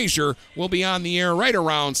Fraser will be on the air right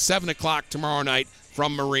around 7 o'clock tomorrow night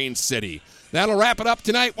from Marine City. That'll wrap it up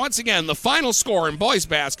tonight. Once again, the final score in boys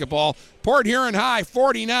basketball, Port Huron High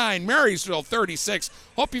 49, Marysville 36.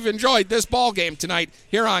 Hope you've enjoyed this ball game tonight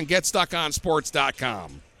here on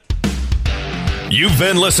GetStuckOnSports.com. You've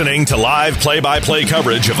been listening to live play-by-play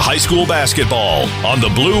coverage of high school basketball on the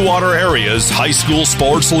Blue Water area's high school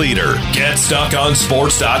sports leader.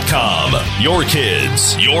 GetStuckOnSports.com. Your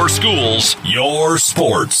kids, your schools, your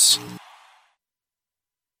sports.